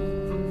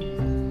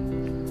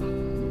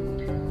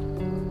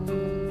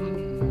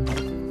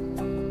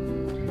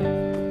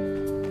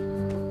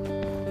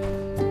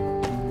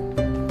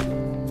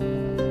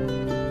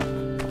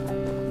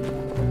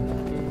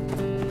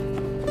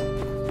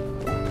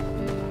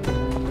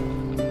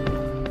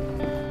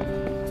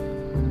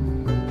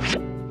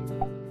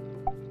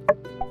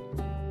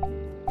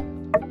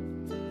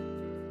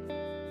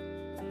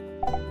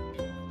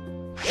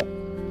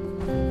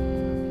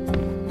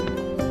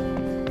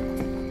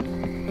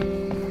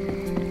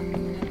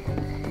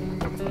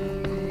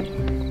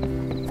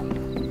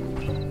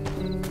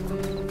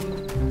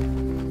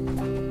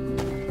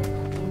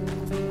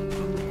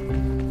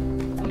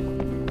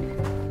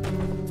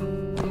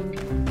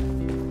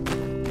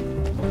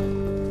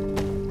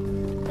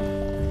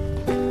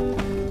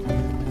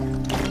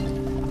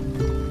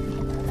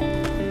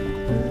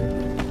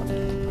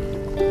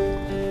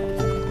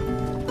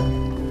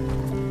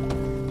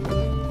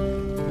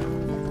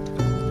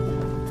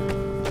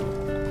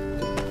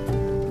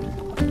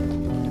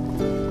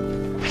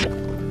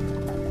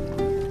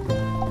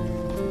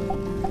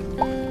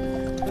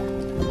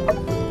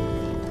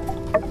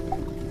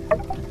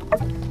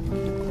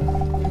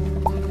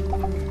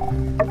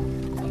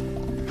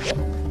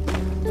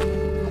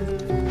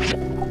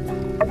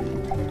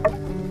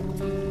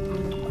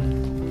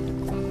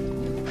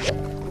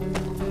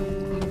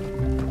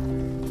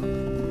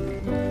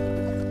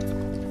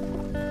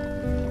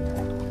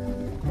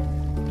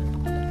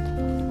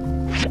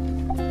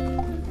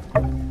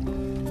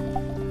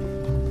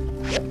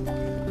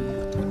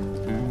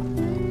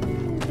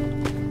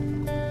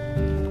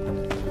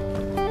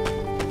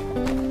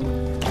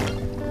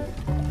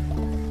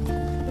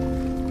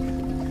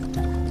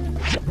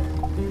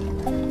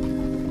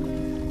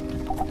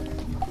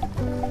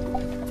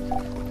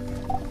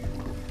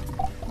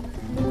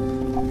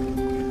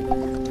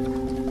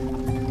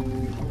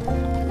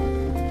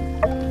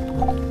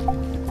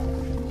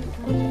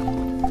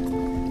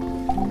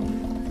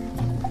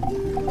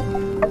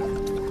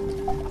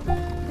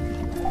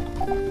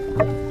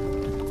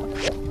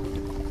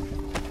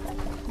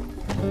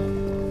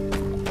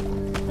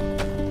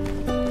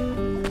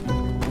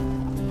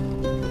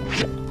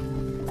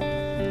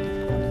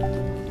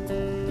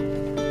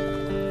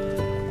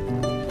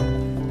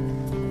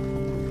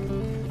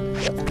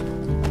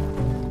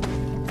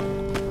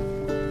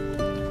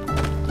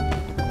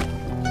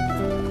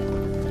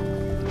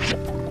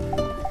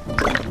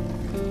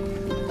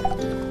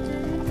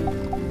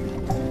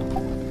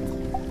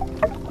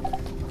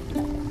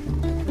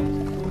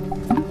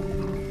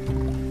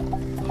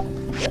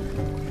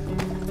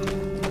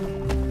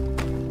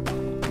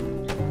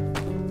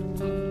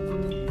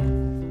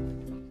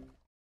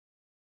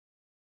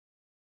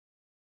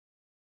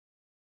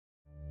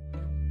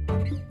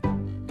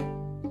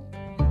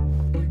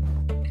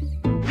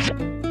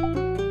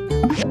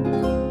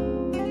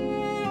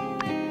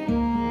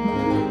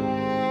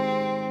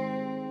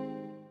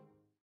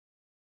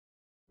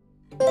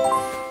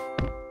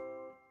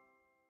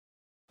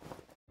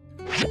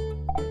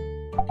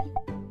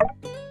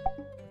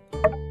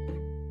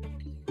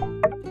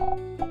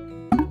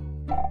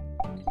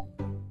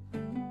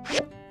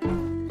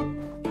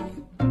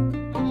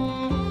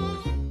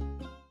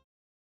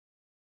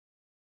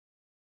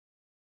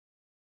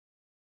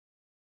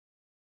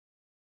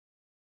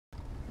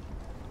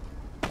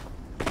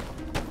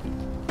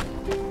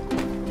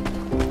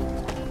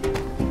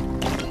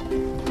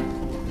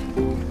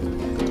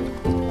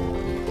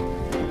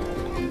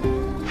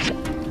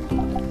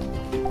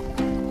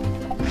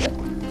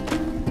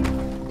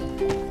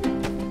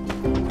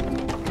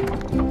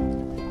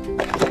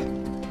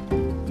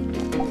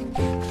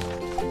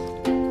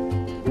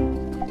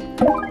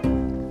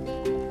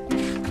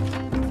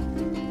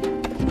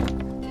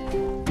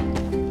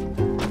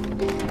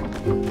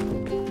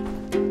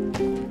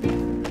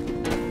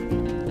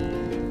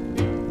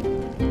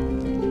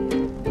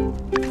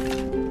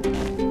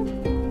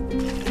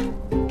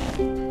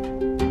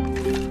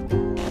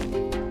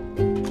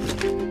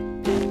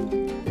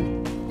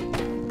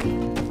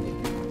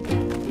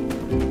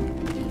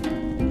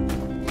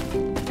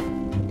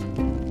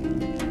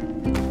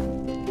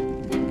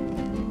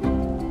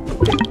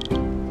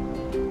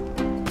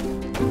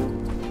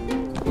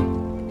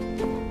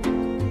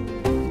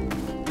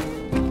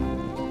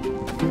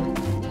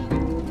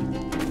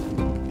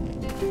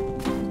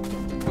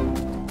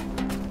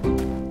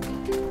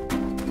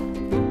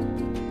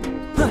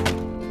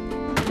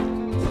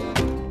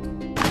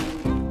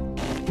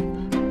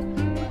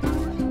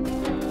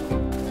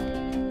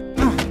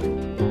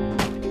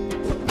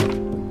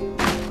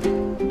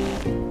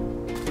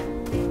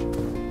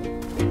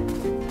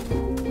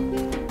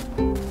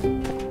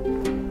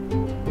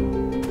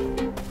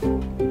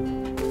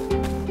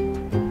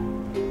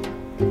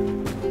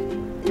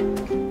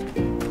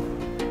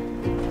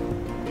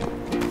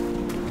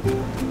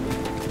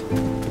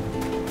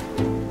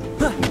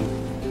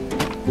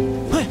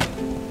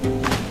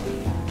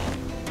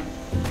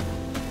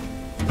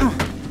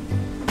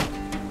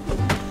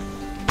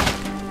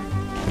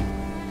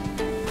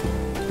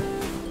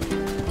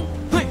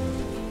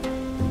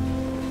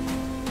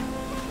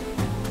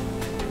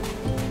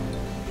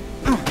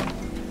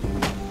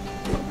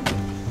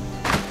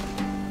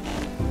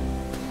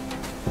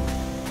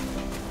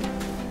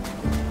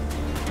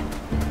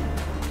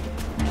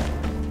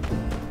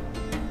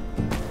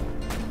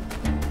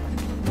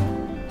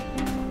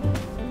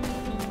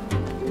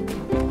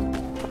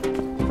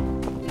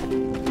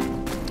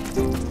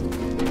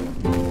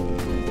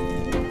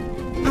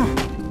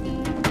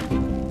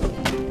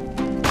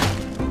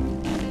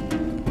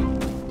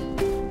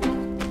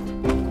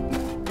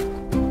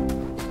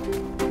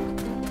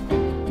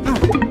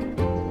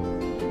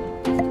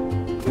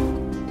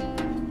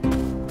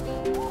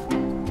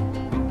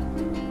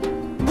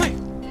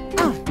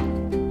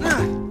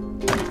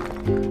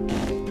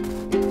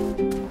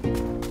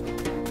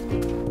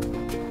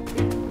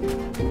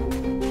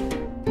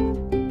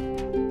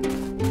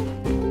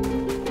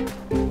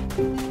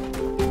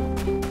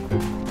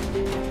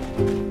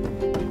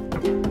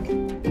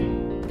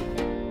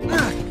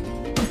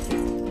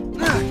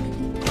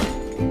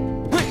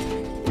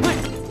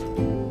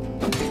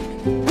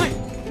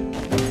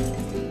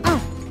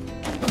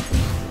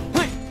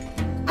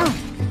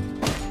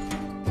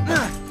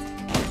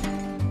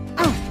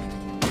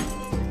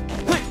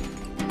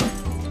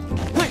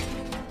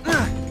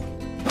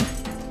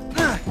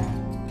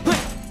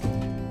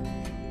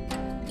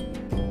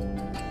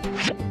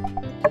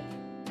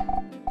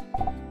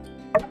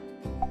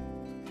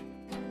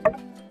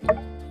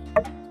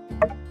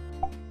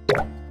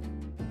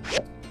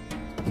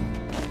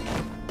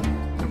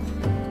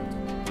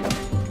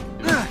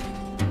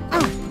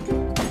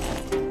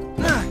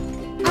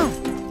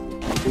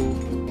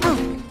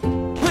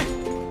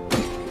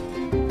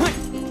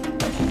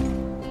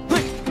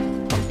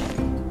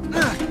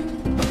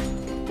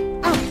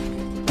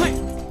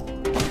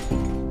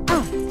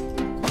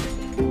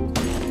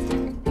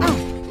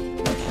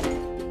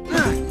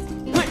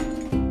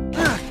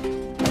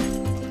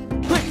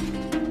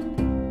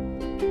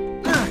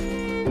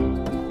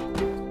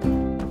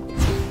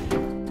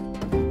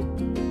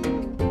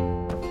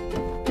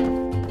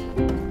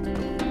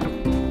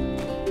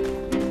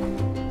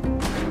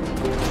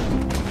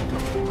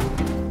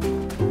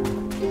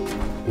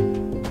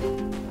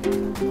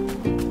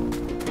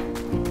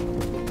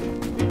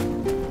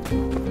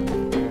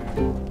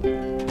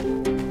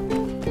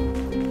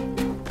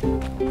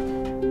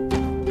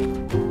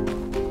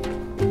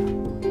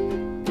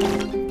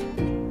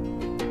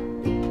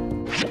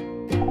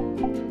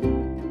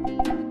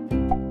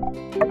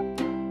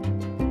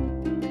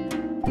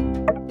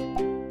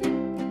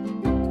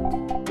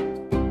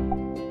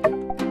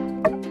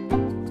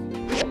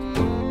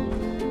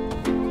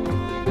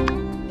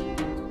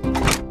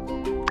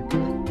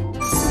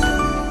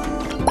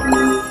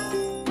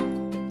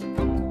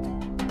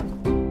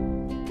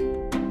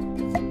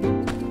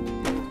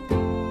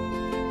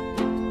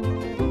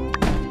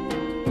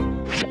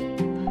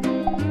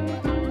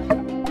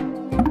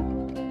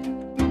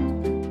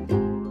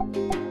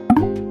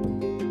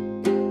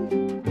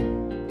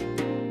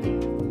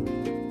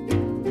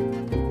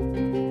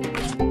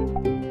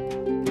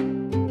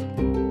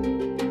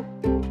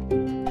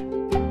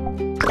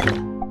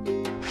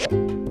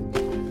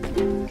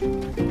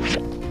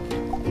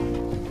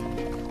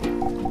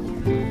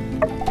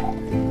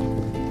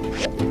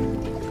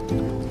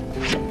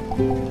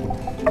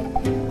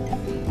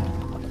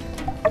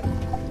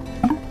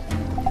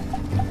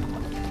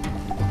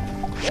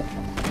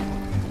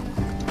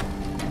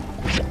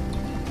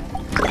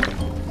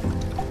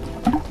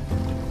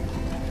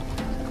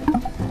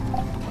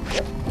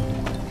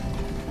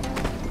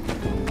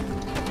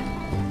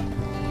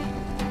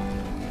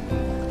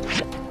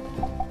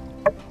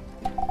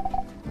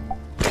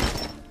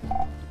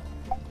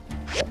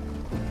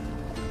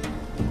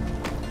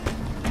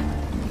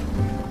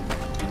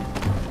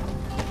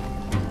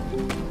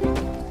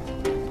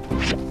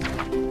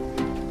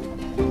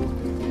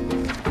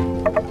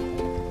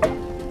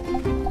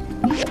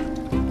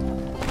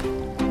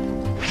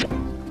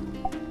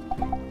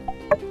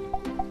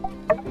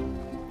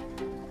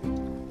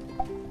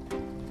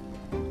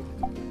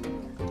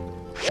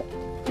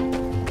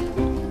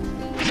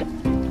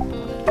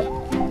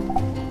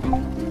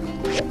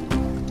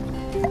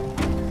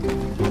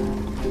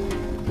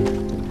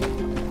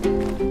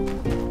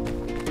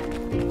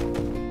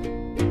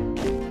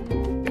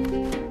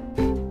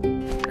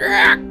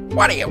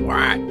 What do you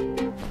want?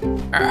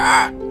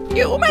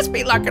 You must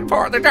be looking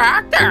for the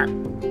doctor.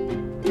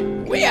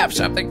 We have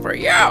something for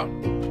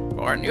you.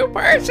 For a new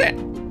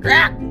person.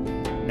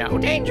 No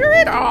danger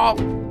at all.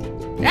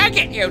 Take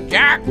it, you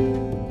jerk.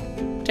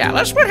 Tell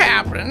us what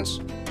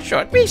happens.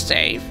 Should be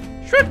safe.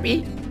 Should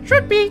be.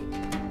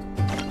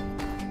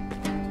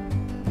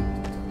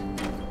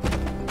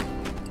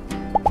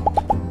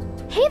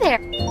 Hey there.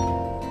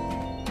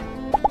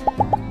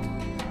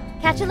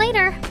 Catch you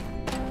later.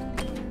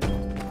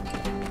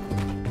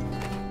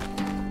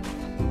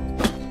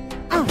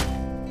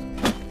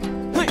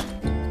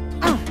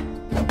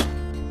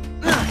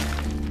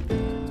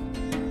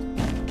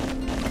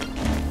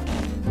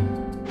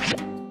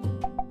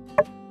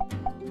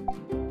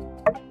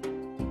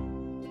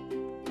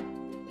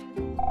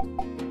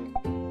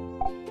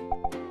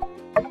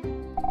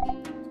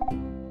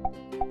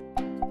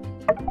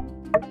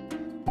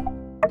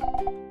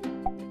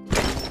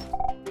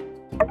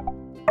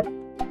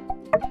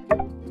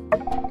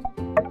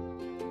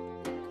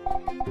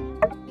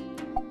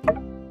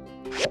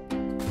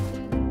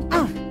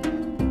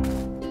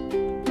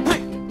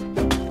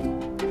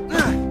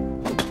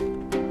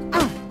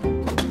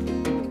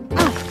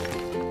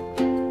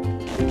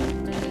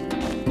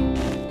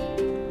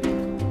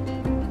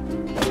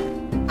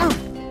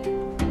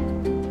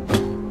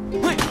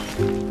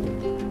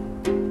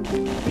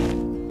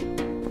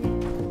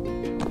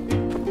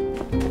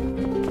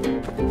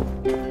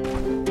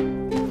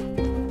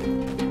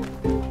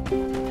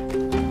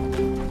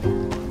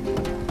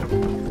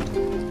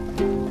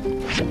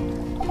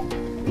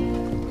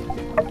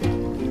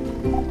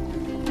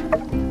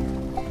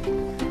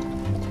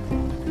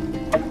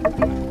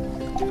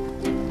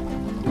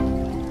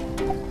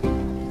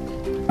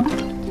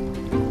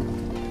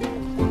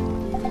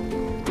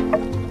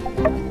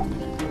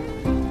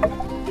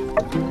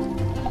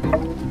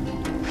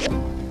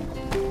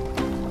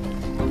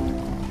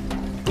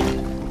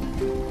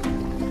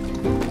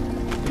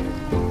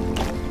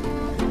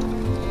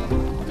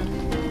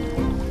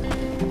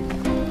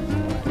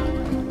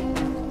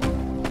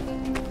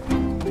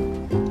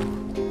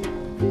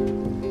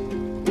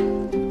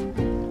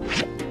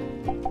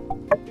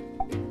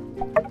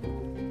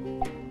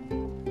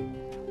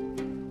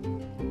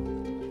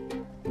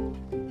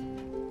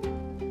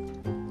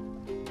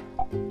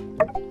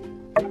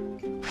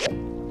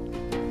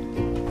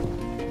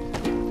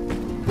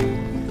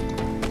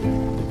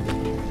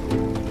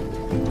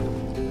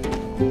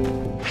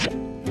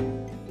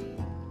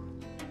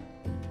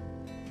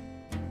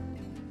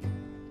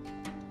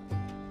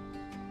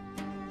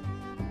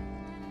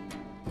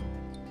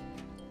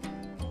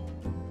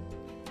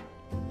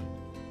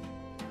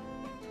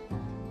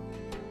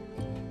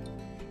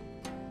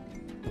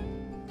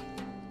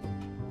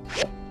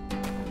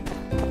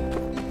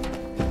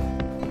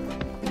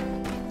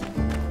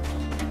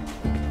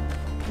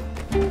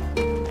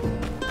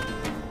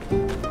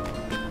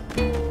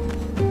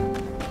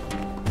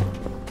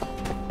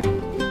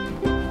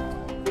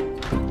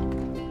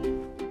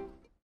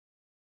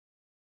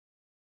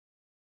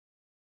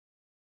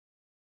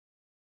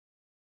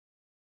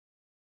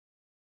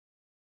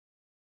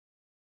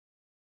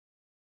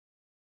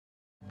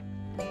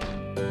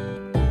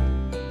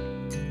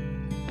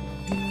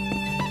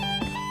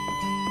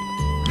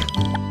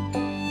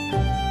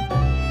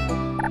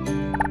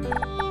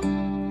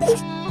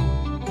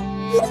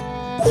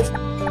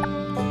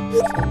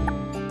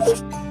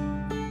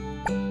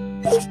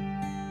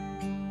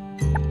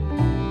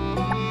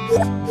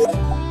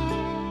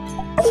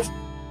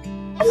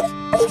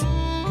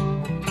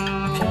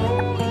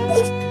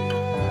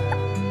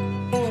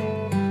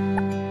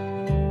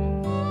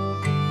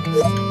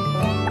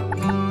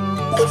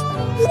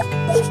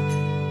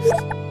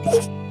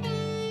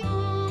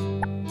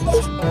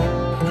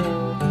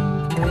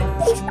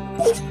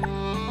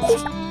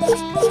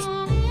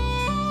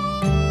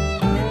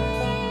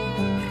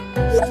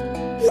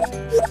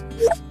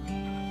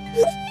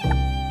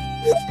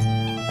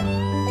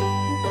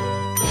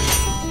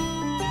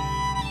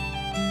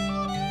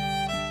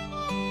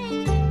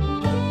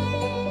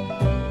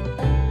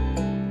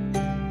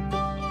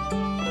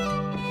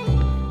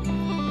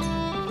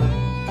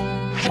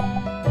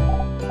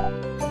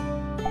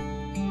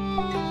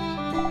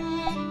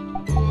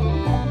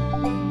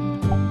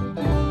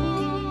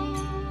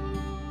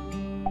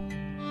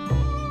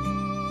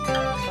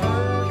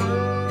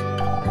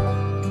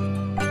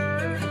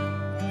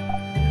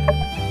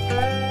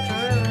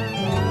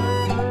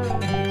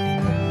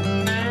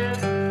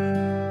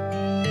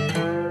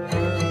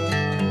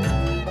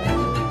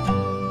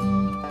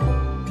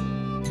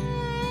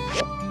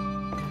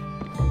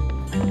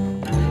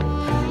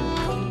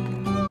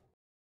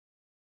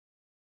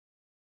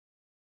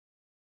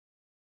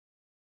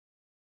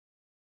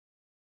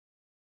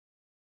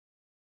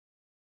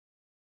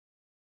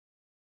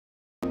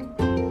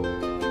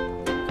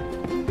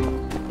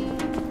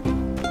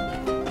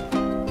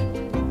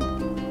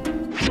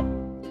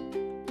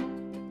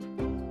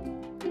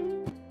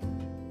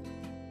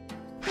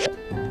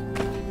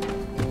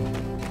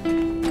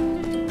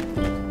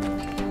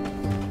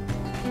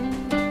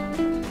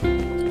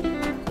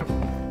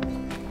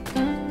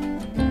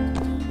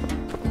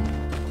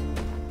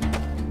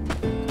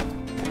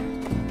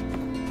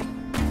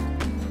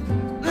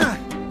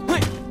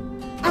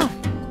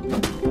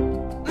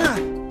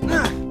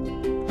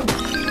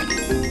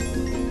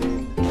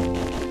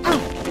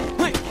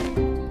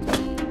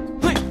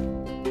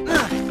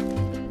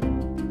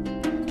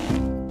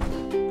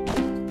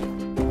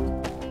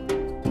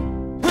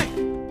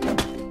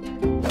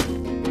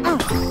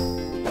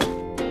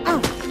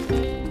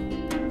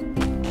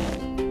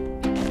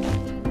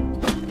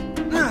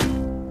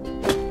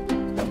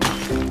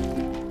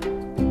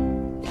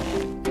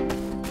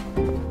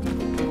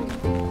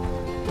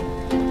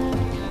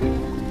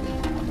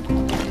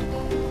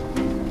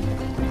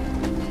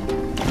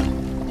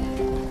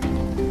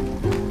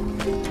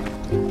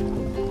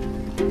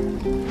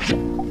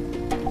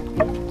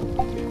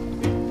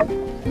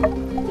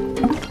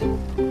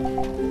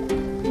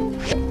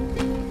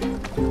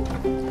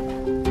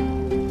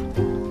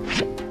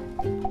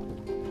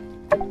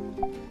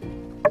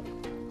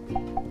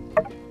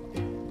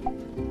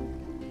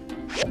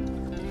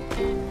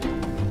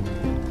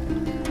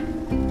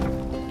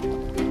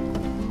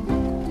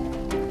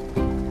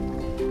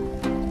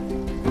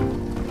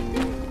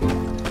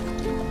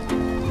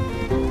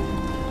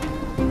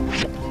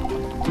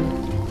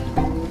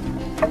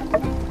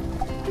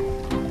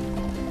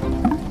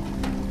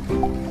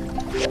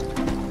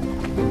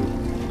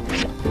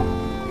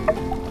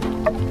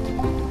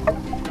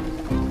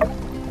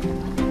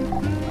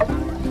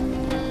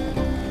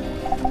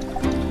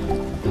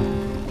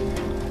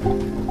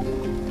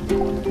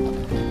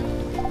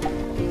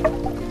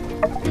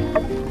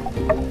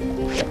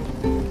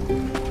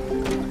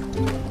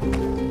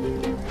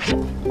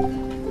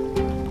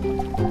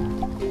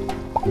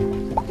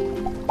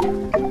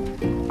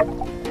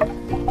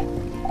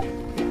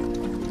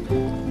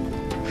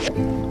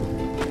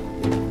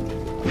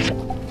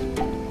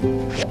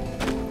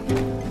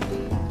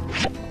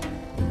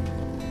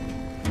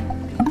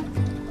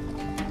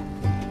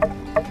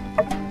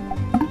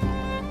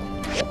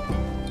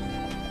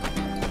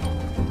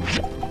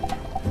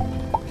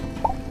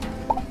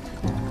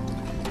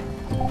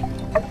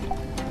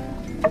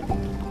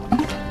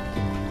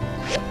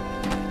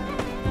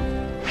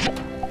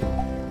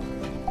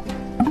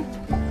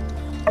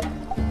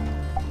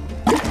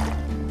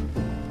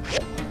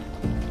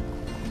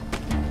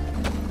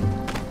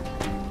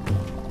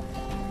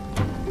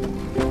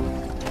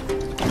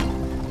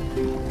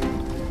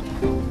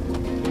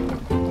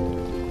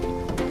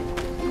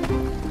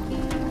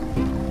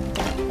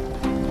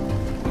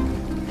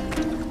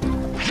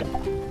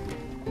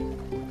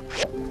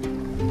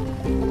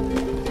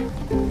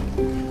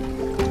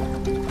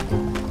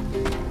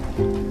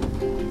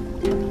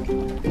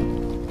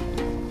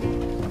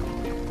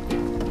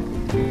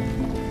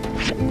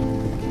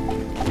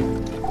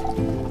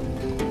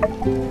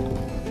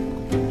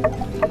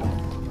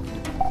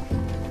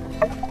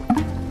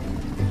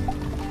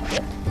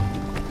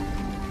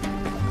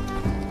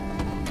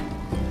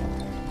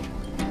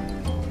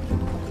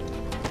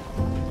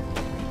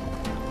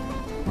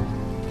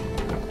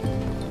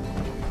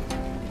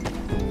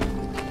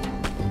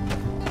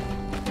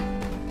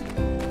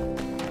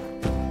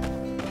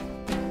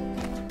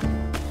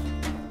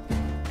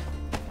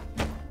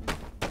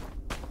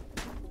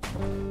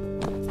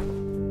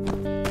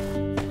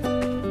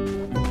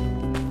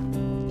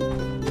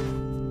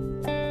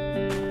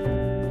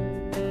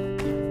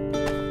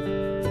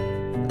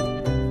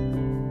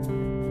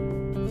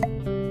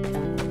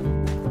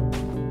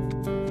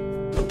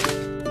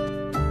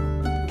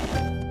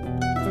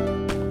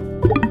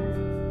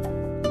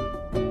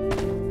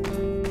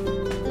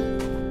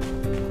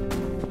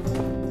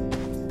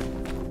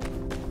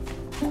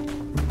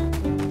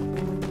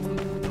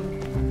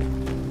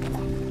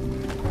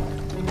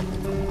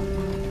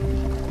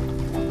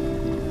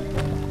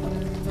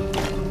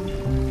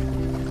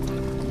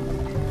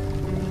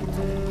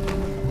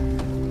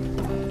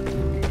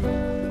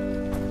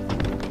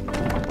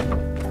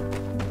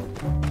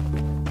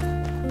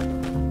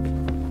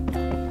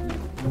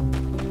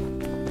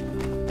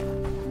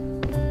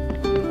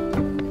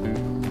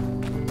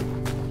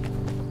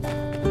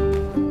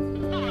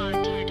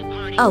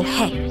 Oh,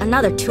 hey,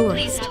 another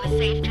tourist.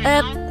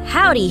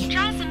 Howdy.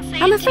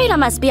 I'm afraid I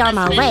must be on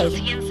my way.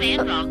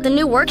 The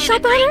new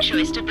workshop owner?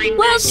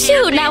 Well,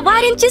 shoot, now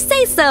why didn't you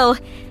say so?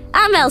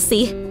 I'm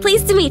Elsie.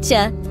 Pleased to meet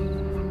ya.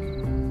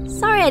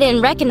 Sorry I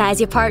didn't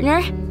recognize you,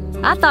 partner.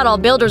 I thought all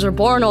builders were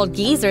born old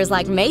geezers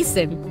like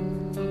Mason.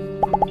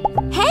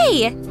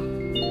 Hey!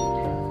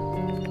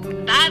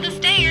 By the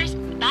stairs,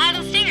 by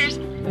the stairs.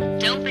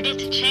 Don't forget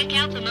to check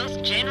out the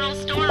most general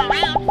store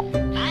around.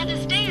 By the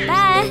stairs,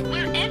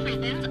 where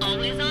everything's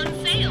always on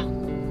sale.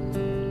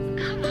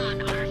 Come on,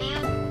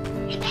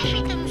 Arvio. If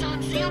everything's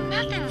on sale,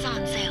 nothing's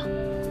on sale.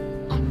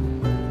 Oh,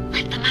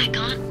 left the mic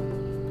on.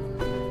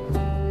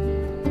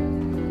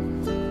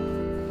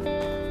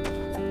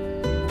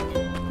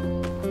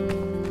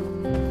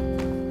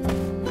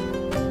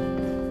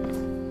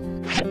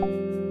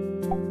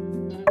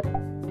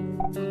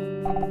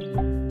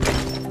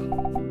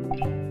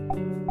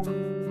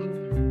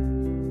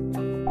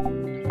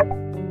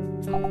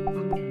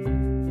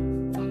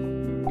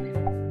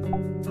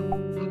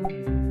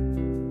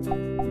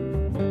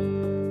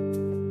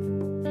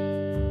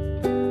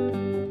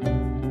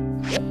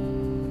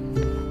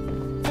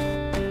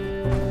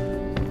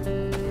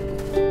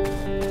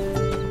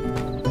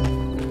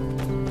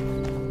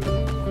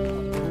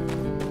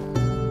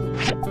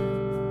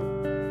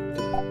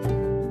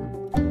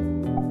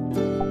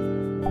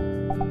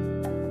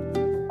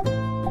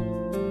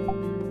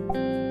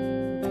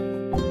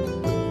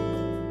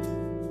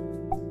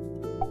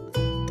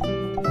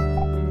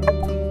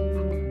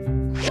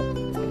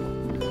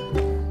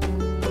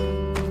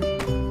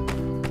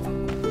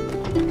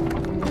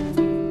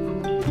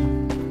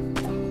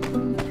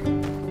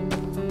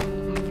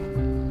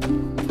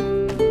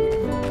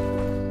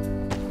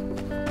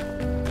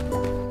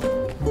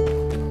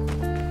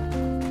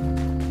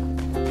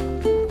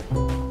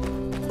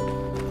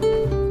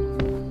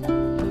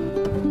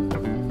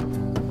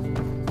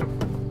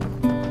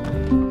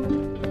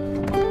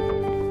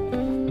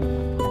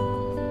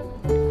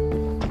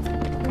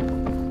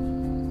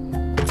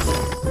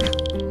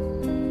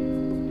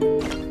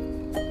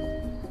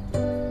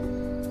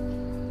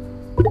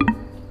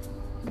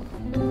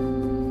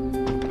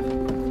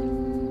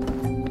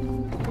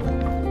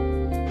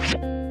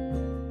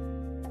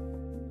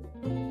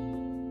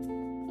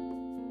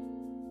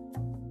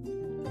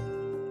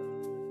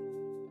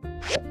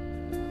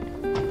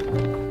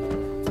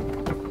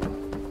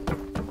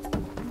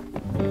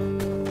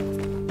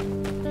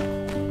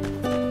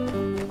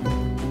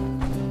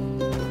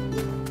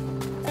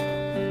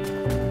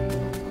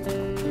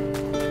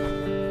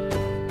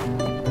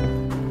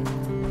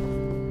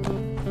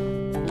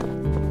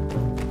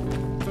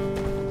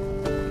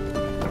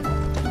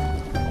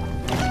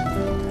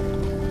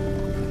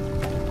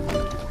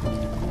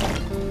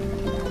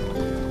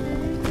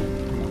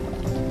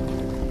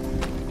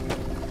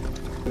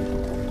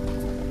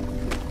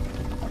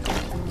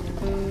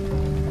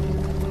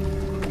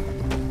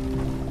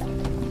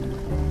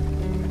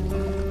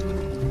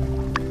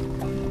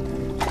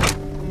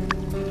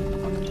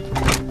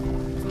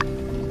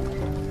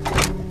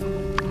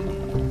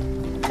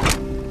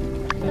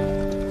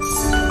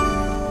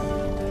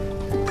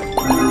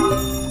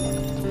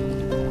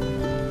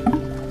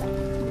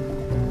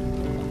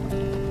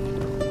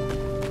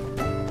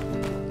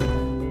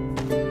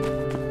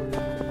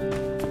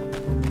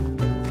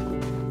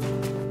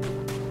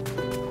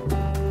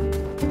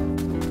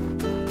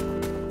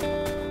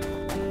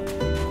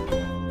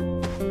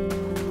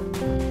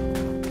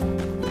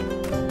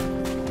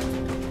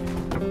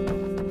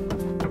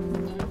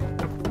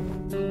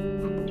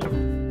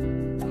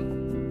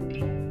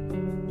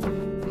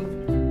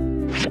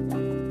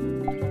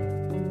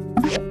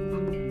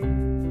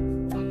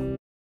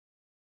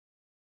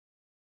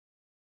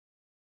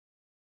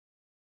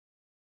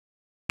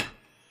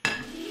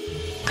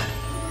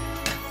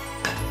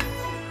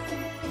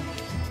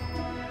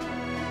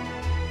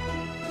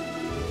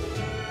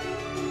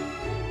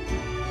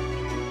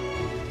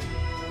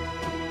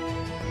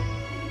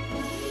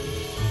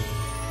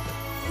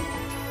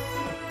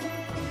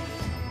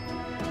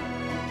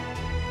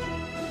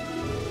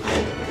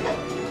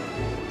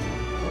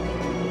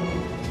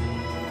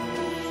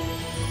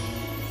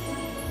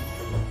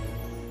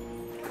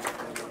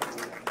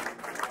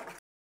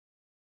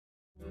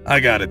 I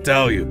gotta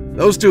tell you,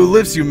 those 2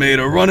 lifts you made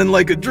are running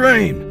like a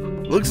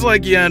dream. Looks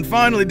like Yan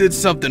finally did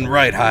something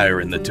right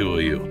hiring the 2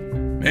 of you.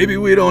 Maybe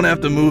we don't have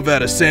to move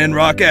out of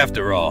Sandrock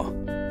after all.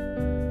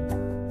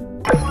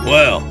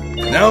 Well,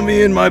 now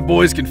me and my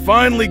boys can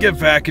finally get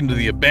back into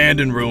the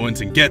abandoned ruins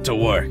and get to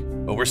work.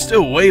 But we're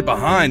still way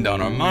behind on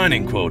our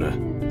mining quota.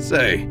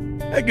 Say,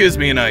 that gives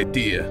me an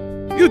idea.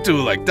 You 2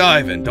 like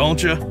diving,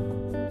 don't you?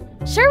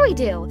 Sure we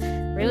do.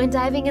 Ruin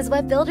diving is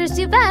what builders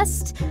do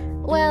best.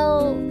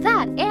 Well,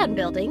 that and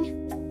building.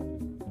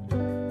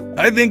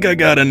 I think I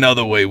got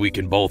another way we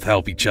can both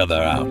help each other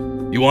out.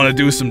 You want to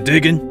do some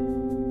digging?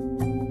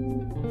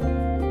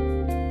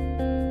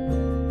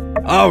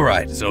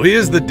 Alright, so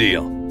here's the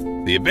deal.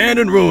 The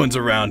abandoned ruins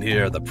around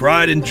here are the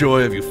pride and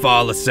joy of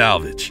Eufaula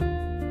salvage.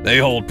 They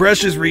hold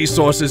precious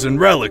resources and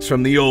relics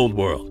from the old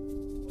world.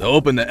 They're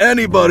open to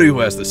anybody who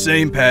has the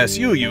same pass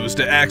you use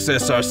to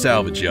access our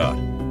salvage yard.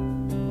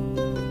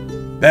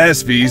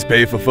 Pass fees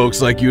pay for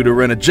folks like you to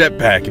rent a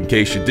jetpack in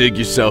case you dig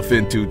yourself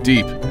in too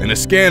deep, and a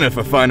scanner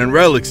for finding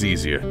relics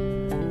easier.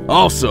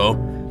 Also,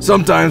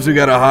 sometimes we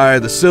gotta hire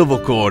the Civil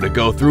Corps to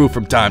go through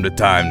from time to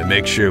time to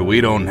make sure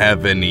we don't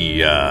have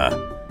any,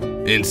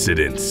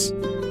 incidents.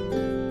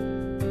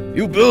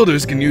 You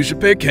builders can use your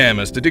pick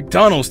hammers to dig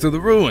tunnels through the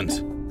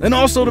ruins, and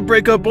also to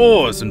break up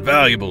ores and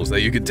valuables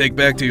that you can take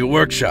back to your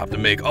workshop to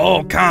make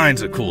all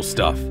kinds of cool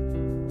stuff.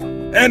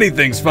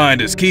 Anything's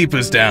finders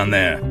keepers down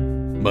there,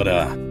 but,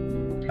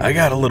 I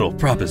got a little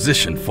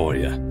proposition for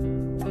you.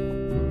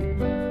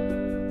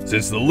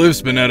 Since the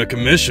lift's been out of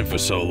commission for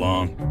so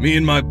long, me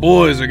and my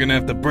boys are gonna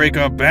have to break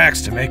our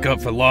backs to make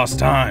up for lost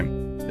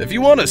time. If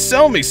you want to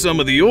sell me some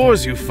of the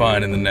ores you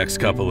find in the next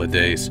couple of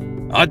days,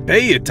 I'd pay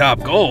you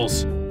top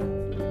goals.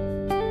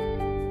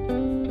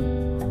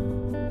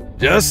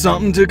 Just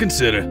something to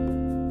consider.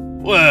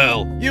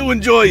 Well, you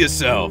enjoy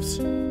yourselves.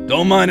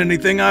 Don't mind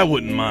anything I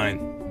wouldn't mind.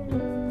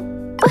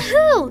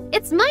 Woohoo!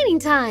 It's mining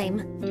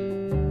time!